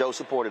Joe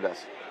supported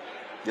us.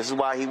 This is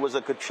why he was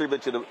a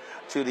contributor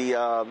to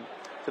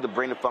the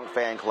Bring the Funk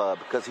fan club,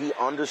 because he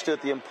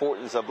understood the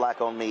importance of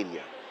black-owned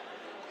media.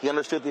 He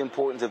understood the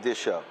importance of this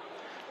show.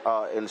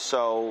 And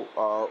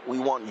so we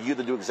want you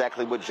to do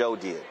exactly what Joe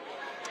did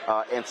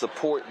and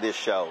support this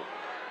show,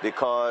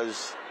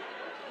 because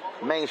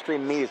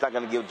mainstream media is not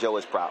going to give Joe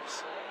his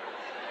props.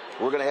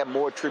 We're going to have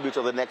more tributes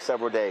over the next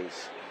several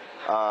days.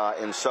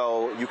 And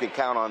so you can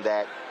count on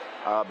that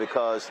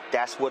because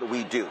that's what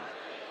we do.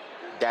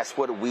 That's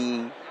what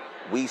we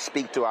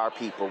speak to our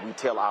people. We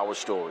tell our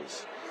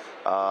stories.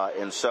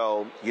 And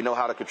so you know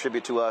how to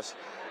contribute to us.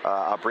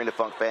 Our Bring the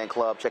Funk fan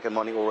club. Check in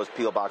money orders,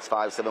 P.O. Box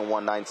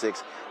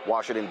 57196,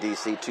 Washington,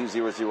 D.C.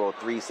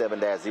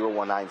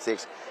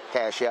 20037-0196.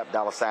 Cash App,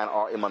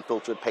 $RM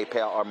Unfiltered.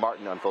 PayPal, R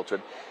Martin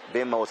Unfiltered.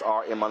 Venmo is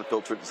RM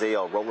Unfiltered.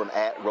 Zelle,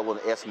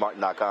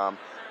 Roland@RolandSMartin.com.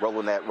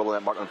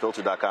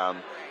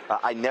 Roland@MartinUnfiltered.com.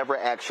 I never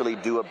actually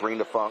do a Bring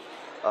the Funk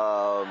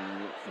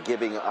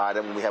giving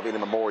item when we have any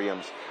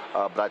memoriams,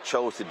 but I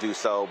chose to do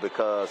so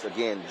because,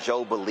 again,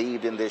 Joe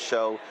believed in this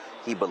show.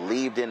 He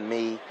believed in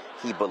me.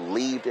 He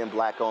believed in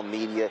black-owned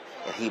media,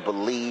 and he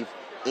believed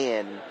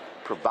in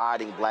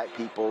providing black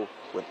people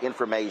with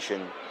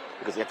information,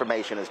 because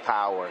information is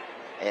power.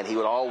 And he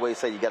would always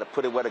say, you got to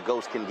put it where the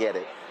ghost can get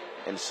it.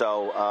 And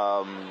so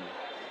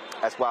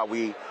that's why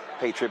we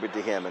pay tribute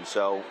to him. And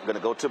so we're going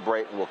to go to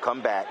break, and we'll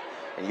come back,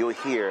 and you'll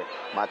hear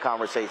my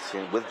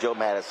conversation with Joe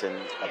Madison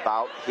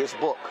about his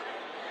book,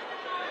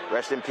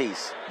 Rest in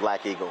Peace,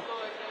 Black Eagle.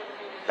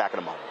 Back in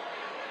a moment.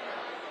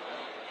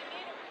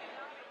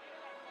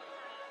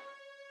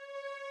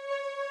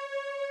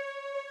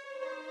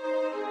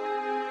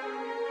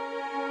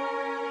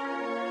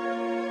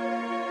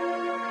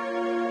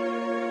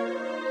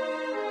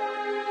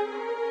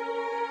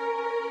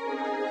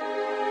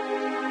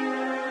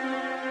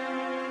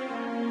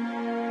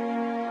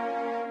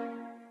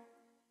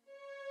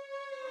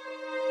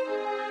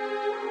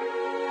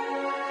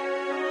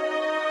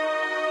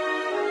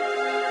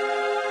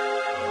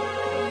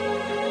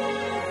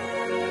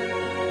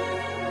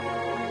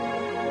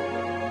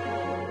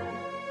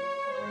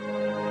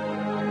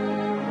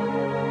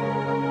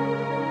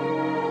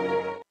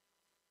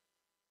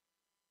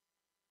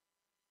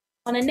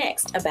 On the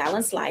next, A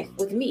Balanced Life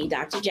with me,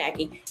 Dr.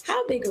 Jackie.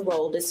 How big a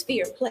role does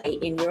fear play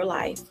in your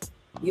life?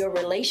 Your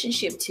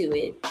relationship to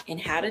it and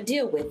how to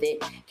deal with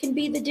it can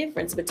be the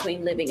difference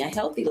between living a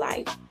healthy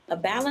life, a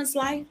balanced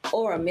life,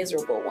 or a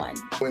miserable one.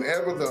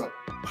 Whenever the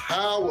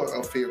power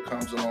of fear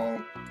comes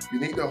along, you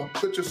need to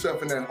put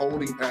yourself in that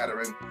holding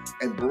pattern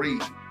and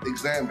breathe,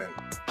 examine,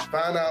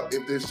 find out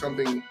if there's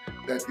something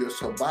that your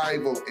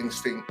survival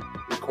instinct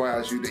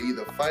requires you to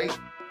either fight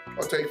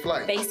or take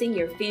flight. Facing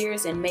your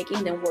fears and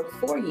making them work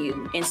for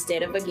you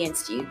instead of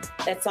against you.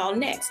 That's all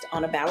next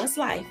on A Balanced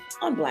Life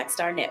on Black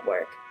Star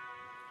Network.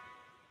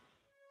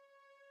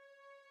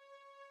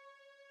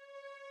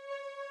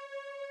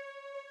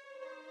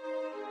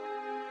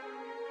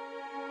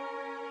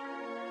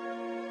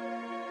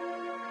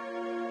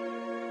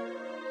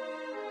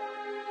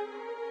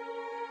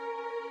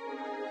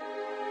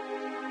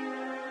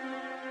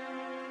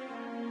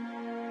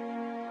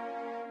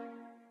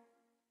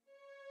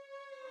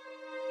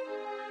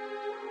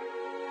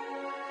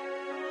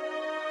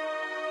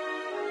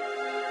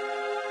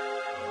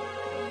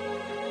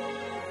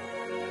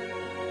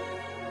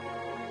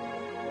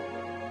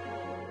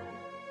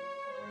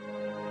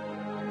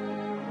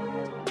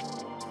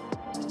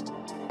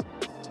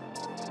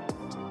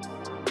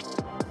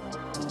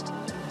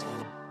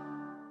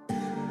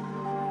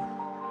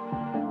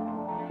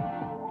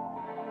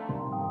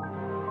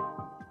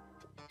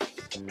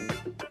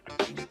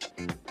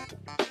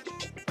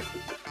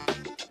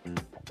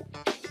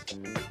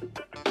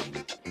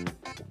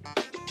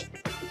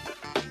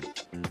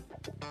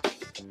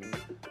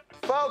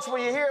 Folks,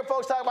 when you hear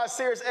folks talk about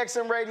Sirius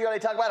XM Radio, they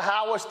talk about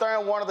Howard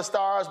Stern, one of the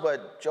stars,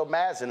 but Joe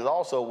Madison is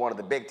also one of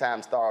the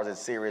big-time stars at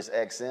Sirius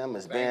XM.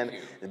 Has been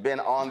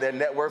on their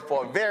network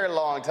for a very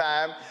long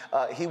time.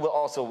 He will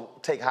also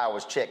take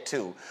Howard's check,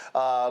 too.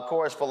 Of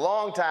course, for a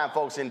long time,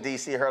 folks in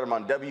D.C. heard him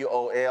on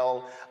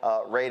WOL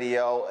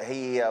radio.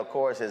 He, of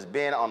course, has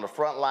been on the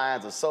front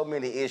lines of so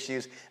many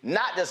issues,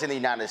 not just in the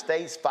United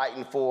States,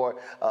 fighting for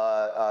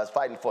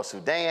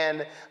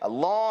Sudan, a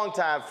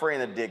longtime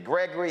friend of Dick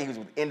Gregory. He was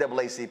with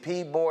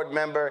NAACP board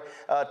member,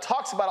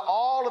 talks about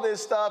all of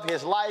this stuff,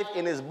 his life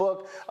in his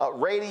book,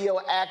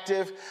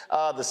 Radioactive,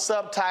 the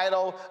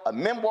subtitle, A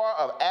Memoir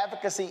of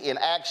Advocacy in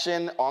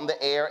Action on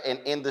the Air and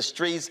in the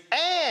Streets.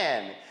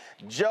 And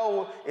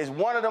Joe is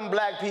one of them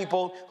black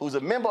people who's a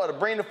member of the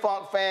Bring the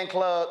Funk fan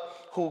club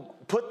who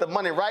put the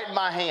money right in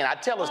my hand. I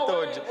tell a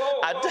story.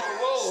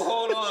 Whoa,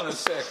 hold on a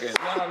second.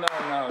 No.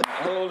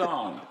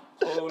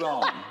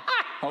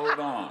 Hold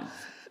on.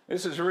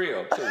 This is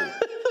real, too.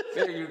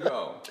 There you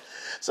go.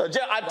 So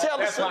Joe,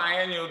 that's my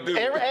annual due.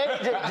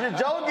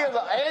 Joe gives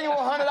an annual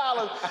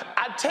 $100.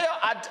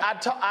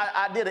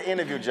 I did an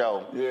interview,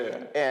 Joe. Yeah.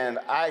 And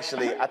I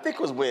think it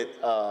was with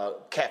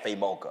Cafe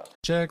Mocha.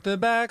 Check the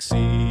back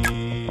seat.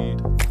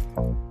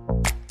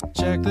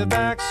 Check the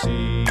back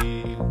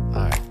seat. All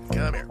right,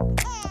 come here.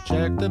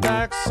 Check the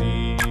back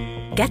seat.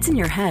 Gets in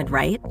your head,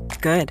 right?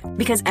 Good.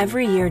 Because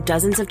every year,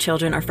 dozens of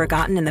children are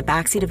forgotten in the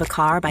backseat of a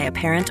car by a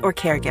parent or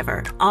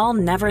caregiver. All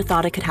never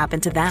thought it could happen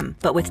to them.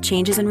 But with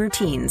changes in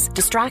routines,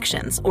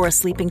 distractions, or a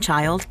sleeping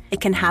child,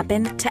 it can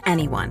happen to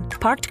anyone.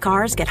 Parked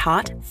cars get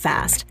hot,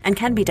 fast, and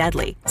can be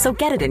deadly. So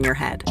get it in your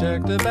head.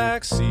 Check the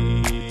back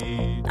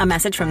seat. A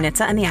message from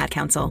NHTSA and the Ad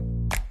Council.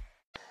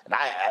 And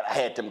I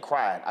had them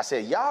crying. I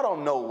said, y'all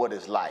don't know what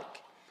it's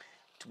like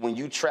when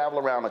you travel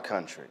around the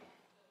country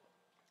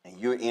and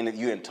you're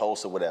in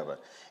Tulsa, whatever,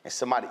 and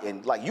somebody,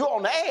 and like you're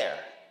on the air,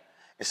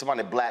 and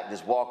somebody black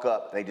just walk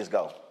up, they just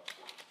go.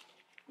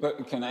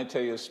 But can I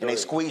tell you a story? And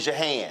they squeeze your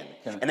hand,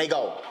 and they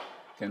go,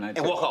 and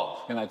walk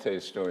off. Can I tell you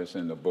a story that's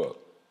in the book?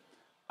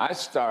 I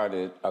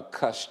started a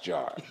cuss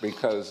jar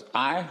because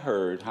I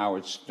heard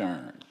Howard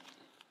Stern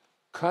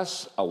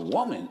cuss a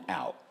woman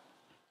out.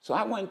 So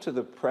I went to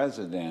the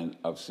president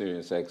of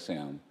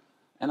SiriusXM,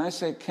 and I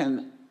said,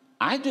 can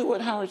I do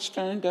what Howard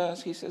Stern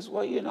does? He says,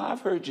 well, you know,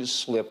 I've heard you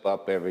slip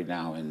up every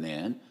now and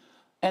then,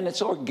 and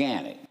it's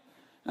organic.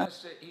 And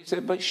he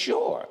said, but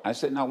sure. I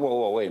said, now,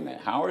 whoa, wait a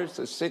minute. Howard's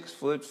a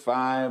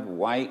 6'5"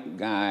 white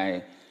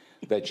guy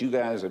that you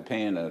guys are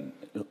paying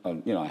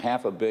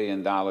 $500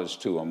 million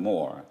to or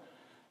more.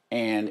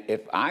 And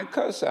if I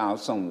cuss out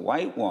some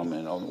white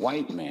woman or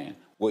white man,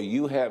 will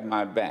you have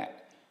my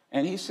back?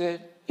 And he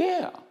said,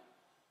 yeah.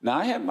 Now,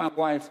 I have my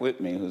wife with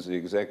me, who's the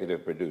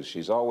executive producer.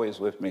 She's always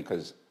with me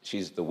because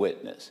she's the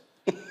witness.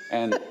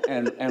 And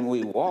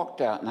we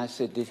walked out, and I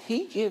said, did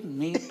he give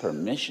me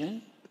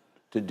permission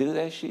to do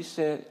that? She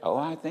said, oh,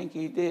 I think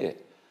he did.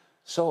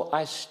 So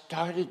I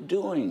started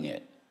doing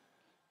it.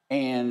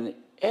 And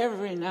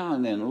every now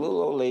and then,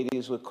 little old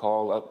ladies would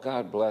call up,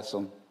 God bless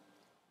them.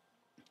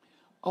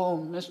 Oh,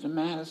 Mr.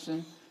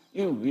 Madison,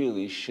 you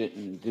really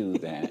shouldn't do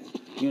that.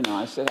 You know,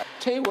 I said, I'll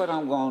tell you what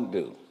I'm going to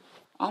do.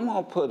 I'm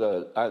going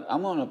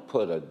to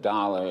put a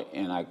dollar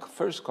in, I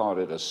first called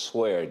it a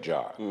swear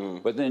jar.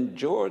 But then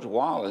George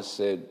Wallace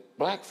said,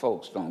 black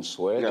folks don't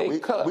swear, they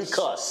cuss. We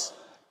cuss.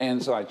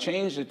 And so I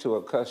changed it to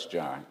a cuss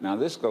jar. Now,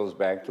 this goes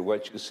back to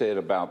what you said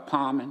about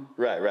palming.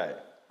 Right.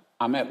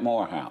 I'm at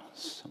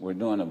Morehouse. We're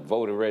doing a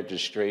voter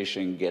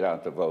registration, get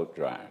out the vote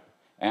drive.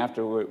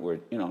 Afterward, we're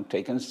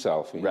taking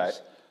selfies. Right.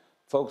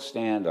 Folks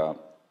stand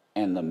up,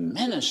 and the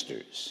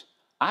ministers,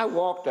 I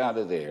walked out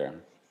of there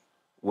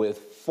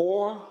with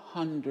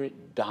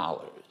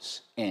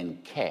 $400 in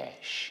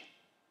cash,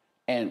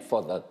 and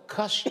for the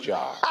cuss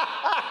jar.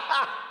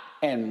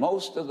 And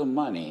most of the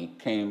money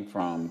came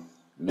from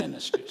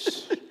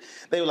ministers.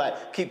 They were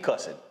like, keep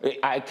cussing.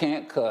 I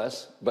can't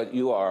cuss, but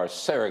you are a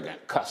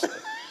surrogate cusser.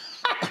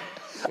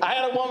 I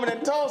had a woman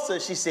in Tulsa.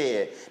 She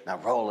said, now,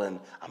 Roland,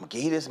 I'm going to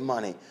give you this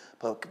money,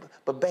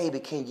 but baby,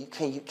 can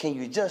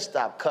you just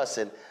stop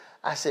cussing?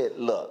 I said,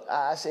 look,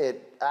 I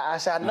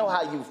know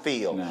how you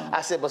feel. No.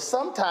 I said, but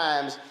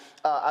sometimes,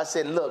 I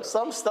said, look,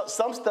 some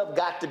stuff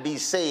got to be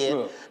said.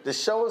 Look, the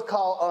show is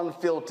called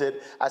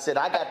Unfiltered. I said,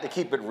 I got to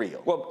keep it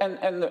real. Well,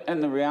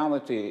 and the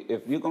reality,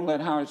 if you're going to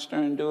let Howard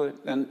Stern do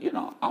it, then, you're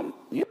talking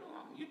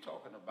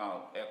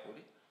about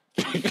equity.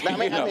 I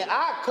mean,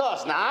 I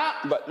cuss.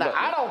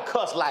 I don't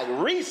cuss like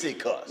Reese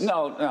cuss.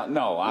 No.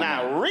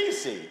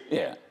 Reese.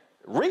 Yeah.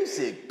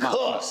 Reese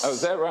cuss. Oh,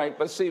 is that right?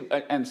 But see,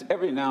 and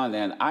every now and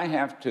then I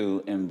have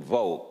to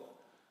invoke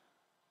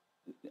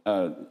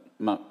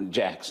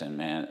Jackson,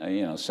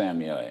 man.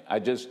 Samuel.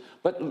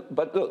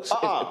 But look,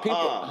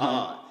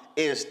 people.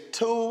 Is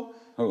two.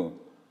 Who?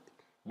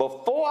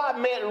 Before I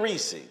met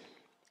Reese,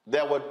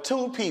 there were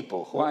two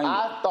people who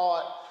I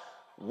thought.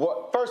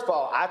 First of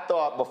all, I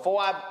thought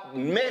before I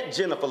met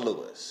Jennifer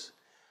Lewis,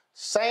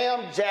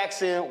 Sam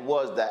Jackson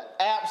was the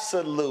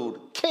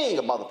absolute king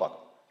of motherfucker.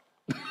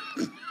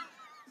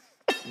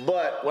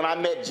 But when I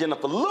met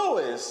Jennifer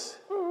Lewis,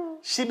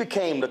 she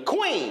became the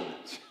queen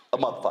of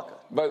motherfucker.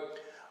 But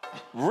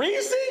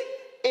Reese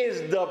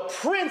is the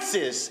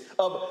princess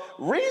of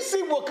Reese.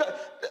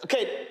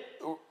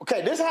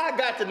 Okay, this is how I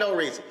got to know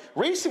Reese.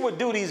 Reese would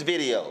do these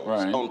videos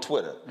on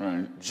Twitter.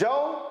 Right.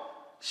 Joe,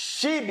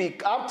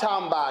 I'm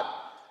talking about.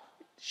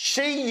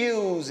 She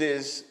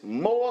uses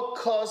more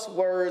cuss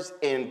words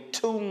in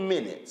 2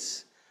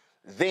 minutes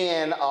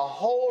than a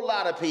whole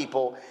lot of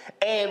people,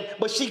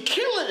 but she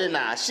killing it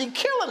now. She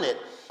killing it.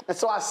 And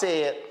so I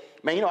said,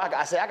 man,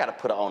 I said, I got to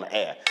put her on the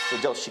air. So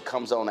Joe, she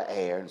comes on the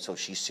air, and so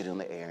she's sitting on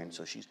the air, and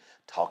so she's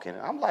talking.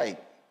 And I'm like,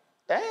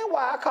 that ain't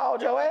why I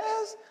called your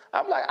ass.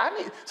 I'm like,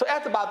 so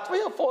after about 3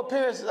 or 4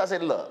 appearances, I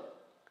said, look,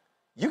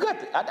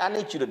 I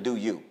need you to do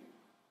you.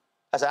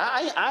 I said,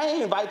 I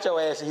ain't invite your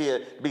ass here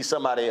to be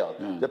somebody else.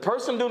 The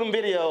person do them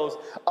videos,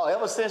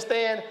 ever since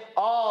then,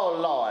 oh,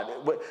 Lord.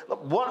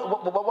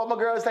 What my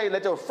girls say,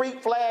 let your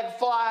freak flag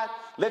fly,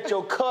 let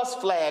your cuss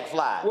flag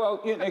fly.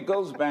 Well, it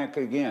goes back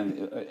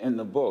again. In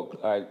the book,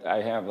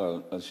 I have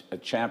a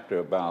chapter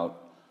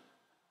about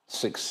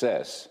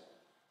success.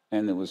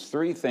 And there was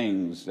 3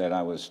 things that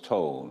I was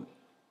told.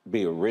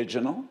 Be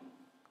original,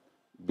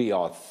 be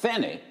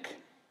authentic,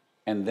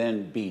 and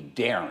then be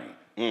daring.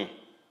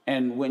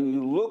 And when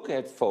you look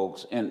at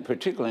folks, and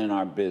particularly in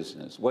our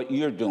business, what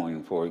you're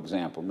doing, for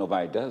example,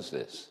 nobody does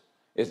this.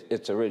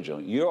 It's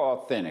original. You're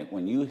authentic.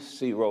 When you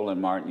see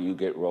Roland Martin, you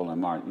get Roland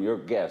Martin. Your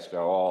guests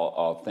are all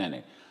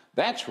authentic.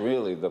 That's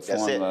really the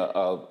formula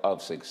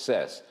of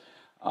success.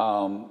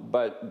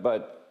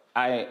 But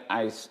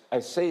I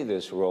say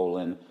this,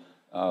 Roland,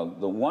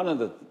 one of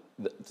the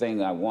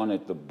things I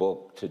wanted the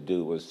book to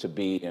do was to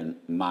be in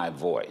my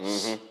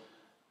voice.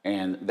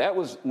 And that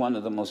was one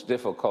of the most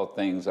difficult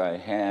things I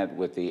had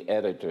with the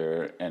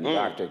editor and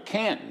Dr.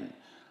 Canton,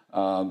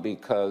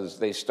 because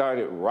they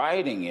started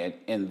writing it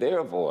in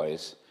their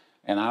voice,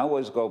 And I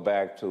always go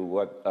back to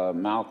what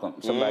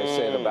somebody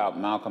said about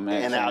Malcolm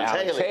X and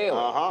Alex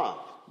Taylor.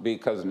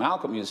 Because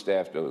Malcolm used to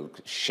have to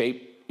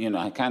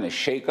kind of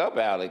shake up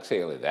Alex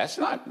Taylor. That's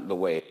not the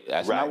way,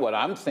 that's not what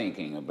I'm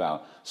thinking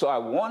about. So I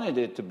wanted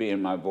it to be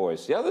in my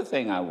voice. The other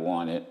thing I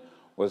wanted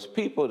was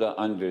people to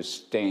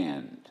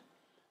understand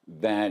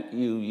that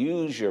you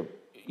use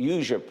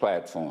your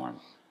platform.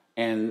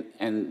 And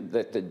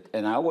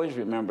I always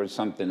remember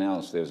something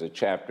else. There's a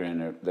chapter in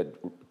there that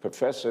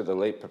the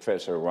late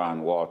Professor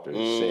Ron Walters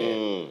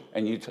said,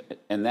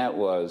 and that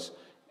was,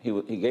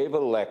 he gave a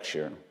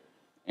lecture,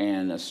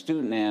 and a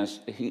student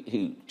asked,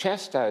 he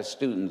chastised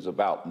students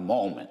about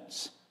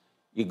moments.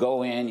 You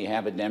go in, you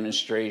have a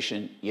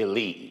demonstration, you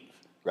leave.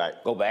 Right.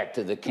 Go back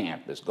to the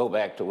campus, go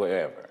back to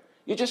wherever.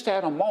 You just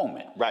had a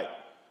moment. Right.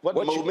 What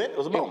movement? It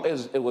was a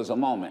moment. It was a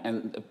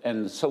moment.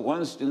 And so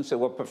one student said,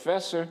 well,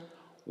 Professor,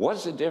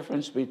 what's the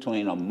difference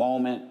between a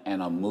moment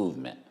and a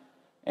movement?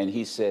 And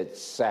he said,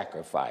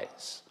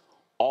 sacrifice.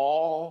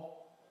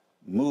 All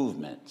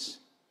movements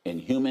in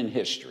human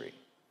history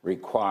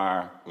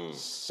require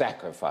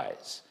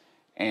sacrifice.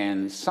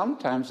 And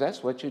sometimes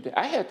that's what you do.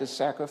 I had to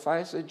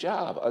sacrifice a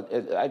job.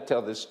 I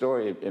tell this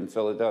story in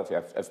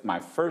Philadelphia. My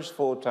first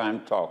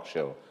full-time talk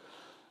show,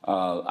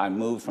 I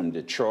moved from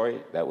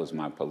Detroit. That was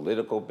my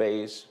political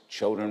base.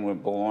 Children were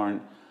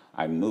born.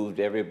 I moved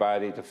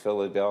everybody to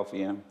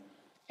Philadelphia.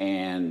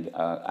 And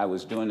I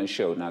was doing a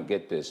show, now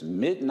get this,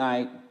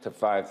 midnight to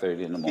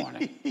 5:30 in the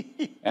morning.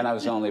 And I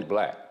was the only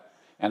black.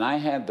 And I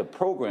had the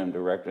program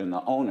director and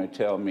the owner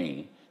tell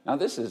me, now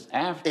this is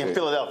after. In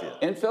Philadelphia?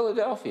 In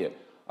Philadelphia.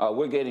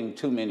 We're getting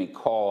too many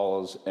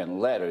calls and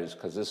letters,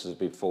 because this is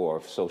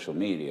before social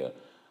media.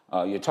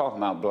 You're talking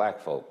about black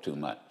folk too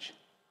much.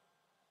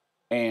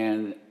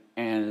 And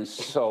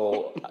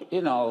so,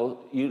 you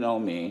know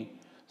me.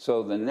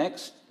 So the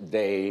next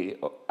day,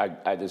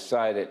 I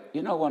decided,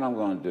 you know what I'm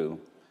going to do?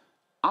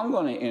 I'm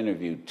going to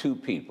interview two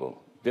people,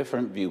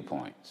 different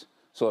viewpoints.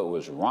 So it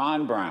was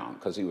Ron Brown,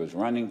 because he was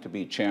running to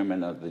be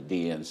chairman of the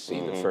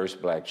DNC, the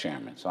first black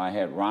chairman. So I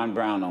had Ron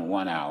Brown on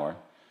 1 hour,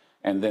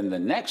 and then the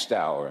next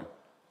hour,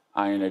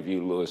 I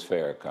interviewed Louis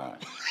Farrakhan.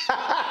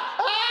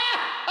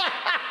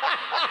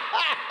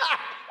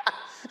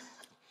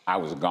 I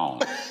was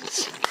gone.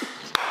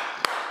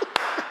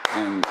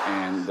 And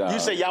you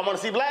say y'all want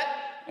to see black?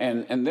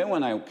 And then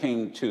when I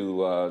came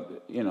to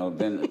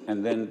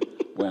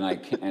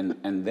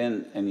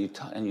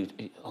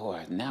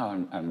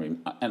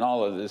and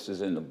all of this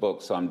is in the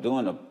book. So I'm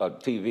doing a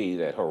TV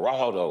that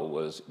Geraldo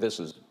was. This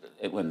is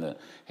when the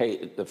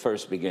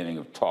first beginning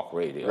of talk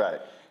radio.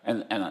 Right.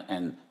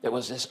 And there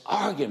was this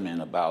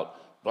argument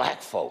about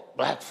black folk,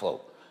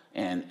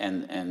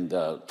 and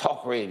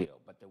talk radio,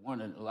 but there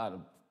weren't a lot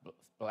of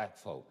black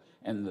folk.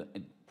 And the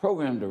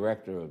program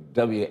director of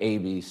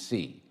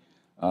WABC,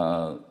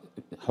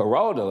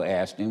 Geraldo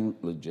asked him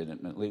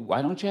legitimately,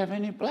 why don't you have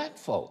any black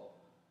folk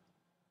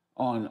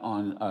in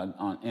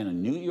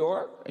New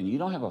York, and you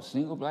don't have a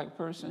single black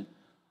person?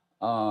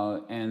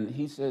 And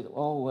he said,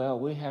 oh, well,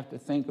 we have to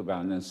think about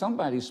it. And then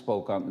somebody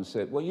spoke up and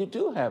said, well, you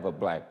do have a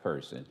black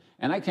person.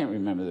 And I can't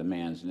remember the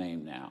man's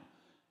name now.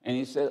 And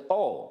he said,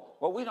 oh,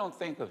 well, we don't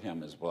think of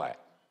him as black.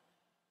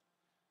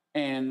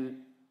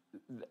 And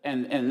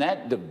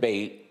that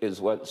debate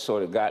is what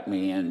sort of got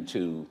me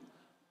into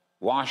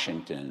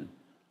Washington.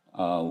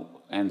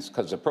 And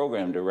because the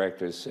program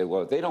director said,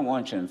 well, if they don't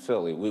want you in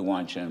Philly, we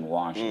want you in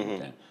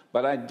Washington.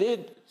 But I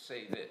did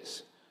say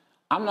this.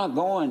 I'm not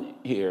going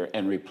here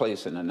and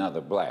replacing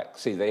another black.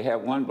 See, they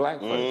have one black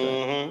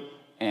person.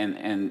 And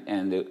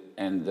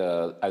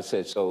I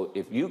said, so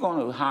if you're going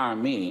to hire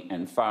me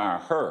and fire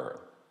her,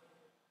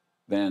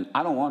 then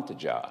I don't want the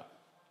job,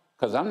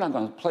 because I'm not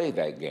going to play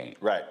that game.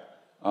 Right.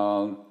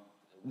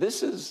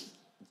 This is,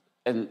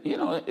 and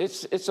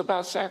it's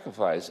about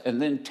sacrifice.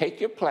 And then take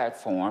your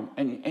platform,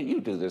 and you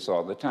do this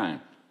all the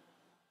time.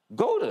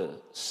 Go to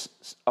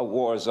a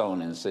war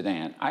zone in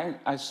Sudan.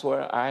 I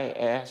swear I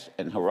asked,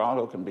 and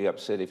Geraldo can be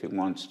upset if he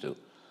wants to.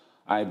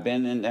 I've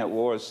been in that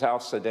war,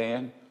 South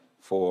Sudan,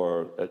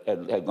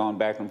 had gone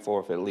back and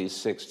forth at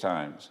least 6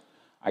 times.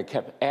 I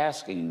kept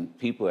asking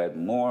people who had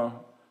more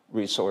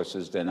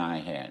resources than I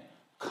had,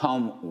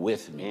 come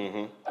with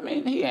me. I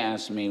mean, he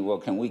asked me, well,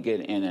 can we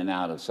get in and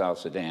out of South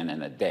Sudan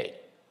in a day?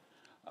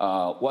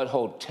 What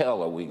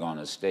hotel are we going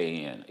to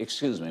stay in?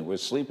 Excuse me, we're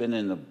sleeping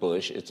in the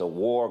bush. It's a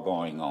war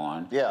going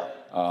on. Yeah.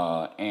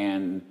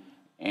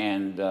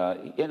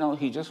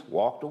 He just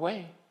walked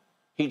away.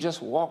 He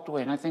just walked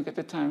away. And I think at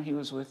the time he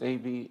was with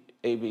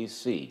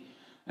ABC.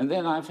 And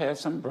then I've had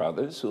some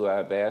brothers who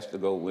I've asked to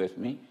go with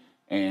me,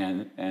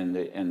 and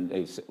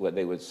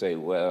they would say,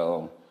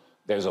 well,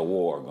 there's a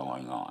war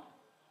going on.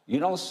 You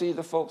don't see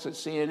the folks at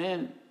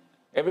CNN.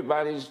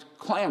 Everybody's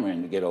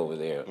clamoring to get over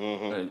there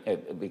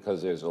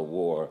because there's a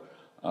war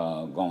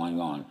going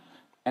on.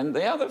 And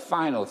the other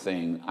final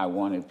thing I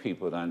wanted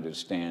people to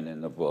understand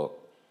in the book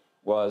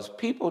was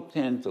people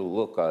tend to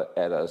look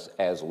at us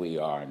as we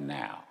are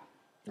now.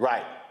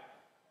 Right.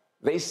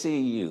 They see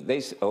you. They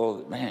say,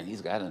 oh, man,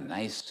 he's got a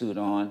nice suit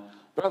on.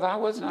 Brother, I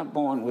was not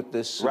born with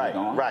this suit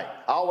on. Right.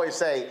 I always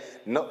say,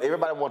 no.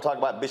 Everybody want to talk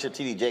about Bishop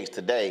T.D. Jakes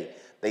today.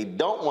 They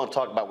don't want to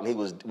talk about when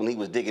he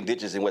was digging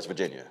ditches in West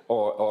Virginia.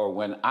 Or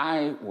when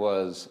I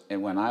was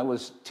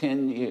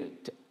 10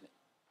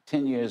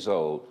 years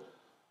old,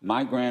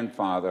 my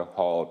grandfather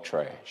hauled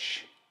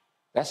trash.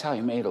 That's how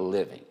he made a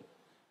living.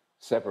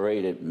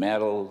 Separated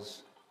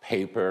metals,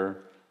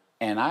 paper,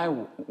 and I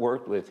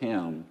worked with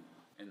him.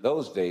 In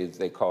those days,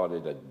 they called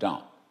it a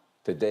dump.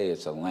 Today,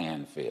 it's a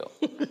landfill.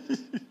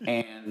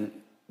 And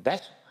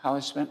that's how I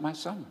spent my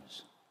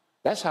summers.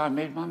 That's how I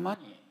made my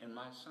money in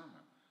my summer.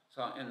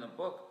 So in the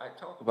book, I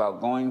talk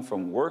about going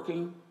from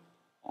working,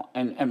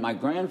 and my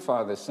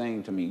grandfather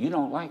saying to me, "You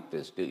don't like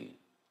this, do you?"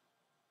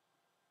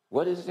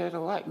 What is there to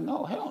like?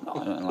 No, hell no,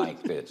 I don't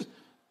like this.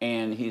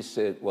 And he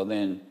said, well,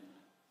 then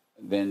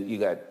you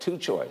got two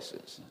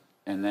choices.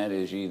 And that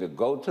is you either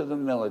go to the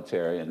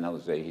military, in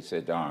those days he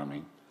said the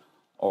Army,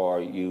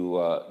 or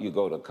you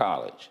go to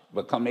college.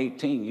 But come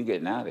 18, you're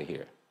getting out of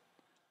here.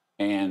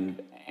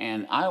 And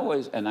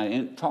I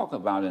didn't talk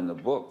about in the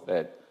book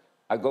that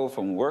I go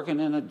from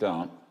working in a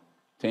dump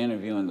to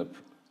interviewing the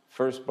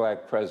first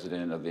black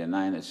president of the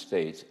United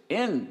States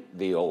in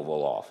the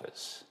Oval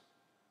Office.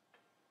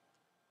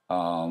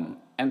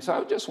 And so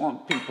I just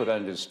want people to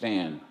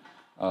understand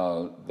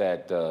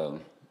that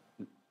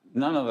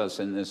none of us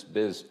in this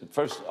business,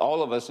 first,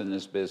 all of us in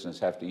this business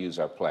have to use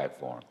our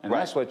platform. And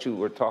that's what you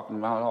were talking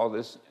about all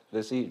this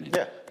evening.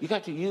 Yeah. You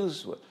got to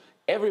use,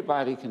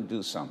 everybody can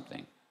do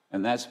something.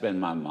 And that's been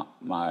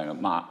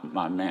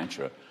my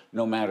mantra.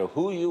 No matter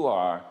who you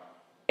are,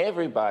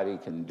 everybody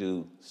can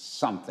do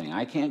something.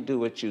 I can't do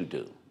what you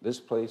do. This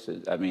place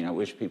is, I mean, I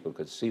wish people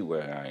could see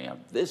where I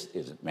am. This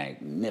is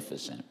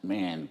magnificent.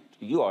 Man,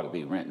 you ought to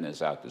be renting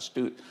this out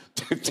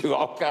to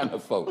all kind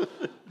of folks.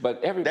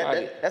 But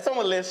everybody... That's on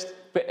the list.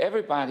 But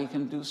everybody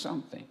can do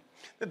something.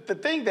 The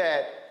thing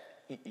that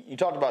you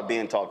talked about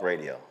being talk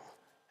radio,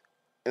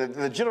 and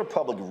the general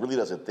public really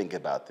doesn't think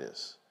about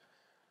this,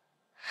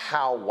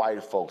 how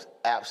white folks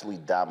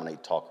absolutely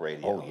dominate talk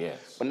radio. Oh,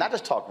 yes. But not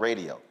just talk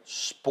radio,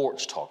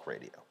 sports talk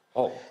radio.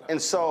 Oh. And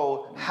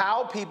so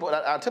how people,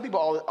 I tell people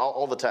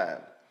all the time,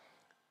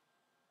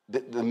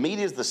 the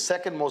media is the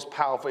second most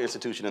powerful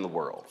institution in the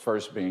world.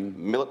 First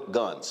being?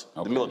 Guns,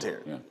 okay. the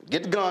military. Yeah.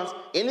 Get the guns.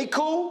 Any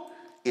coup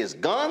is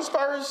guns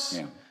first,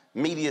 yeah.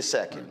 Media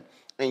second.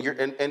 Right.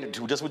 And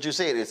just what you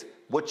said is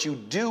what you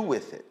do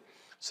with it.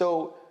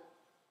 So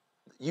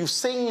you've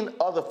seen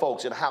other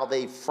folks and how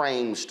they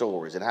frame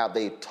stories and how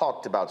they've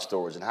talked about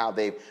stories and how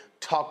they've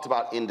talked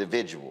about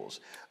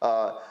individuals.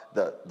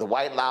 The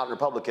white loud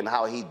Republican,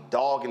 how he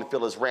dogging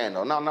Phyllis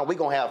Randall. No, we're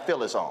gonna have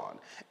Phyllis on.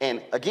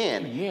 And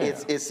again,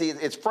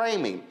 it's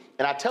framing.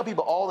 And I tell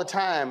people all the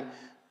time,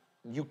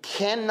 you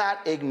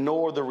cannot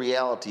ignore the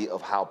reality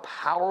of how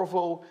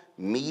powerful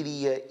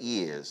media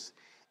is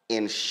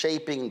in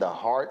shaping the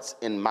hearts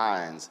and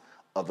minds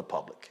of the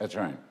public. That's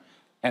right.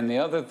 And the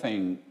other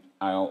thing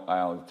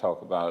I'll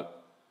talk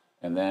about,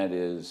 and that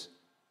is,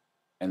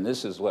 and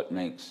this is what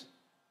makes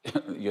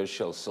your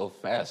show so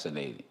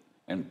fascinating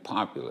and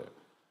popular.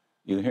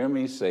 You hear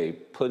me say,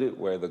 put it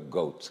where the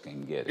goats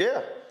can get it.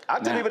 Yeah, I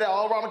tell people that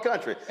all around the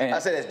country. I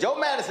said, as Joe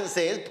Madison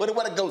says, put it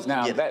where the goats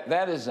can get it. Now,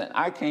 that is,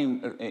 I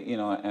came,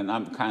 and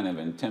I'm kind of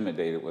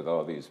intimidated with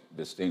all these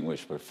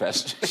distinguished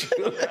professors.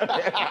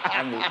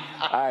 I mean,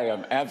 I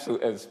am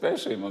absolutely,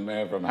 especially my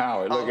man from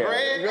Howard. Look at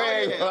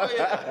Greg.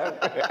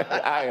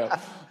 I am.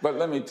 But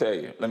let me tell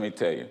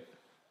you,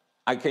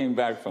 I came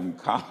back from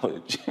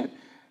college,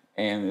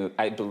 and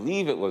I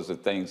believe it was a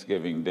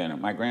Thanksgiving dinner.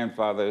 My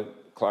grandfather,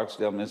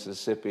 Clarksdale,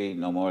 Mississippi,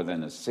 no more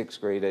than a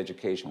 6th grade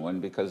education. It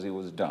wasn't because he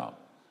was dumb.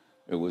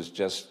 It was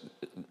just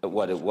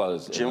what it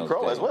was. Jim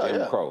Crow as well,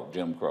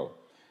 Jim Crow.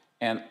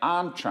 And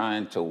I'm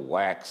trying to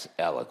wax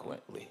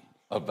eloquently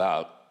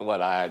about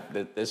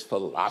this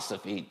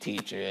philosophy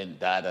teacher and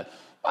da-da.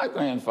 My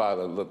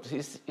grandfather looked,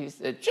 he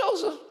said,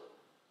 Joseph,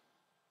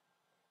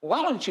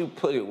 why don't you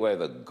put it where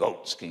the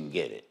goats can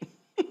get it?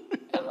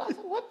 And I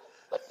thought,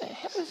 what the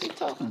hell is he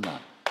talking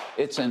about?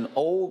 It's an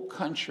old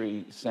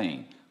country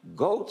saying.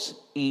 Goats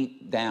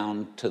eat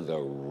down to the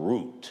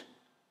root.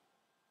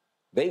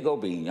 They go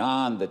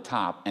beyond the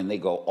top and they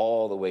go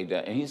all the way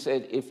down. And he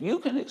said, if you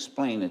can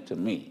explain it to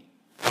me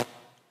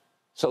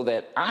so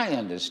that I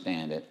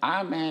understand it,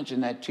 I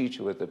imagine that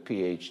teacher with a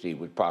PhD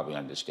would probably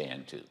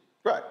understand too.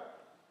 Right.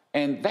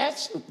 And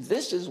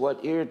this is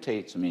what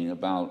irritates me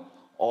about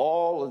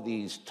all of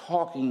these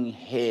talking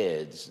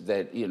heads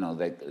that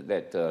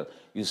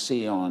you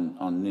see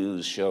on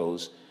news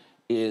shows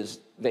is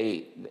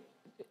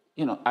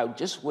I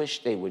just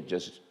wish they would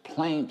just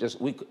plain,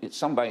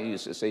 somebody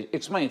used to say,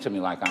 explain it to me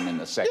like I'm in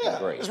the second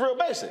grade. It's real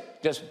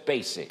basic. Just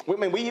basic. I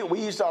mean, we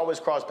used to always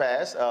cross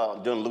paths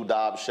during Lou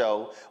Dobbs'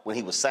 show when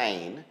he was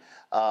sane.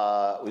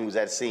 When he was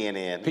at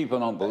CNN. People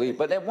don't believe,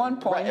 but at one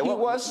point he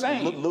was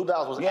sane. Lou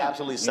Dobbs was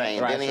absolutely sane.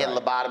 Then he had a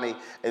lobotomy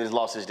and he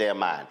lost his damn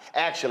mind.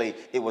 Actually,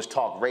 it was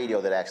talk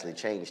radio that actually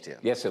changed him.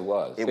 Yes, it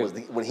was. It was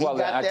when he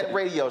got that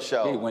radio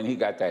show. When he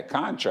got that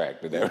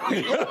contract with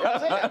everything.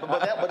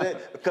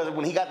 Because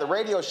when he got the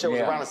radio show,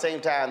 it was around the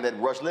same time that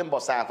Rush Limbaugh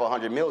signed for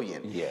 $100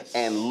 million. Yes.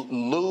 And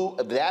Lou,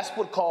 that's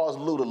what caused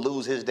Lou to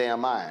lose his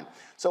damn mind.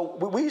 So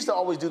we used to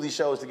always do these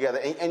shows together,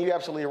 and you're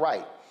absolutely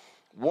right.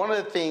 One of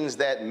the things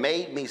that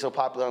made me so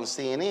popular on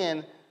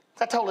CNN,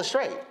 I told it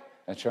straight.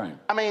 That's right.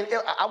 I mean,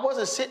 I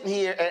wasn't sitting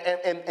here,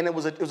 and it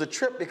was a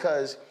trip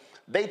because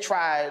they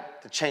tried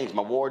to change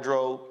my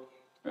wardrobe.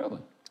 Really?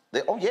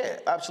 Oh, yeah,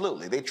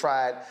 absolutely. They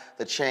tried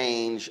to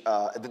change.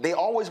 They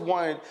always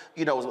wanted,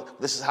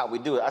 this is how we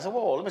do it. I said,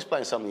 whoa, let me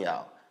explain something to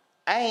y'all.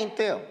 I ain't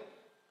them.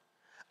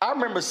 I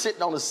remember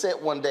sitting on the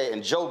set one day,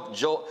 and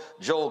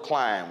Joel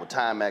Klein with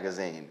Time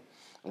Magazine,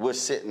 and we're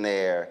sitting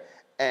there,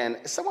 and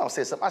someone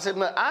said something. I said,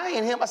 look, I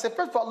ain't him. I said,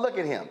 first of all, look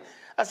at him.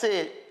 I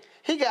said,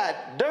 he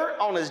got dirt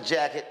on his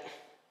jacket.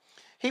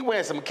 He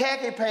wearing some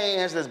khaki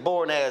pants, this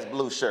boring-ass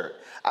blue shirt.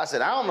 I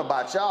said, I don't know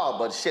about y'all,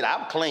 but shit,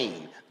 I'm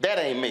clean. That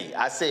ain't me.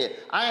 I said,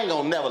 I ain't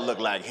gonna never look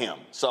like him.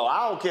 So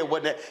I don't care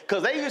what that,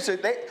 because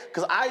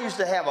I used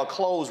to have a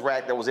clothes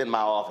rack that was in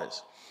my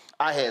office.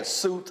 I had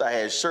suits, I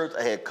had shirts,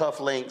 I had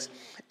cufflinks,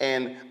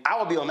 and I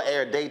would be on the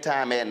air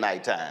daytime and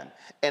nighttime.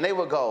 And they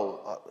would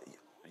go,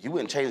 you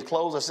wouldn't change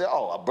clothes? I said,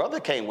 oh, a brother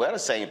can't wear the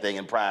same thing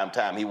in prime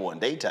time he wore in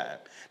daytime.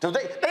 So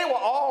they were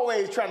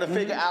always trying to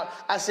figure out.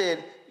 I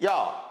said,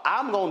 y'all,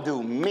 I'm going to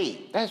do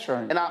me. That's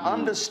right. And I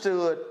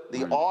understood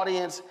the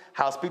audience,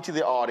 how to speak to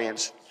the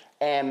audience.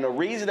 And the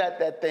reason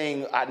that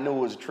thing I knew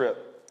was a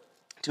trip,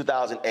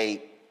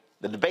 2008,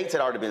 the debates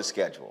had already been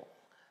scheduled.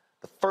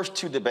 The first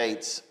two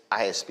debates,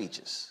 I had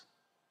speeches.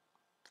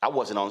 I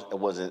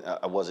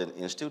wasn't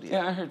in studio.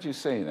 Yeah, I heard you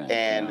say that.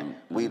 And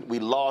we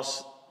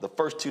lost the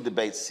first two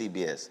debates,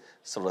 CBS.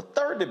 So the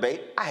third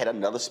debate, I had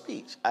another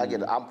speech.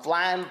 I'm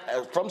flying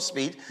from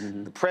speech.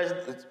 The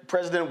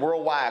president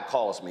worldwide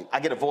calls me.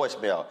 I get a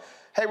voicemail.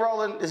 Hey,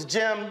 Roland, it's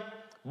Jim.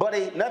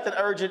 Buddy, nothing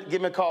urgent.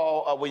 Give me a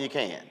call when you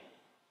can.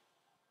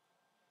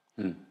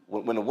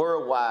 When the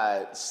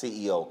worldwide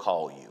CEO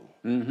call you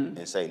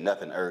and say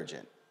nothing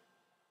urgent,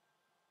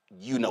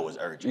 you know it's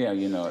urgent. Yeah,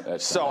 you know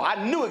it. So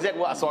I knew exactly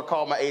what. So I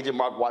called my agent,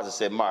 Mark Watts, and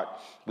said, Mark,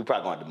 we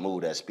probably going to have to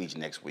move that speech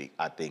next week.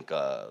 I think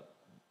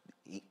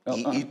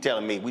he's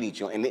telling me we need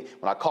you. And when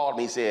I called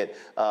him, he said,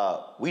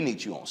 we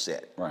need you on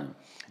set. Right.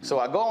 So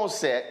I go on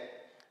set,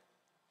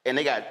 and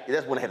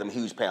that's when they had them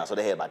huge panels. So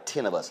they had about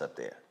 10 of us up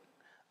there.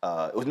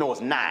 It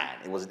was 9.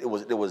 It was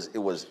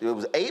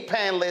 8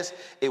 panelists.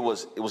 It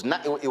was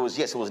 9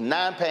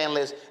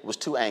 panelists. It was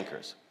 2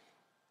 anchors.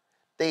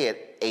 They had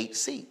 8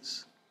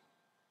 seats.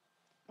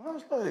 I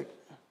was like,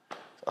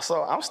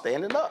 so I'm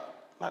standing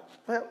up.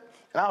 And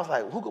I was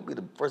like, who gonna be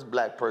the first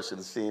black person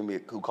to see me,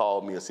 who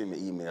called me or sent me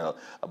an email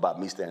about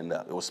me standing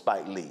up? It was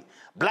Spike Lee.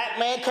 Black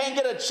man can't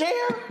get a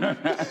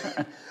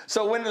chair?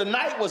 So when the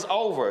night was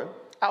over,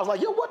 I was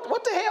like, yo,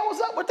 what the hell was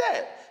up with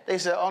that? They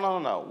said, oh,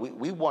 no.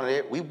 We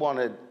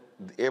wanted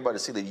everybody to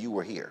see that you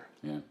were here.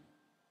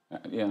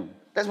 Yeah.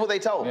 That's what they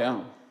told me.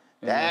 Yeah.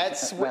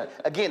 That's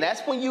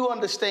when you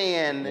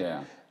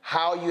understand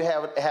how you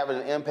have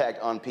an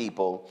impact on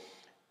people,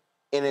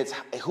 and it's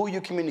who you're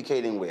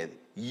communicating with.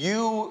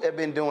 You have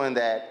been doing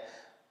that.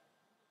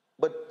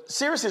 But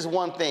serious is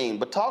one thing,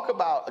 but talk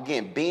about,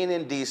 again, being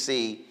in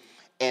D.C.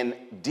 and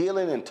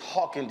dealing and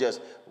talking just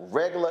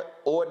regular,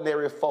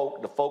 ordinary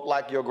folk, the folk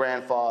like your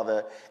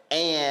grandfather,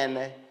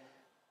 and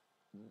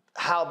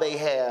how they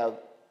have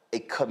a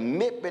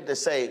commitment to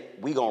say,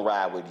 we gonna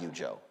ride with you,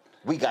 Joe.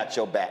 We got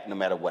your back no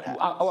matter what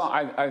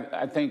happens.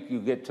 I think you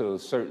get to a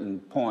certain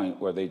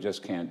point where they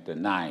just can't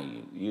deny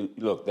you.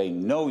 Look, they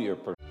know you're...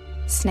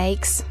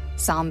 Snakes,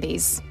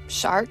 zombies,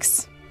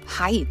 sharks,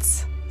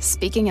 heights,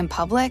 speaking in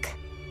public.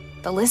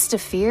 The list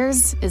of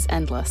fears is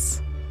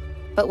endless.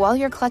 But while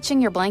you're clutching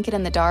your blanket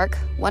in the dark,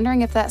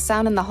 wondering if that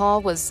sound in the hall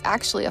was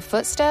actually a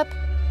footstep,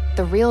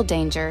 the real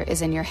danger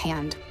is in your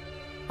hand,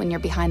 when you're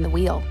behind the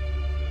wheel.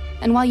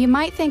 And while you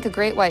might think a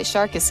great white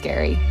shark is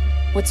scary,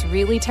 what's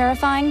really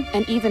terrifying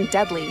and even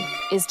deadly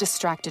is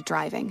distracted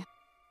driving.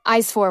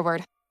 Eyes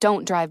forward,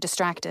 don't drive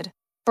distracted.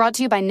 Brought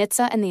to you by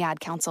NHTSA and the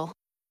Ad Council.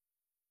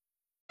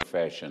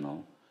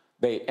 Professional.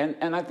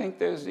 And I think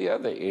there's the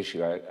other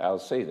issue. I'll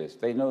say this.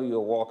 They know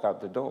you'll walk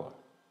out the door.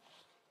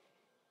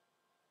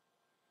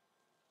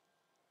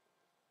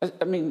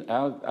 I mean,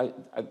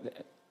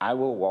 I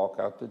will walk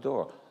out the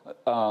door.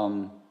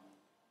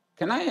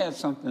 Can I add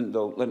something,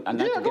 though? Not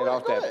to get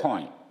off that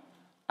point.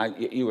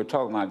 You were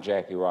talking about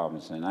Jackie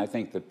Robinson. I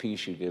think the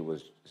piece you did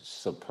was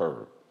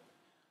superb.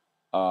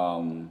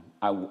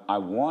 I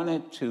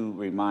wanted to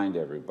remind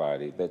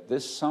everybody that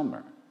this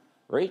summer,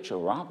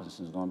 Rachel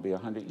Robinson is going to be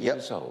 100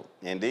 years old.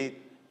 Indeed.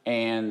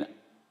 And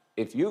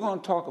if you're going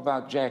to talk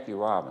about Jackie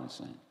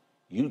Robinson,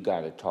 you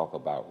got to talk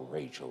about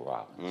Rachel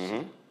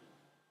Robinson.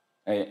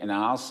 And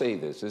I'll say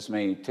this, this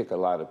may tick a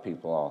lot of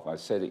people off. I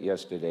said it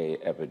yesterday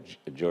at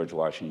George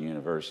Washington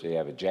University. They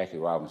have a Jackie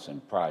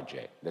Robinson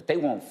project that they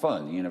won't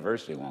fund. The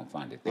university won't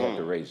fund it. They have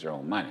to raise their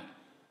own money.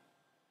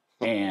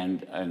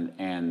 And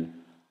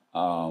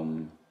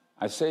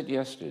I said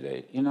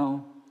yesterday, you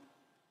know,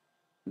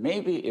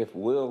 maybe if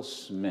Will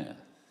Smith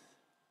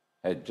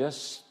had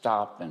just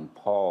stopped and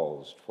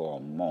paused for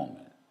a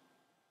moment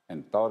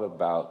and thought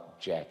about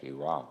Jackie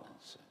Robinson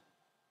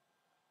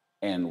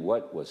and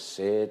what was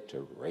said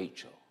to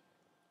Rachel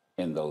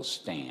in those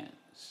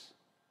stands.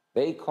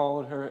 They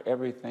called her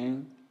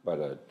everything but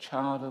a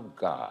child of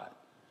God.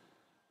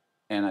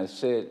 And I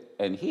said,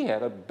 and he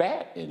had a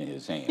bat in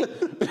his hand.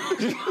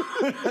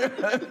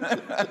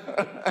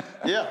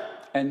 Yeah.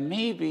 And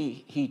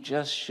maybe he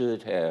just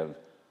should have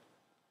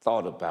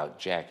thought about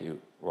Jackie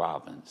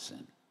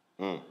Robinson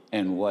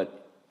and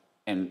what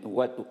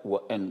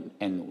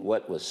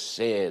was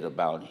said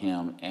about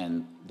him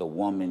and the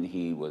woman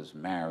he was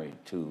married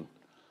to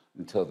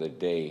until the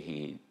day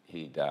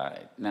he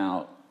died.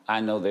 Now,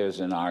 I know there's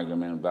an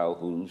argument about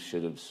who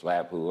should have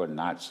slapped who or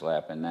not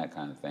slapped and that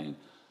kind of thing.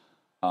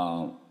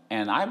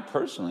 And I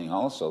personally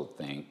also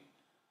think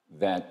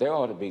that there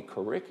ought to be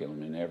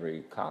curriculum in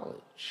every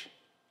college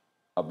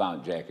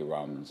about Jackie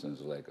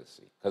Robinson's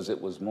legacy, because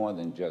it was more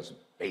than just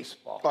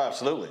baseball. Oh,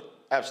 absolutely.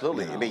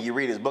 Absolutely. You know? I mean, you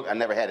read his book, I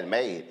Never Had It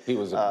Made. He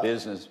was a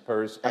business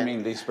person. I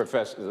mean, the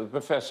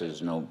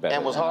professors know better.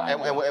 And was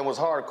was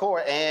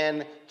hardcore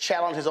and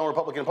challenged his own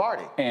Republican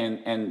Party.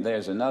 And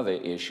there's another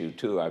issue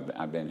too.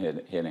 I've been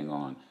hitting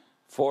on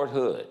Fort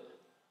Hood.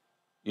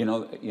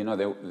 Now,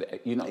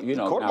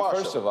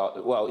 first of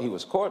all, well, he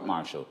was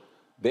court-martialed.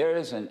 There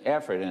is an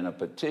effort and a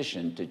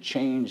petition to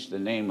change the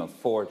name of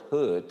Fort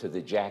Hood to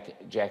the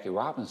Jackie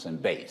Robinson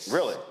base.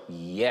 Really?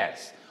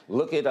 Yes.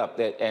 Look it up.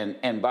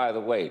 And by the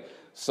way,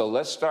 so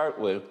let's start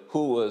with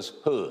who was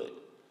Hood.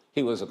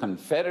 He was a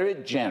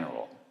Confederate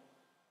general.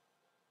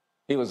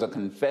 He was a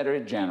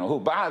Confederate general who,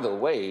 by the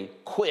way,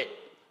 quit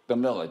the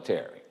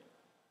military.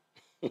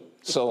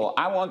 So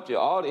I want the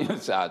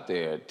audience out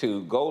there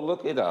to go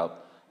look it up.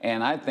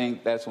 And I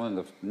think that's one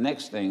of the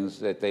next things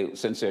that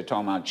since they're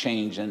talking about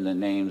changing the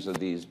names of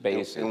these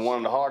bases. And one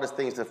of the hardest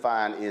things to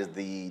find is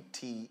the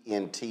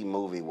TNT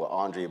movie where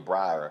Andre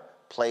Breyer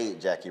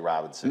played Jackie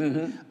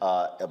Robinson.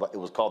 It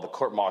was called The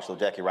Court Martial of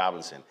Jackie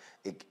Robinson.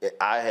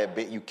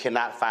 You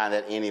cannot find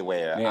that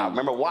anywhere. Yeah. I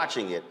remember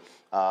watching it.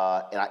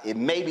 It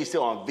may be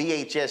still on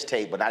VHS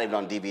tape, but not even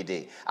on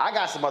DVD. I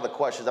got some other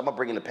questions. I'm gonna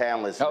bring in the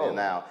panelists in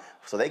now,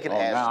 so they can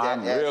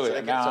ask.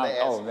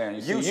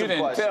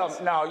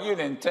 You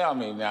didn't tell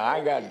me. Now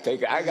I got to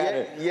take. I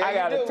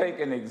got to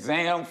take an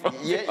exam from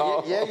you.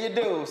 Yeah, you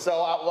do.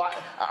 So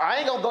I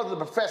ain't gonna go to the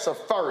professor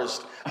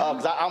first,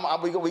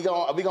 because we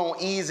gonna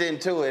ease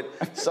into it.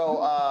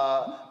 So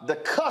the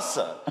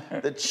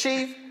cusser, the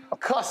chief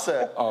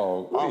cusser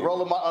on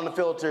Rolling My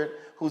Unfiltered,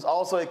 who's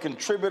also a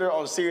contributor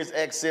on Sirius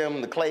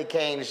XM, the Clay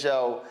Kane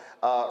Show,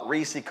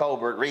 Reese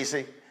Colbert.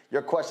 Reese,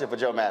 your question for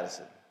Joe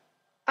Madison.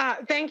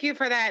 Thank you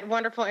for that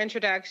wonderful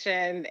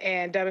introduction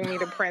and dubbing me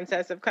the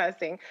princess of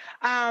cussing.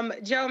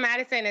 Joe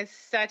Madison, it's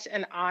such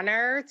an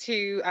honor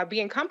to be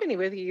in company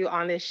with you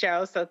on this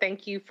show. So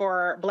thank you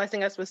for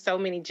blessing us with so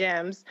many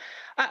gems.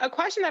 A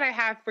question that I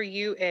have for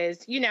you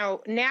is,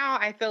 now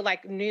I feel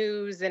like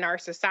news in our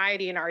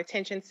society and our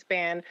attention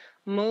span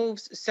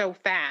moves so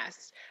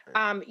fast.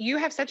 You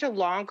have such a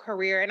long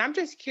career, and I'm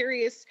just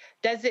curious,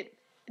 did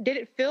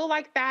it feel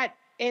like that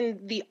in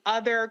the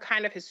other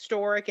kind of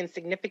historic and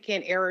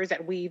significant eras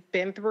that we've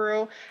been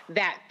through,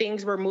 that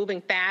things were moving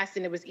fast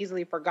and it was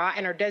easily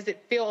forgotten? Or does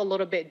it feel a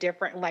little bit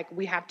different, like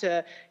we have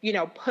to,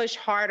 push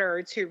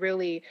harder to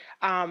really,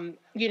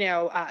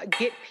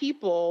 get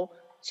people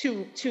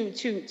to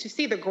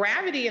see the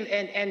gravity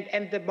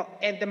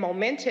and the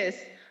momentous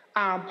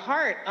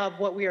part of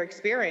what we are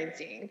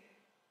experiencing?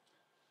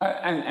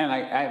 And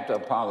I have to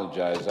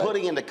apologize.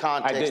 Putting into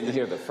context, I didn't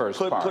hear the first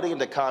part. Putting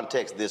into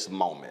context this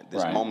moment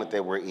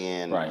that we're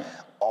in,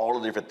 all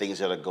the different things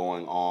that are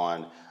going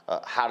on.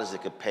 How does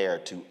it compare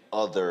to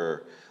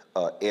other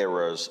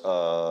eras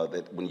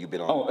that when you've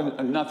been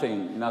on?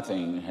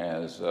 Nothing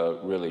has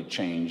really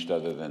changed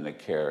other than the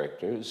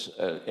characters,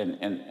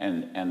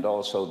 and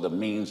also the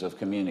means of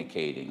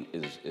communicating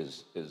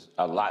is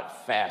a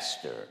lot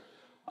faster.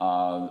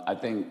 I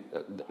think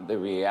the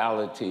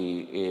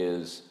reality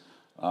is.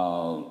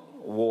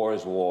 War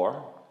is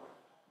war.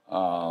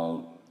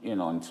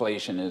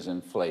 Inflation is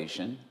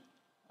inflation.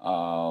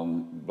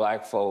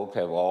 Black folk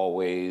have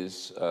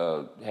always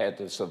had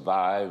to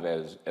survive,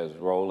 as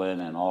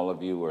Roland and all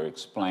of you were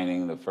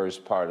explaining the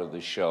first part of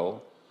the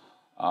show.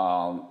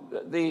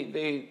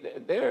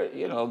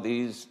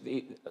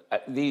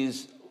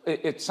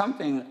 It's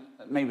something.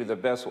 Maybe the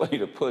best way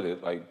to put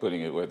it, like putting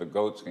it where the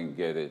goats can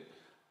get it.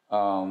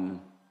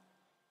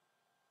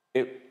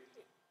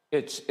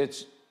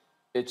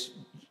 It's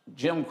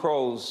Jim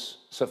Crow's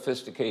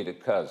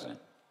sophisticated cousin.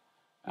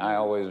 I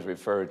always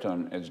refer to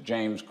him as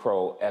James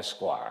Crow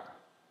Esquire.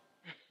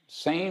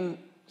 Same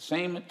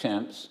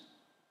attempts,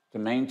 to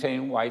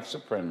maintain white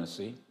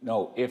supremacy.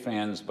 No ifs,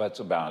 ands, buts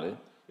about it.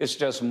 It's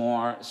just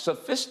more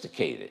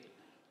sophisticated.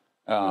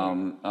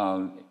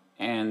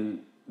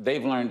 And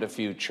they've learned a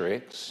few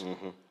tricks,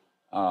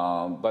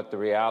 but the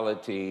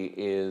reality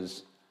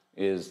is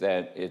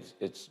that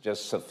it's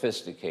just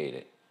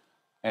sophisticated.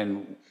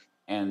 And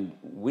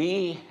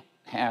we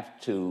have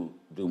to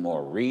do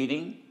more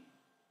reading,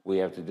 we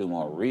have to do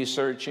more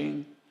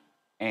researching,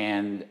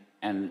 and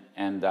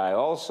I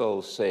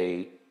also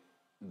say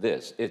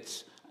this,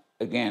 it's,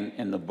 again,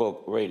 in the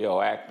book,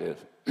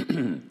 Radioactive,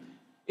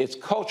 it's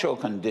cultural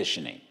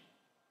conditioning.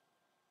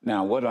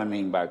 Now, what do I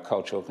mean by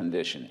cultural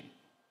conditioning?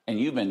 And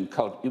you've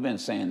been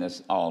saying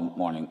this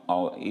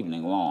all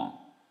evening long.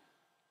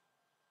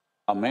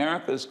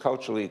 America is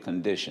culturally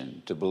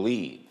conditioned to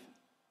believe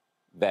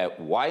that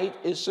white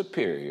is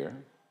superior,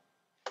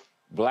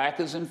 black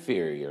is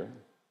inferior,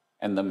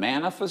 and the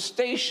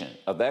manifestation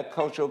of that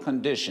cultural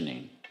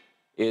conditioning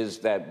is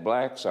that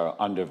blacks are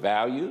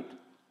undervalued,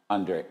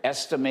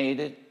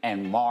 underestimated,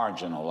 and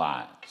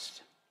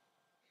marginalized.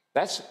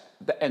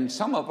 And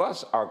some of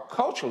us are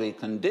culturally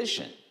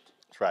conditioned.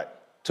 That's right.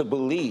 To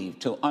believe,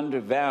 to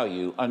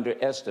undervalue,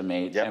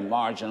 underestimate, and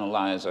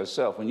marginalize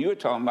ourselves. When you were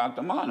talking about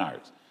the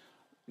monarchs,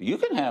 you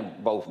can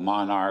have both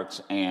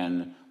monarchs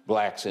and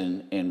blacks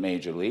in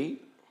Major League.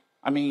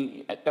 I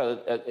mean,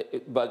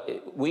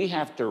 but we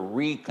have to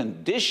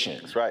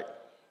recondition. That's right.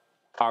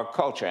 Our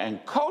culture,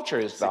 and culture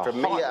is the for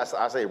me, I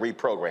say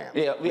reprogram.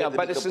 Yeah,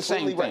 but it's the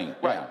same thing.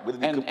 Right.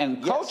 Yeah.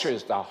 And culture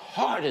is the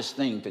hardest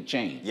thing to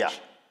change. Yeah.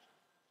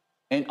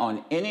 And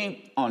in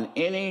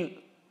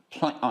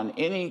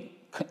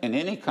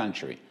any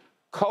country,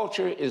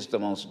 culture is the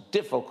most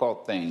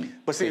difficult thing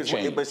to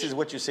change. But see,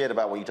 what you said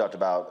about when you talked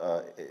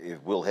about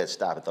if Will had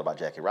stopped and thought about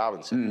Jackie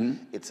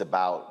Robinson, it's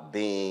about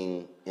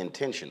being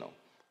intentional.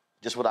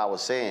 Just what I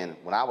was saying,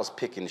 when I was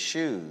picking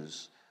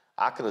shoes,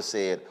 I could have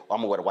said, I'm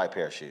going to wear a white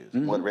pair of shoes.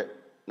 No.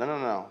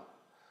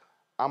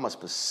 I'm going to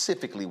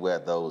specifically wear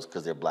those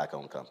because they're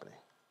black-owned company.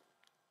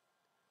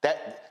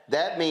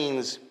 That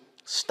means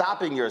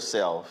stopping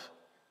yourself,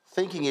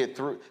 thinking it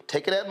through,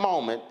 taking that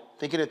moment,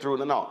 thinking it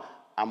through, no,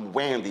 I'm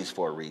wearing these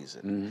for a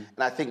reason.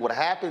 And I think what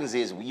happens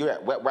is, we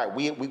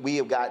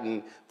have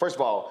gotten, first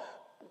of all,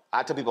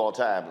 I tell people all the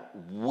time,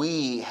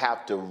 we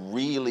have to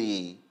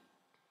really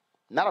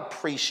not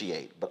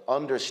appreciate, but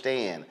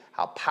understand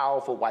how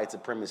powerful white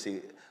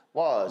supremacy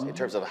was in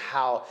terms of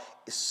how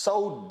it's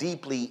so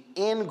deeply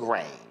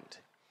ingrained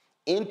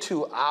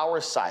into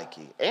our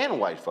psyche and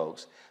white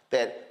folks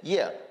that,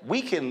 yeah,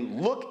 we can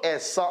look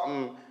at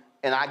something,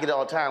 and I get it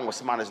all the time when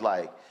somebody's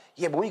like,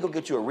 yeah, but we gonna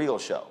get you a real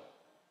show.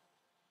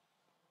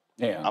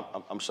 Yeah.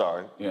 I'm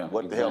sorry. Yeah,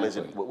 what the hell is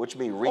it? What you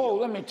mean real? Oh,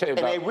 let me tell you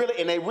about it.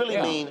 And they really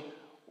mean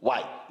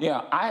white.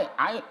 Yeah,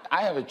 I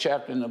have a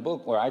chapter in the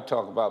book where I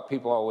talk about,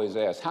 people always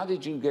ask, how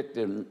did you get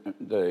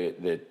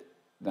the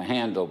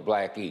handle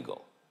Black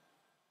Eagle?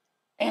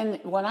 And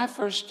when I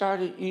first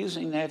started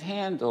using that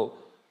handle,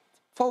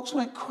 folks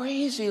went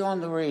crazy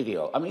on the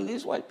radio. I mean,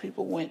 these white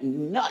people went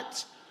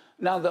nuts.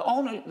 Now,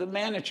 the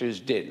managers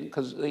didn't,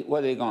 because what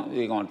are they going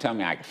to tell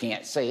me? I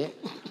can't say it.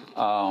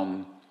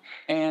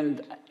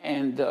 And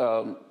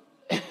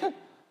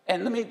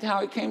let me tell you how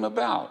it came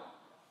about.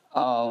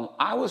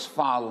 I was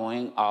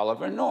following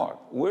Oliver North.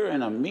 We're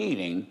in a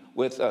meeting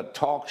with a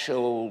talk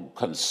show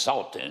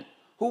consultant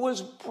who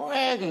was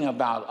bragging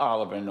about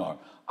Oliver North.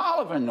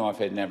 Oliver North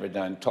had never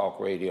done talk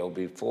radio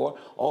before.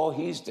 Oh,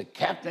 he's the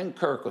Captain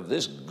Kirk of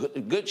this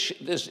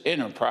this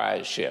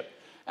Enterprise ship.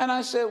 And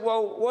I said,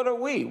 well, what are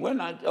we? We're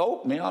not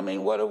oatmeal. I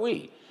mean, what are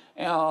we?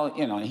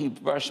 And, he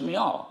brushed me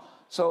off.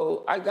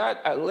 So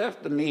I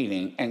left the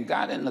meeting and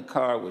got in the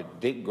car with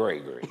Dick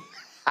Gregory.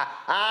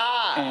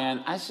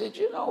 And I said,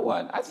 you know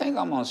what? I think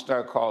I'm going to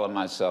start calling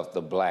myself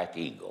the Black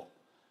Eagle.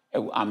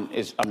 I'm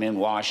in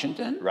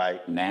Washington.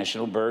 Right.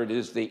 National bird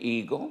is the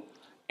eagle.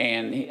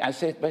 And I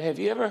said, but have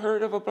you ever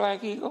heard of a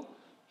black eagle?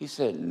 He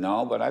said,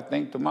 no, but I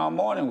think tomorrow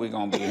morning we're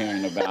going to be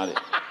hearing about it.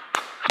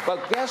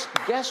 But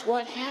guess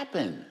what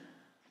happened?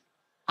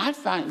 I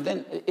find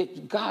then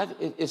God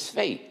is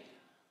fate.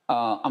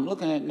 I'm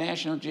looking at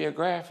National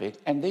Geographic,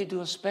 and they do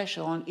a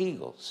special on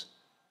eagles.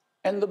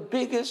 And the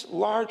biggest,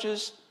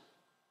 largest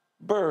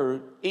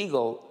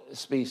eagle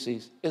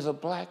species is a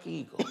black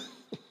eagle.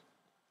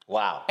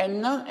 Wow.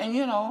 And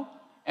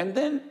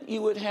then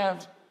you would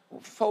have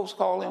white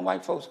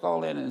folks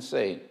call in and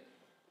say,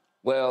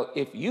 well,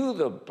 if you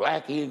the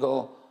black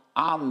eagle,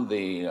 I'm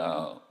the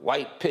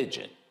white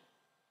pigeon.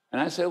 And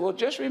I said, well,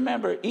 just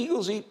remember,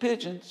 eagles eat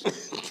pigeons.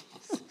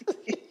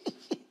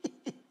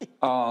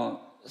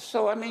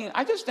 So, I mean,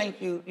 I just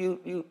think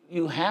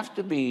you have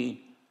to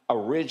be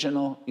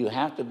original, you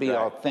have to be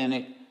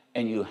authentic,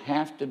 and you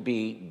have to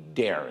be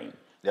daring.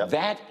 Yep.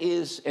 That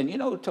is, and you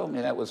know who told me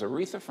that was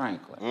Aretha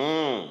Franklin.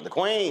 The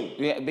queen.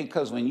 Yeah,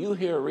 because when you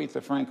hear Aretha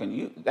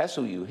Franklin, that's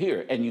who you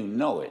hear, and you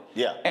know it.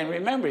 Yeah. And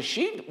remember,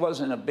 she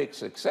wasn't a big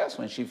success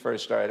when she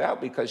first started out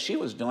because she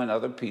was doing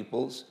other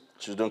people's...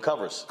 She was doing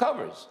covers.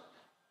 Covers.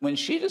 when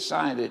she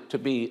decided to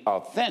be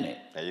authentic,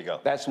 there you go.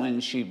 That's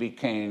when she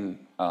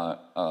became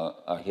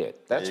a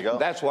hit. There you go.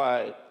 That's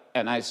why,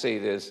 and I say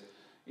this,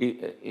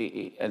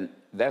 and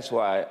that's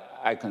why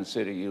I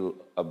consider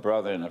you a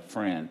brother and a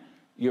friend.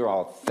 You're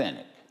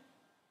authentic,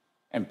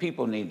 and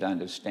people need to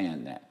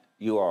understand that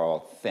you are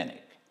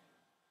authentic,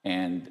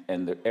 and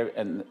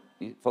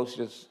folks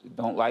just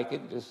don't like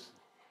it. Just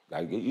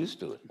gotta get used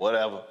to it.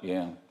 Whatever.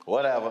 Yeah.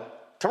 Whatever.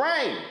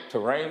 Terrain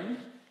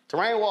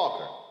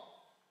Walker.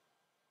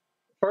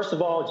 First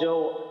of all,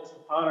 Joe, it's an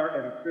honor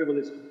and a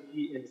privilege to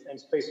be in the same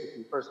space with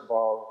you. First of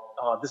all,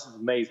 this is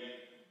amazing.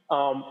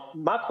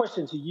 My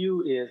question to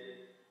you is,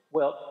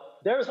 well,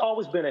 there's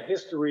always been a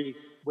history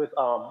with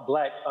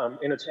black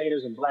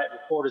entertainers and black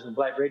reporters and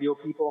black radio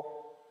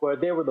people where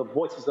they were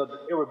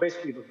they were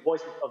basically the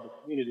voices of the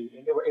community,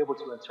 and they were able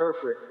to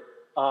interpret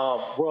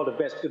world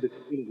events to the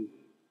community.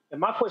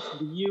 And my question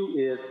to you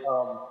is,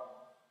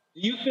 do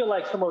you feel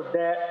like some of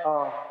that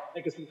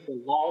legacy has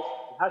been lost?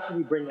 How can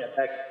we bring that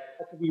back?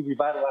 How can we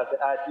revitalize the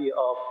idea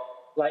of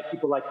black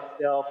people like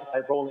yourself,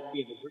 like Roland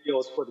being the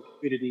griots for the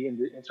community and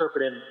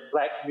interpreting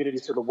black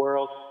communities to the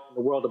world and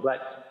the world of black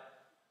people?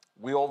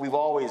 We've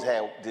always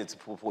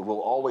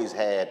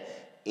had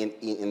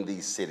in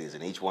these cities,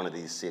 in each one of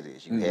these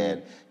cities,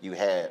 you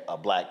had a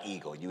black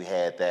eagle, you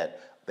had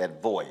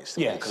that voice.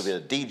 Yes. It could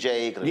have been a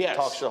DJ, it could have been a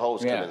talk show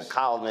host, it could have been a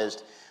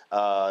columnist.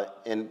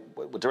 And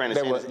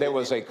there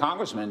was a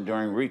congressman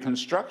during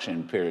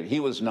Reconstruction period. He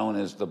was known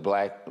as the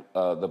Black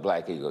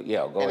Eagle.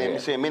 Yeah, go ahead.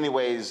 And in many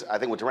ways, I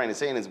think what Terrain is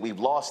saying is we've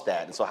lost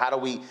that. And so how do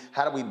we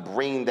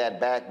bring that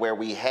back where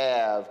we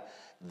have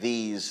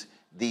these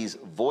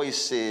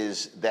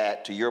voices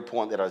that, to your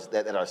point,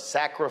 that are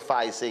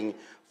sacrificing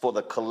for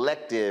the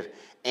collective,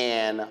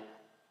 and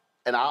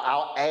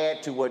I'll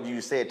add to what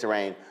you said,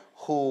 Terrain,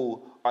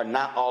 who are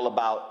not all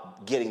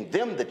about getting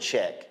them the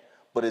check,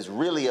 but is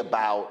really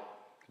about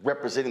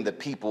representing the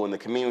people in the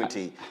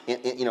community.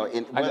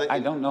 I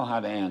don't know how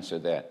to answer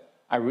that.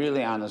 I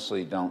really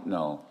honestly don't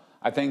know.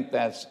 I think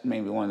that's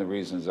maybe one of the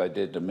reasons I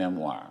did the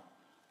memoir,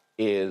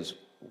 is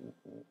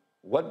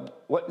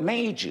what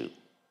made you?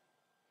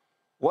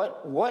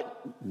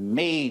 What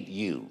made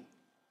you?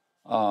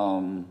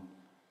 My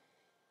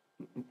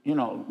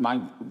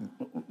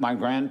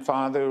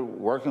grandfather,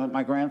 working with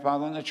my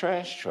grandfather in the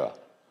trash truck.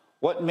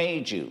 What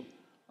made you?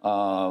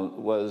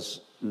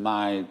 Was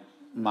my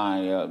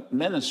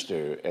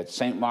minister at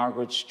St.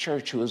 Margaret's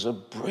Church, who was a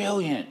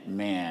brilliant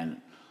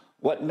man.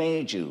 What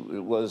made you?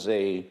 It was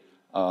a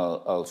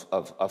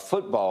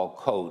football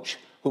coach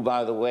who,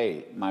 by the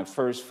way, my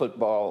first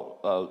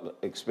football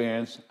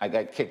experience, I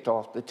got kicked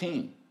off the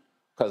team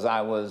because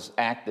I was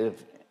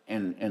active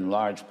in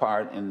large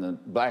part in the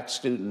black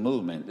student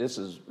movement. This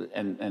is,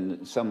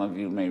 and some of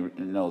you may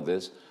know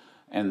this,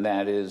 and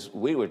that is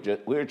we were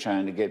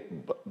trying to get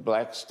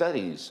black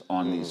studies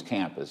on these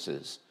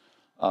campuses.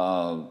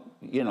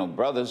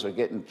 Brothers are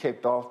getting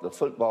kicked off the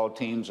football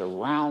teams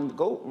around,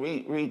 go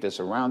read this,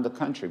 around the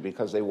country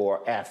because they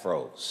wore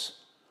afros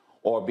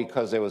or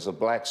because there was a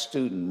black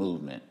student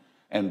movement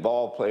and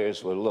ball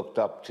players were looked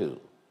up to.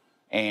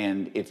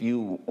 And if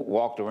you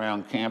walked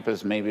around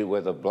campus maybe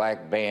with a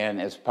black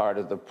band as part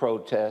of the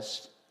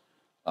protest,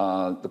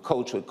 the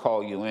coach would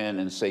call you in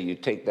and say, you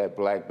take that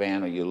black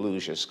band or you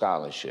lose your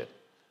scholarship.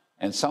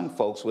 And some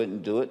folks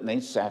wouldn't do it, and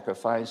they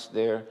sacrificed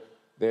their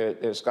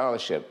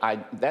scholarship.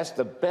 That's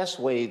the best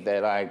way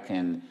that I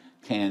can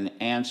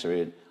answer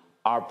it.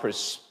 Our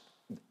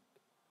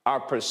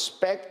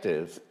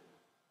perspective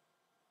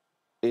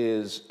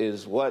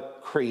is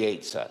what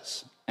creates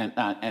us,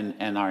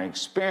 and our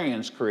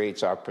experience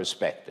creates our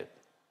perspective.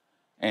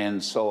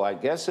 And so I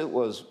guess it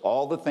was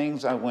all the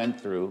things I went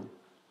through,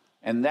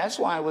 and that's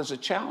why it was a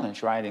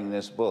challenge writing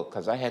this book,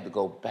 because I had to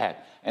go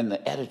back, and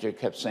the editor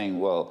kept saying,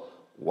 well,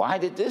 why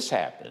did this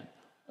happen?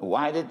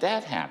 Why did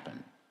that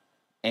happen?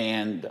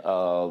 And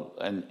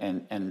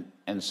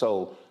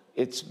so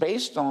it's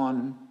based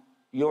on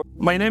your...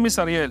 My name is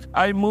Ariel.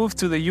 I moved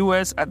to the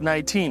U.S. at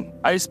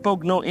 19. I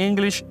spoke no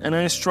English and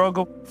I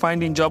struggled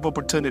finding job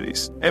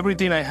opportunities.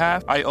 Everything I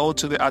have, I owe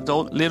to the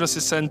Adult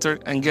Literacy Center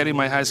and getting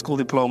my high school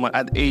diploma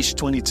at age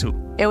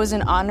 22. It was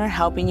an honor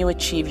helping you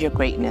achieve your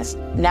greatness.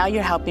 Now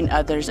you're helping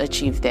others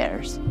achieve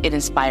theirs. It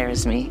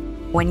inspires me.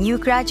 When you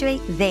graduate,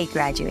 they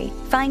graduate.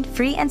 Find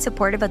free and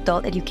supportive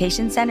adult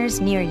education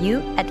centers near you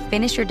at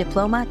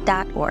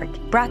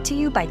finishyourdiploma.org. Brought to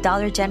you by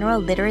Dollar General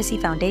Literacy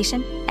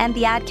Foundation and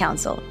the Ad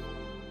Council.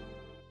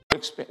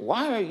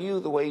 Why are you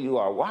the way you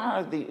are?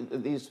 Why are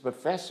these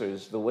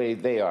professors the way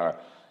they are?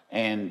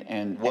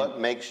 And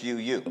what makes you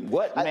you?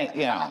 What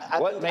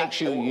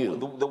makes you you?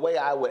 The way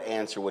I would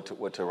answer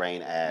what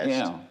Terrain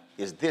asked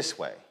is this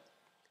way.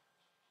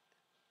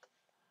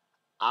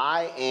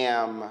 I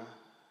am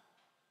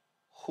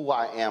who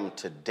I am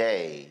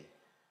today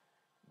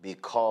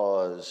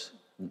because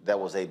there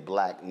was a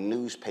black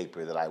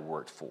newspaper that I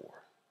worked for.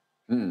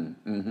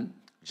 Mm-hmm.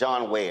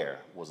 John Ware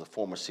was a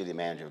former city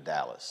manager of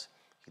Dallas.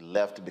 He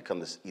left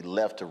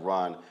to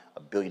run a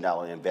 $1 billion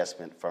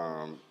investment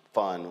fund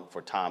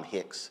for Tom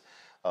Hicks,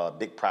 a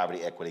big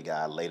private equity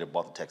guy, later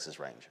bought the Texas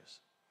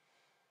Rangers.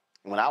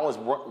 When I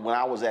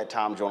was at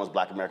Tom Jones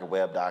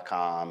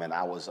BlackAmericanWeb.com, and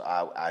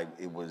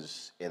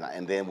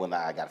and then when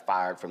I got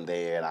fired from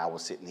there, and I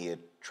was sitting here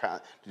trying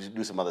to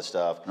do some other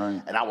stuff,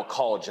 and I would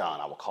call John.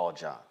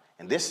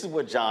 And this is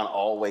what John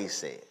always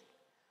said.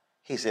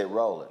 He said,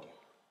 Roland,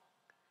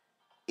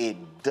 it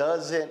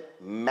doesn't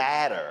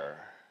matter.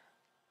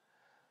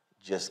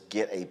 Just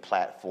get a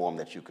platform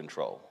that you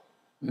control.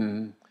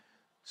 Mm-hmm.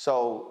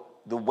 So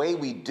the way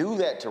we do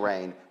that,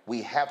 Terrain,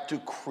 we have to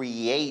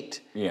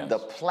create the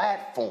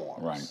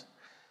platforms.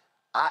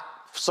 Right.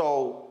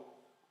 So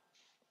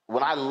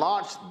when I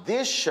launched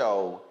this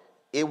show,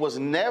 it was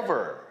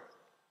never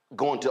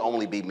going to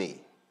only be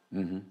me.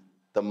 Mm-hmm.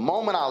 The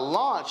moment I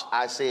launched,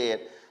 I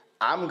said,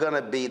 I'm going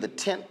to be the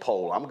tent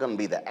pole. I'm going to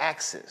be the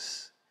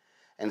axis.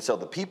 And so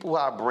the people who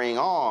I bring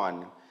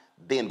on,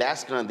 then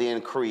that's going to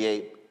then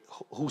create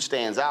who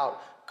stands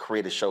out,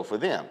 create a show for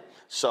them.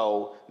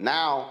 So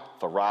now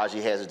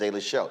Faraji has his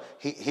daily show.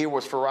 Here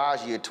was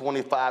Faraji, a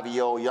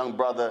 25-year-old young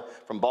brother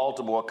from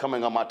Baltimore,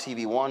 coming on my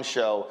TV One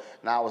show,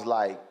 and I was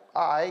like,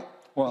 all right,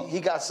 well, he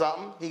got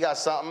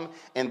something.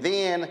 And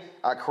then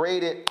I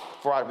created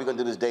Faraji, we're gonna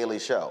do this daily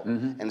show.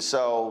 Mm-hmm. And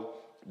so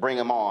bring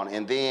him on.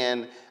 And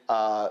then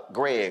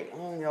Greg,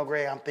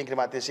 Greg, I'm thinking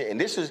about this here. And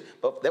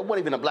but that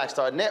wasn't even a Black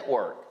Star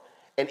Network.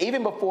 And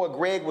even before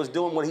Greg was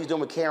doing what he's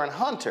doing with Karen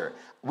Hunter,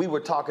 we were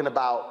talking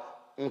about,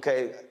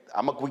 okay,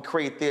 we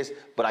create this,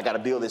 but I got to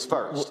build this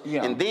first.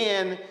 Yeah. And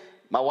then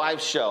my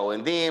wife's show,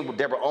 and then what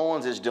Deborah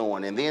Owens is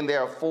doing, and then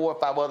there are 4 or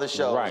 5 other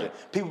shows. Right.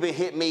 People been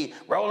hitting me,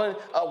 Roland,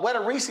 what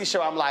a Reese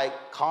show. I'm like,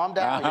 calm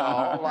down,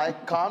 y'all.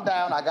 Like, calm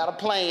down. I got a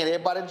plan.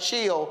 Everybody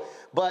chill.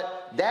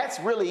 But that's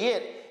really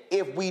it.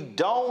 If we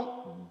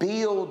don't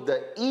build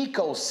the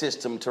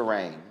ecosystem,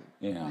 Terrain,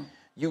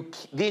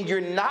 then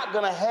you're not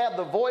going to have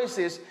the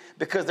voices,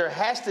 because there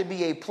has to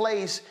be a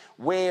place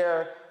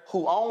where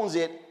who owns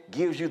it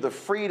gives you the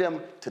freedom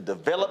to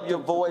develop your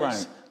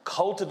voice,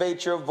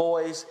 cultivate your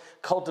voice,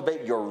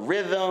 cultivate your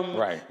rhythm,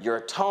 your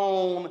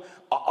tone,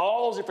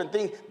 all those different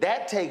things.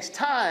 That takes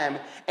time,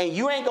 and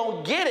you ain't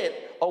going to get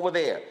it over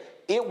there.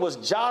 It was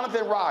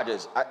Jonathan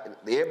Rogers.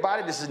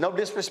 Everybody, this is no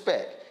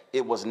disrespect.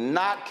 It was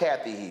not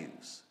Kathy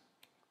Hughes.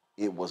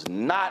 It was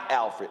not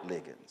Alfred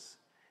Liggins.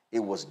 It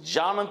was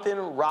Jonathan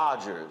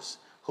Rogers,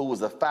 who was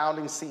the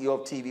founding CEO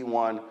of TV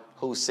One,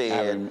 who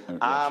said,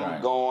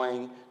 I'm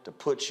going to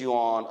put you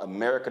on.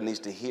 America needs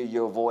to hear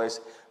your voice,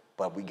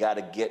 but we got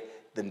to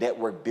get the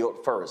network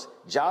built first.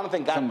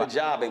 Jonathan got the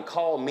job and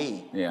called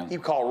me. Yeah. He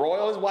called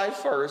Royal, his wife,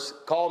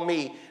 first, called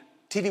me.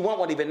 TV One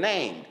wasn't even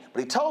named,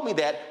 but he told me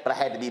that, but I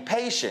had to be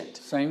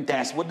patient.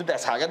 That's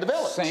how I got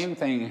developed. Same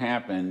thing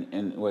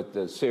happened with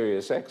the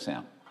Sirius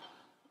XM.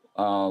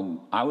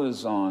 I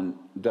was on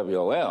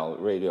WOL,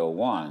 Radio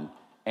 1,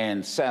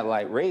 and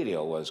satellite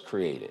radio was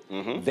created.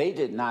 Mm-hmm. They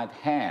did not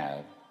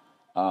have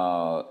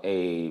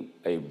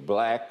a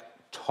black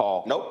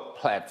talk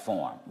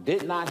platform.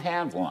 Did not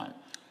have one.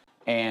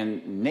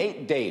 And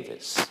Nate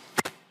Davis,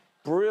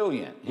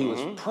 brilliant. He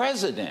was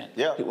president.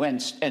 Yeah.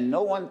 And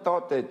no one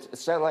thought that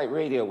satellite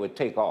radio would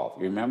take off.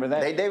 You remember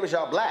that? Nate Davis,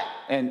 y'all black.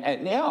 And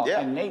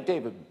Nate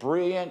Davis,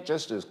 brilliant,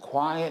 just as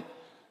quiet.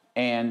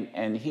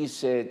 And he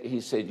said,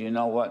 you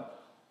know what?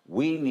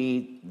 We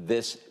need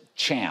this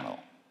channel.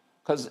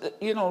 Because,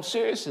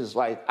 Sirius is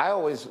like, I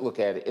always look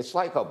at it, it's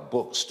like a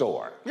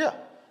bookstore. Yeah.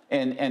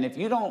 And if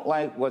you don't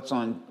like what's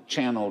on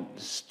channel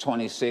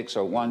 26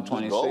 or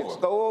 126,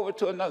 go over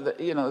to another,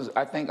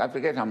 I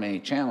forget how many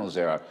channels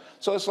there are.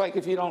 So it's like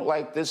if you don't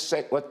like this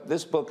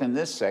book in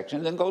this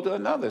section, then go to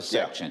another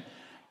section.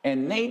 Yeah.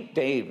 And Nate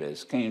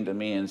Davis came to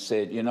me and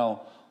said,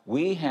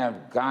 we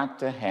have got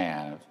to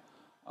have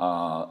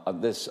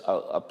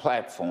a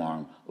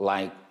platform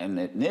and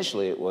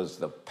initially it was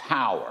the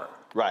Power.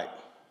 Right.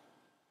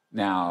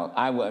 Now,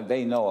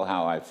 they know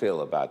how I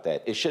feel about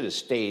that. It should have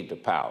stayed the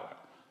Power.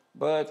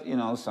 But,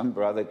 some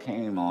brother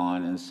came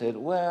on and said,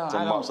 well,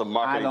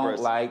 I don't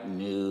like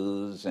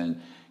news,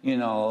 and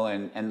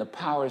the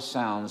Power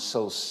sounds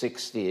so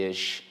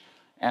 60-ish,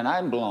 and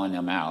I'm blowing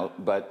them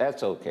out, but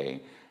that's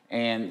okay.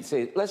 And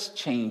say, let's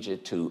change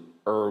it to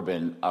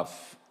urban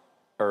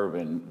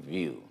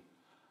view.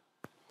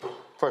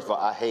 First of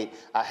all, I hate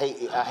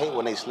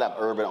when they slap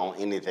urban on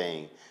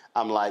anything.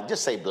 I'm like,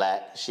 just say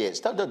black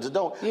shit.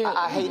 Don't. Yeah.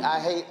 I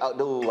hate.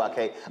 Oh,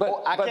 okay.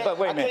 But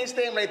wait a minute. I can't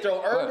stand when they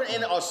throw urban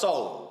in or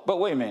soul. But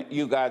wait a minute.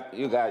 You got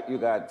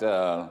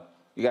the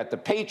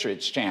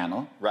Patriots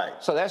channel. Right.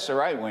 So that's the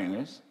right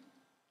wingers.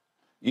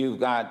 You've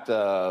got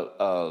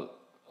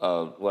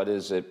what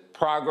is it?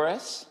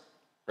 Progress.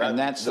 Right. And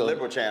that's the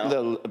liberal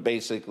channel.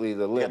 Basically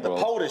the liberal.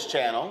 The POTUS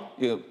channel.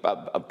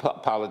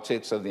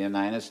 Politics of the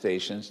United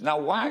States. Now,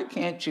 why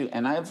can't you?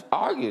 And I've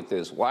argued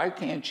this. Why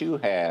can't you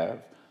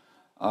have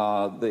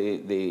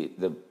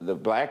the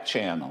black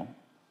channel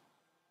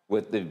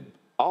with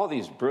all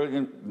these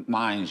brilliant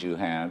minds you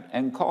have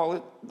and call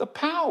it the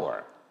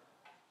Power?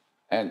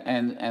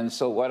 And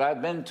so what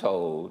I've been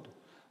told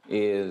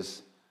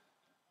is,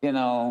 it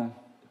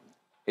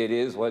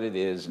is what it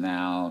is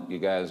now. You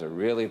guys are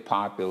really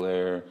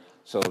popular,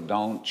 so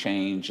don't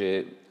change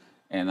it.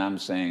 And I'm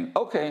saying,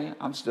 okay,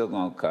 I'm still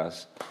gonna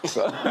cuss.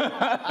 So,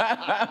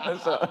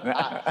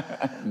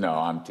 no,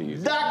 I'm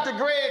teasing. Dr.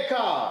 Greg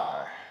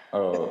Carr.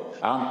 Oh,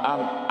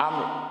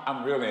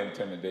 I'm really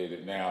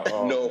intimidated now.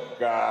 Oh, No.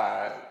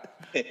 God.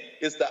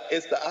 It's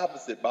the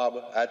opposite,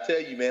 Baba. I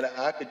tell you, man,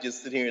 I could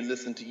just sit here and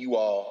listen to you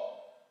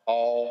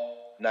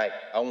all night.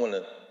 I want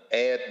to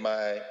add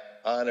my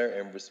honor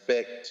and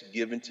respect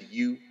given to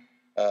you.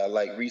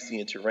 Like Reese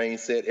and Terrain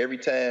said, every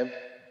time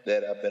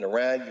that I've been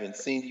around you and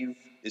seen you,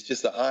 it's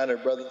just an honor,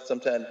 brother,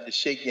 sometimes to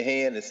shake your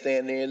hand and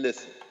stand there and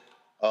listen.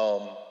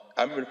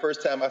 I remember the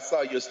first time I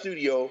saw your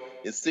studio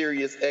in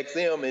Sirius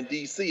XM in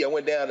D.C. I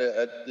went down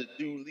to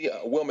do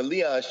Wilma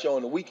Leon's show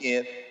on the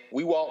weekend.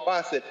 We walked by,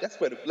 I said, that's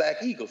where the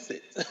Black Eagle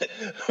sits.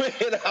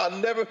 And I'll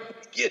never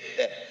forget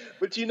that.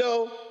 But you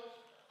know,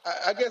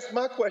 I guess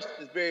my question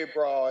is very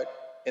broad,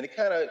 and it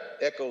kind of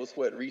echoes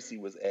what Reese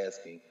was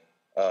asking,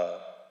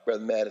 Brother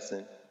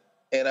Madison.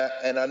 And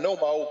I know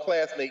my old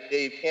classmate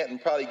Dave Canton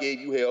probably gave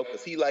you hell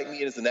because he, like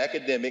me, is an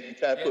academic and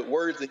trying to put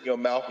words in your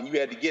mouth, and you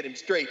had to get him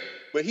straight.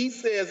 But he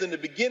says in the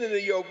beginning of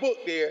your book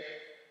there,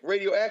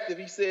 Radioactive,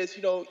 he says,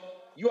 you know,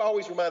 you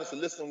always remind us to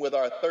listen with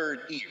our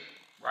third ear.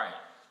 Right.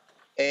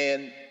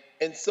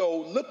 And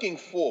so looking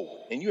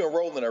forward, and you and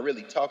Roland are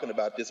really talking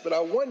about this, but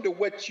I wonder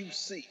what you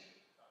see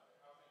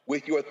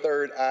with your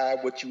third eye,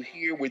 what you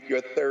hear with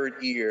your third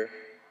ear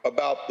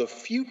about the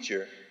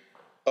future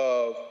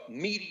of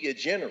media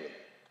generally.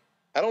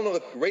 I don't know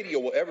if radio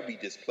will ever be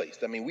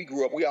displaced. I mean, we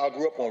all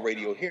grew up on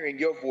radio. Hearing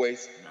your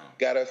voice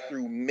got us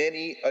through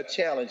many a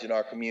challenge in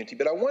our community.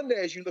 But I wonder,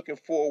 as you're looking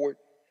forward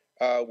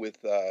with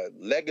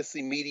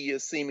legacy media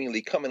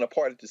seemingly coming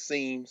apart at the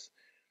seams,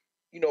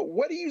 you know,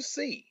 what do you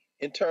see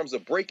in terms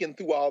of breaking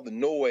through all the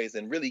noise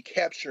and really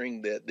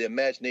capturing the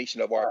imagination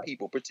of our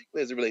people,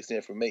 particularly as it relates to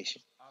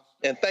information?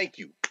 And thank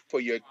you for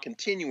your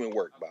continuing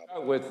work,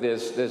 Bob. With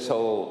this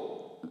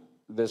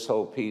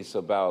whole piece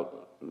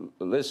about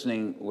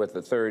listening with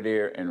the third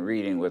ear and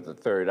reading with the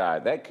third eye.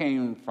 That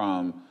came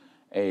from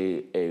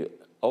a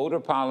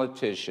older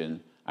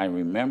politician. I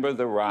remember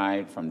the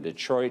ride from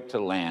Detroit to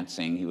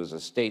Lansing. He was a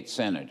state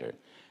senator.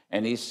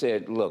 And he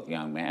said, look,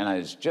 young man, I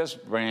was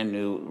just brand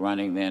new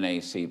running the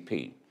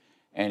NAACP.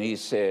 And he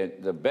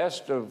said, the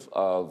best of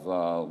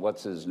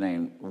what's his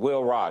name,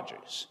 Will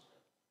Rogers.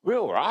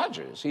 Will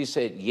Rogers? He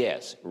said,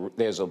 yes,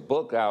 there's a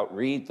book out,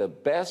 read The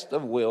Best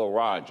of Will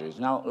Rogers.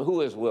 Now,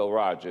 who is Will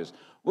Rogers?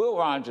 Will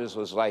Rogers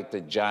was like the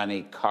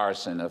Johnny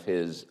Carson of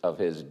his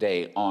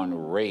day on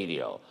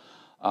radio.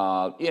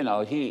 You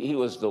know, he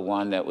was the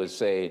one that would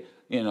say,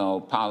 you know,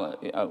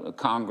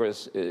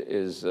 Congress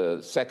is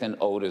the second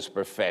oldest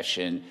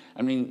profession.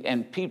 I mean,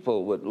 and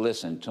people would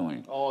listen to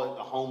him. Oh,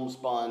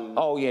 homespun.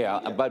 Oh, yeah.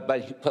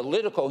 But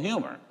political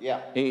humor. Yeah.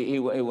 He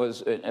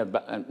was,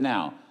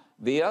 now,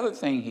 the other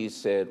thing he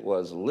said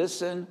was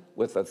listen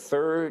with a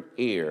third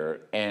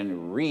ear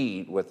and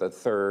read with a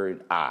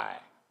third eye.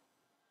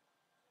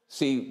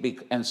 See,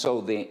 and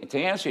so to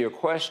answer your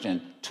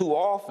question, too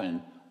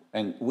often,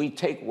 and we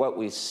take what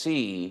we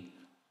see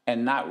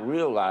and not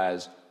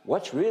realize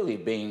what's really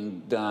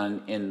being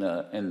done in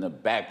the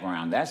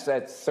background. That's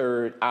that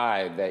third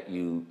eye that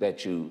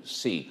you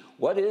see.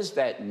 What is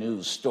that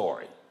news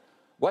story?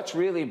 What's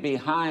really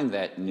behind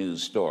that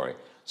news story?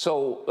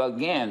 So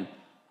again,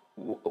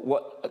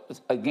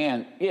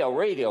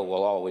 radio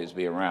will always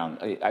be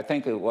around. I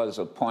think it was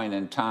a point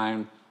in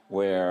time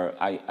where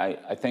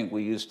I think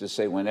we used to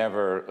say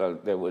whenever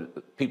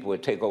people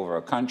would take over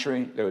a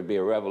country, there would be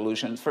a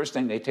revolution. First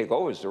thing they take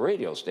over is the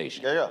radio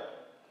station. Yeah.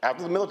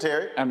 After the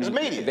military, it's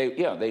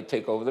media. They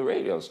take over the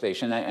radio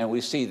station, and we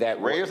see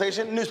that. Radio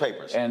station,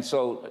 newspapers. And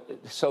so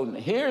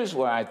here's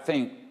where I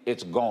think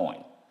it's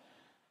going,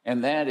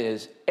 and that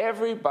is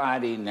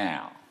everybody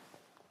now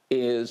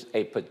is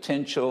a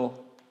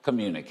potential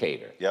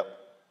communicator. Yep.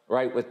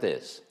 Right with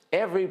this.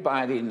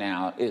 Everybody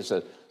now is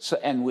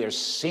and we're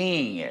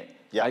seeing it.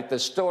 Yep. Like the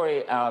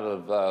story out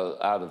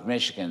of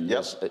Michigan,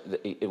 yep.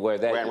 Where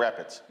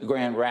that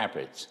Grand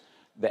Rapids.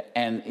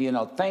 And you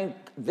know,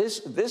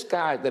 this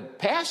guy, the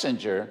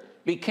passenger,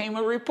 became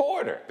a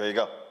reporter. There you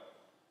go.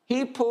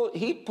 He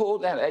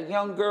pulled that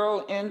young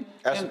girl in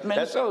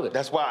Minnesota.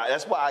 That's why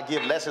I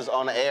give lessons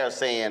on the air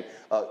saying,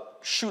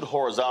 shoot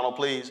horizontal,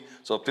 please,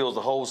 so it fills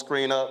the whole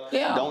screen up.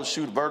 Yeah. Don't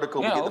shoot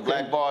vertical. We get the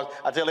black bars.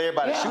 I tell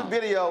everybody, shoot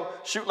video,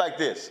 shoot like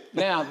this.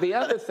 Now the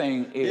other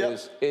thing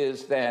is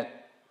that.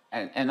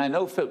 And I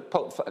know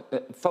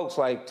folks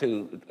like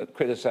to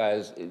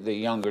criticize the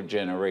younger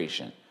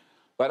generation.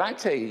 But I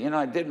tell you, you know,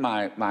 I did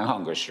my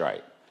hunger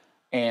strike.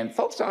 And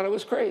folks thought it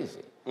was crazy.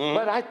 Mm-hmm.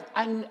 But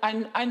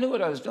I knew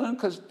what I was doing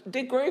because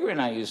Dick Gregory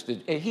and I used to,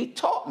 and he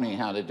taught me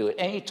how to do it.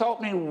 And he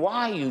taught me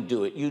why you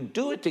do it. You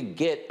do it to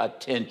get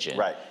attention.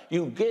 Right.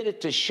 You get it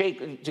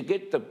to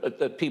get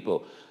the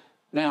people.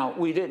 Now,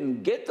 we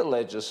didn't get the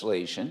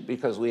legislation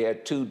because we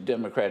had 2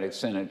 Democratic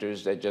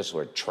senators that just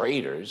were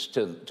traitors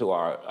to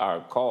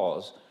our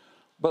cause.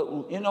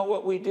 But you know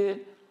what we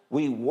did?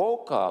 We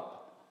woke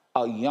up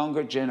a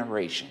younger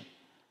generation.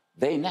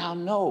 They now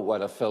know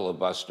what a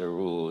filibuster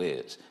rule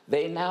is.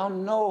 They now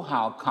know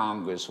how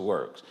Congress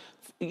works.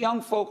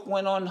 young folk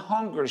went on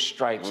hunger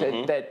strikes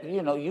that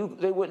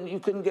you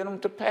couldn't get them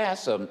to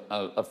pass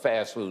a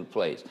fast food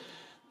place.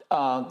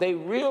 They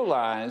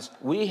realized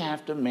we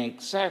have to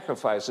make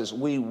sacrifices.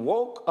 We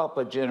woke up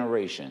a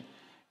generation.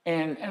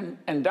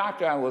 And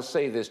Doctor, I will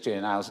say this to you,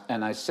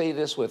 and I say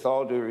this with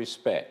all due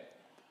respect.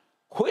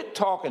 Quit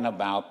talking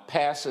about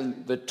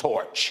passing the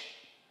torch.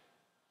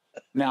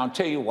 Now, I'll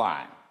tell you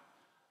why.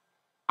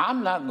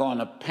 I'm not going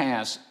to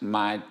pass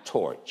my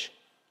torch.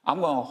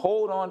 I'm going to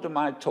hold on to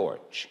my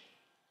torch.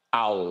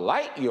 I'll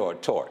light your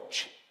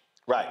torch.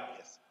 Right.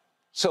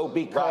 So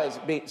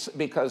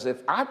because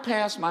if I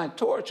pass my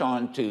torch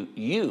on to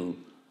you,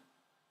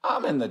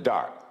 I'm in the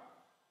dark.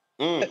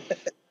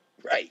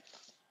 Right.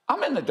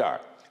 I'm in the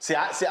dark.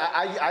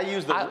 I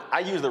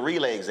use the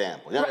relay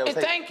example. You know,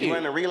 thank you. You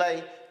run a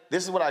relay.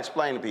 This is what I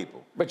explain to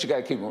people. But you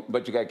got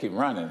to keep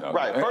running, though.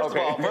 Right.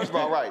 First of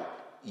all, right.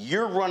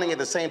 You're running at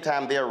the same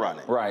time they're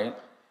running. Right.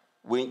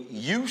 When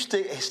you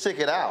stick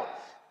it out,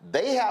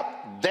 they have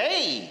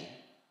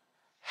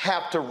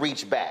to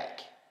reach back,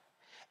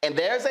 and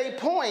there's a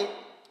point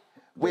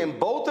when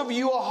both of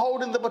you are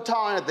holding the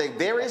baton at the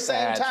very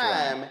same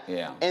time,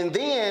 and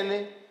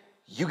then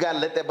you got to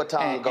let that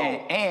baton go.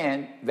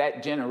 And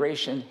that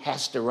generation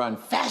has to run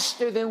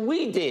faster than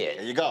we did.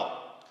 There you go.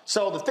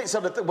 So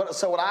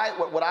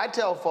what I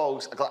tell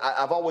folks,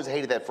 I've always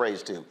hated that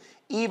phrase too.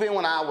 Even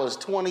when I was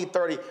 20,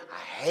 30, I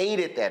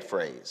hated that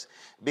phrase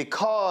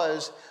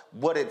because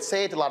what it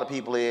said to a lot of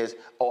people is,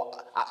 "Oh,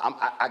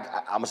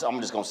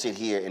 I'm just gonna sit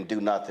here and do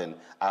nothing."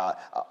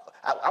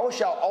 I wish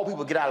all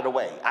people get out of the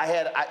way.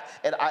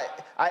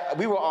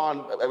 We were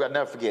on. I'll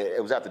never forget.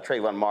 It was after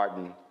Trayvon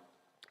Martin,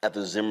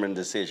 after the Zimmerman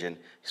decision.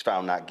 He's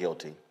found not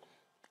guilty,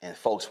 and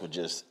folks were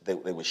just they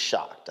were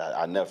shocked.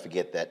 I'll never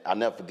forget that. I'll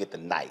never forget the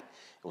night.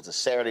 It was a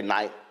Saturday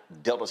night.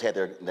 Deltas had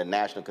their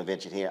national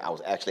convention here. I was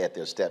actually at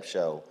their step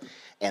show,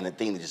 and the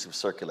thing that just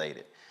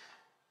circulated.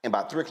 And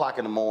about 3 o'clock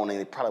in the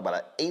morning, probably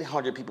about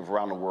 800 people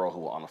around the world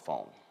who were on the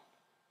phone.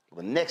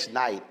 The next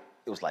night,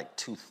 it was like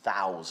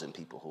 2,000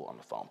 people who were on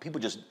the phone. People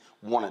just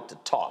wanted to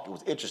talk. It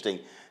was interesting.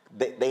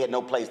 They had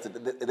no place to.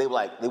 They were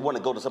like they wanted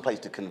to go to some place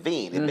to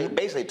convene. It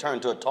basically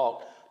turned to a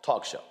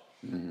talk show.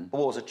 But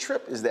what was a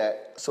trip is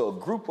that a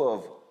group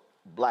of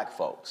black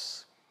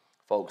folks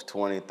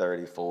 20,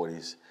 30,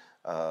 40s.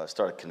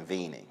 Started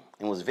convening.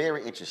 It was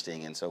very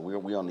interesting, and so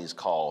we're on these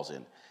calls,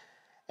 and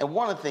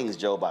one of the things,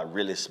 Joe, about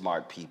really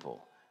smart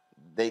people,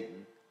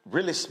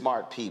 really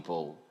smart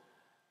people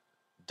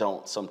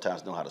don't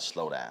sometimes know how to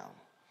slow down.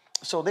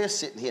 So they're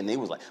sitting here, and they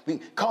was like, "We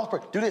call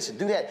for do this and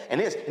do that,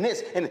 and this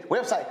and the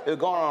website." It was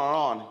going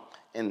on and on,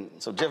 and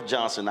so Jeff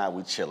Johnson and I,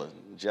 we chilling.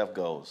 Jeff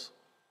goes,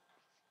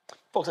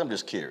 "Folks, I'm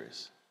just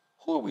curious.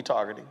 Who are we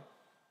targeting?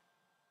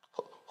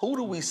 Who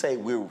do we say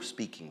we're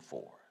speaking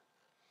for?"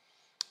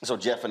 So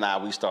Jeff and I,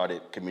 we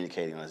started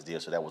communicating on this deal.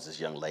 So that was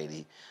this young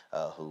lady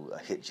who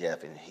hit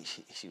Jeff, and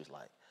she was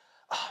like,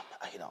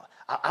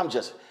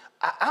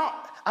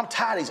 I'm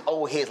tired of these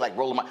old heads like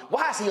rolling my.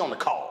 Why is he on the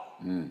call?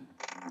 And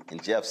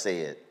Jeff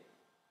said,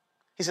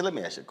 let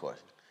me ask you a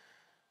question.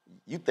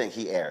 You think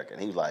he arrogant?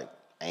 He was like,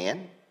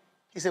 and?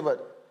 He said,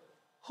 but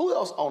who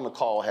else on the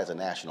call has a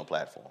national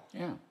platform?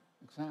 Yeah,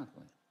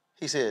 exactly.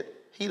 He said,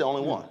 he the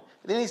only one.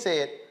 Then he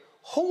said,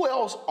 who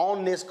else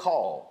on this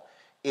call,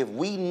 if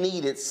we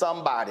needed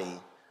somebody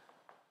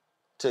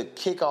to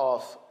kick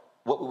off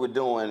what we were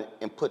doing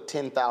and put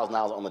 $10,000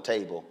 on the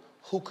table,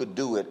 who could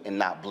do it and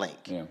not blink?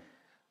 Yeah.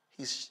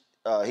 He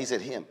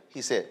said him.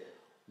 He said,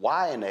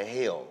 why in the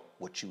hell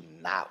would you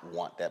not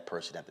want that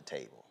person at the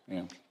table?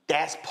 Yeah.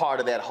 That's part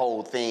of that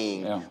whole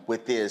thing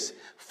with this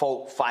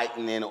folk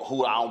fighting and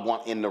who I don't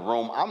want in the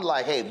room. I'm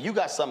like, hey, if you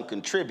got something to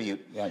contribute,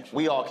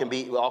 we all can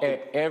be.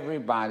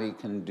 Everybody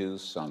can do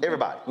something.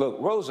 Everybody. Look,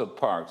 Rosa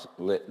Parks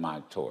lit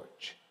my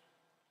torch.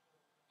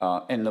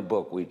 In the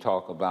book, we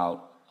talk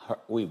about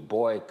we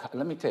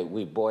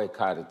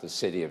boycotted the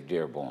city of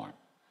Dearborn,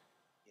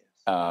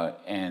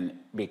 and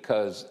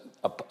because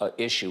an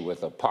issue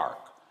with a park.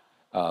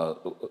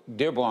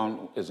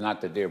 Dearborn is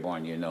not the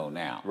Dearborn you know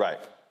now. Right.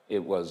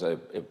 It was a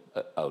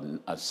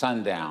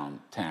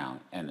sundown town,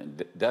 and a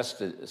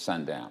dusted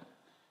sundown,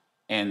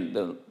 and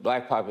the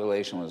black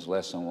population was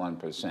less than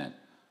 1%.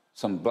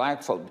 Some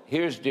black folk.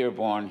 Here's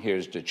Dearborn.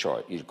 Here's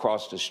Detroit. You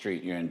cross the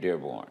street, you're in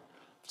Dearborn.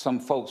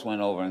 Some folks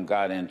went over and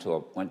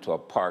went to a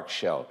park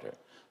shelter.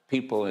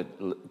 People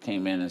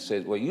came in and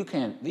said, well, you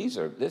can't,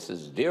 this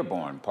is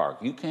Dearborn Park.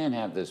 You can't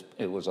have this,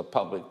 it was a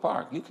public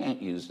park. You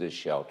can't use this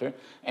shelter.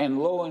 And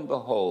lo and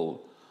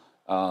behold,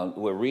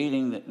 we're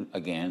reading,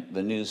 again,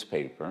 the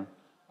newspaper.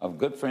 A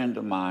good friend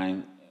of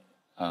mine,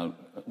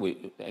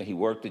 he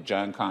worked at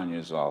John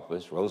Conyers'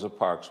 office. Rosa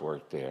Parks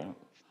worked there.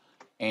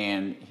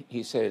 And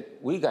he said,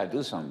 we got to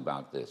do something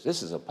about this.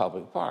 This is a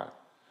public park.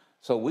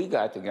 So we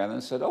got together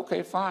and said,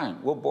 okay,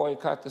 fine, we'll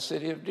boycott the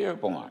city of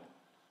Dearborn.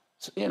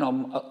 So,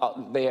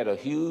 they had a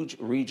huge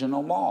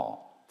regional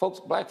mall.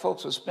 Black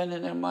folks were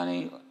spending their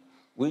money.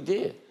 We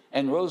did.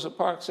 And Rosa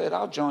Parks said,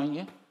 I'll join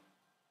you.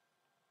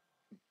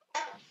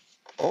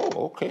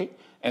 Oh, okay.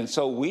 And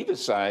so we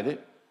decided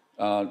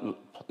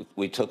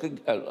we took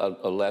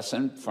a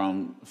lesson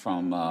from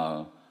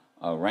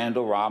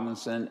Randall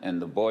Robinson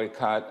and the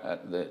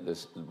boycott,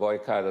 the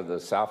boycott of the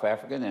South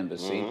African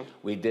embassy. Mm-hmm.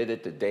 We did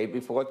it the day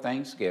before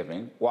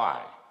Thanksgiving.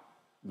 Why?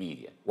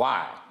 Media.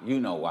 Why? You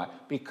know why.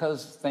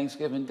 Because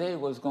Thanksgiving Day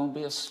was going to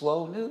be a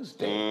slow news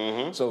day.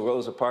 Mm-hmm. So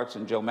Rosa Parks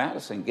and Joe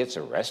Madison gets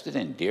arrested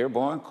in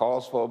Dearborn,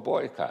 calls for a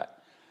boycott.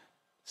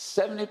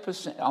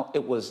 70%,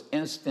 it was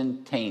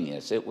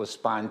instantaneous. It was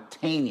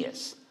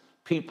spontaneous.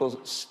 People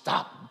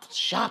stopped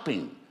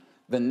shopping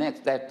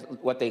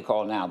what they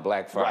call now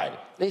Black Friday. Right.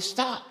 They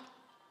stopped.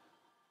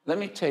 Let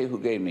me tell you who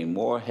gave me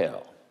more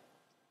hell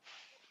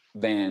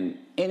than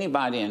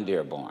anybody in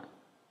Dearborn,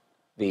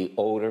 the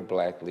older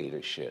Black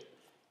leadership.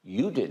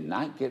 You did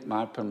not get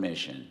my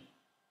permission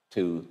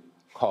to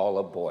call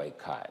a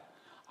boycott.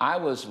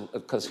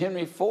 Because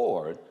Henry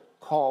Ford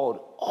called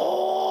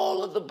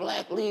all of the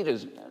Black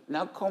leaders.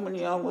 Now, Coleman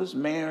Young was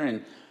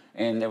mayor,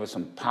 and there were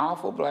some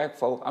powerful Black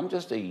folk. I'm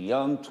just a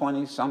young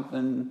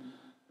 20-something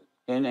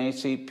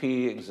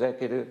NAACP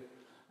executive.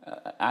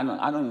 I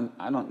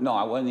don't know.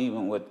 I wasn't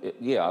even with.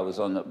 I was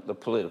on the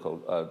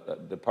political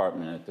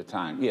department at the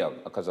time. Yeah,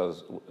 because I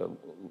was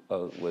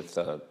with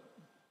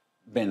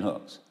Ben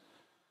Hooks.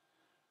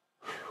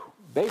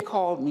 They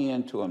called me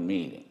into a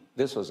meeting.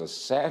 This was a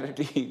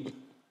Saturday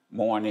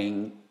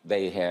morning.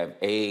 They have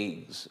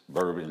eggs,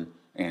 bourbon,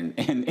 and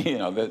you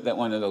know that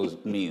one of those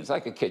meetings,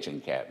 like a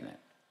kitchen cabinet.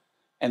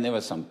 And there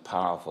were some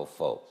powerful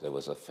folks. There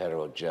was a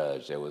federal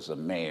judge. There was a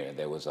mayor.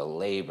 There was a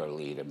labor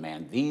leader.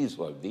 Man, these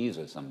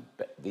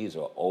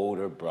are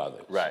older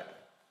brothers. Right.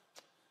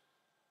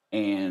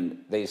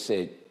 And they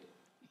said,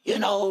 you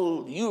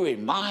know, you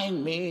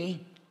remind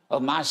me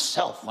of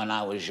myself when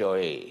I was your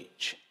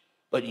age.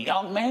 But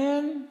young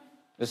man,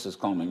 this is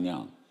Coleman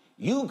Young,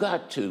 you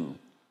got to,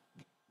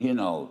 you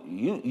know,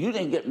 you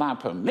didn't get my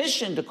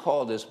permission to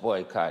call this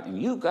boycott. And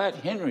you got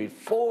Henry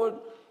Ford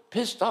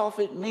pissed off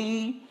at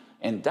me.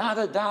 And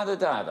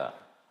da-da-da-da-da-da.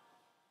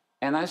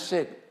 And I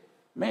said,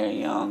 Mayor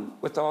Young,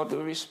 with all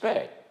due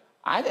respect,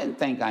 I didn't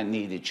think I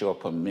needed your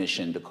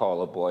permission to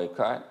call a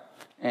boycott.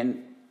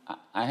 And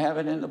I have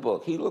it in the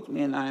book. He looked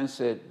me in the eye and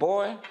said,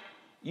 boy,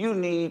 you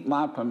need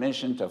my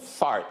permission to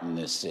fart in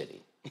this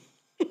city.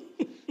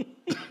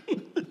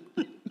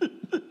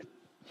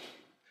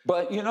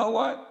 But you know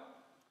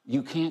what?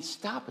 You can't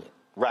stop it.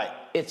 Right.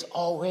 It's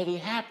already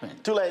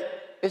happened. Too late.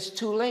 It's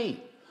too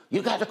late.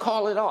 You got to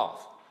call it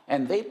off.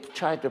 And they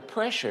tried to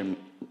pressure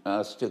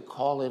us to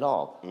call it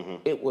off. Mm-hmm.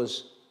 It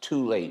was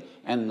too late.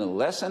 And the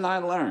lesson I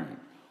learned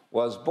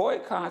was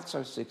boycotts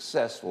are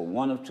successful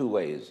one of two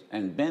ways.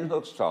 And Ben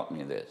Hooks taught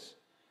me this.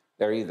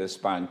 They're either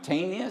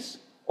spontaneous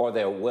or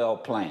they're well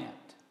planned.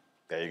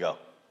 There you go.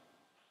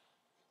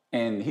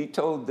 And he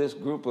told this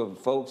group of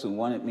folks who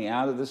wanted me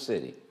out of the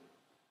city,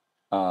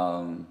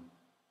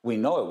 we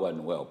know it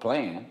wasn't well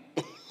planned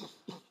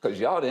because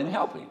y'all didn't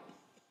help him.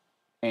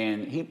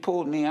 And he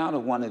pulled me out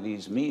of one of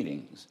these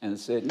meetings and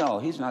said, no,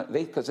 he's not,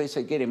 because they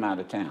said, get him out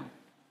of town.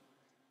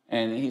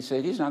 And he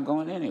said, he's not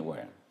going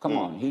anywhere. Come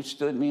on. He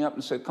stood me up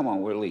and said, come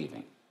on, we're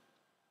leaving.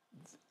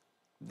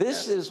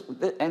 This is,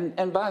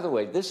 and by the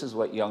way, this is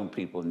what young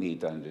people need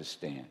to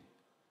understand.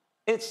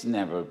 It's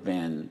never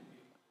been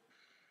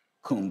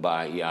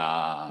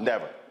kumbaya.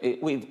 Never.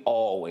 We've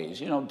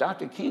always, you know,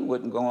 Dr. King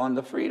wouldn't go on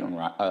the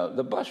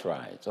the bus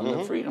rides, on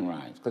the freedom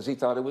rides, because he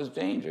thought it was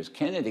dangerous.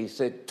 Kennedy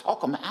said,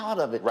 talk him out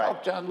of it,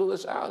 talk John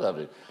Lewis out of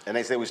it. And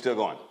they say we're still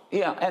going.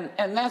 Yeah,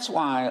 and that's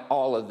why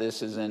all of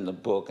this is in the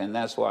book, and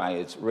that's why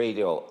it's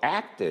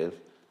radioactive.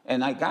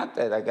 And I got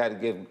that. I got to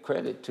give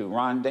credit to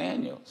Ron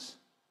Daniels,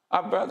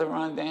 our brother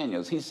Ron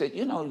Daniels. He said,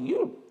 you know,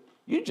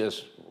 you're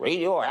just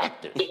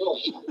radioactive.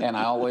 And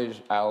I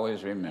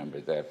always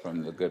remember that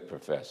from the good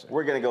professor.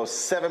 We're going to go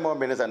 7 more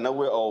minutes. I know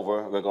we're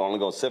over. We're going to only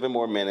go 7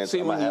 more minutes.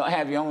 See, when you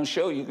have your own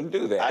show, you can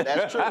do that.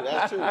 That's true.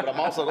 That's true. But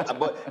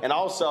I'm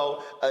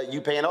also,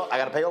 you paying. I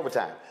got to pay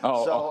overtime.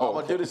 I'm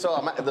going to do this.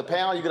 So the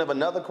panel, you can have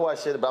another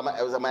question, but I'm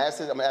going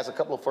to ask a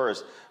couple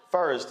first.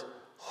 First,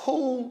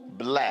 who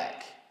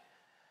Black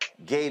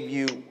gave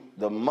you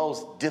the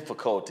most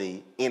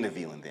difficulty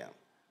interviewing them?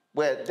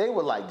 Where they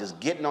were like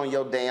just getting on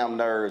your damn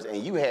nerves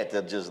and you had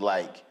to just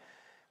like,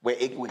 where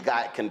it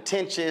got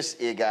contentious,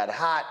 it got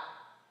hot?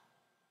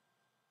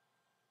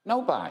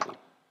 Nobody.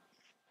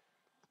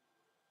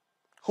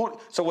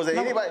 So was there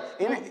anybody,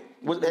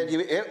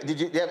 did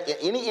you have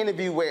any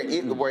interview where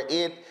it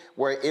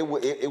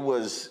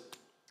was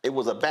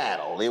a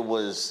battle? It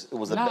was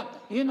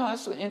you know,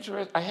 that's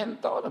interesting. I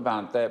hadn't thought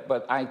about that,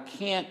 but I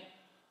can't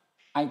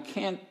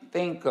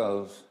think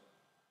of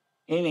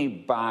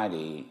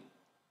anybody,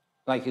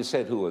 like you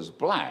said, who was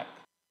Black.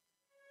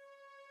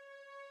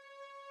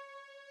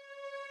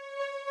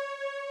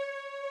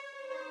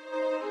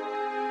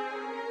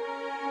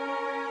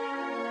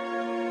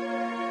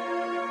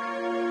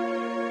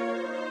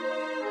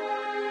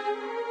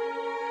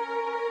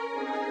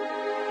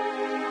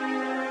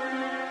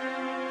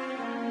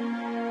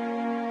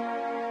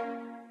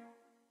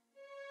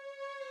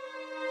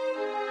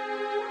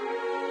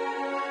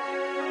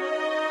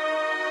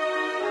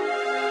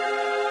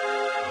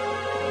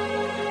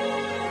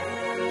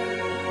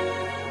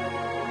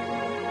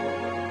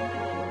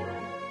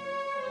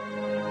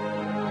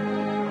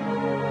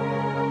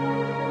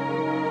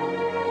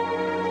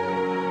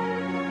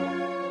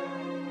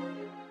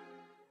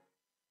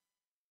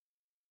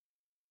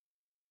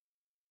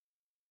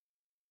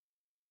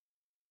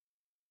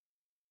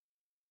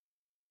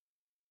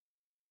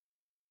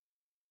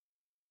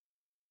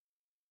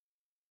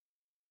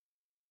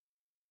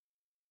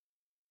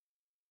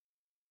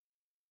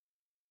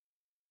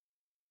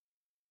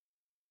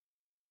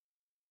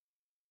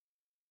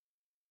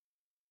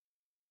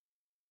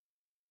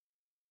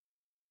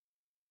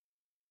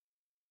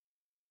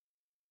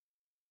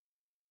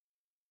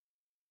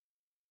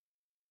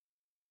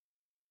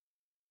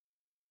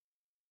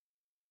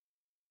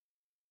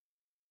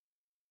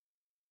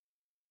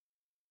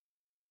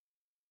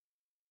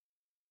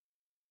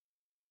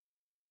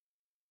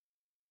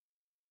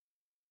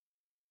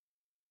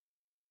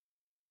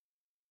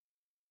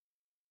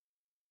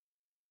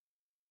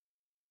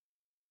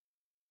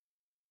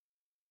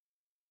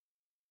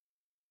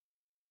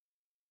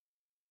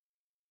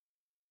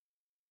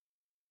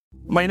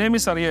 My name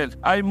is Ariel.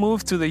 I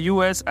moved to the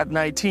U.S. at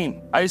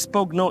 19. I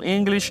spoke no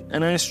English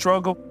and I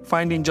struggled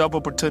finding job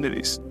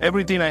opportunities.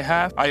 Everything I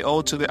have, I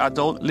owe to the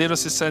Adult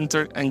Literacy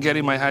Center and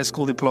getting my high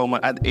school diploma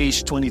at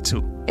age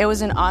 22. It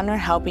was an honor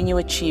helping you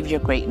achieve your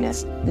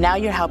greatness. Now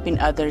you're helping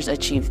others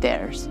achieve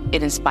theirs.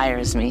 It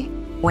inspires me.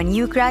 When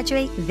you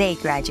graduate, they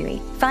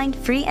graduate. Find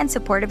free and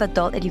supportive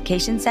adult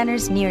education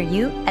centers near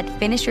you at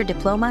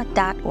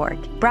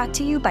finishyourdiploma.org. Brought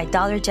to you by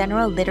Dollar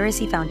General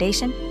Literacy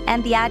Foundation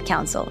and the Ad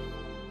Council.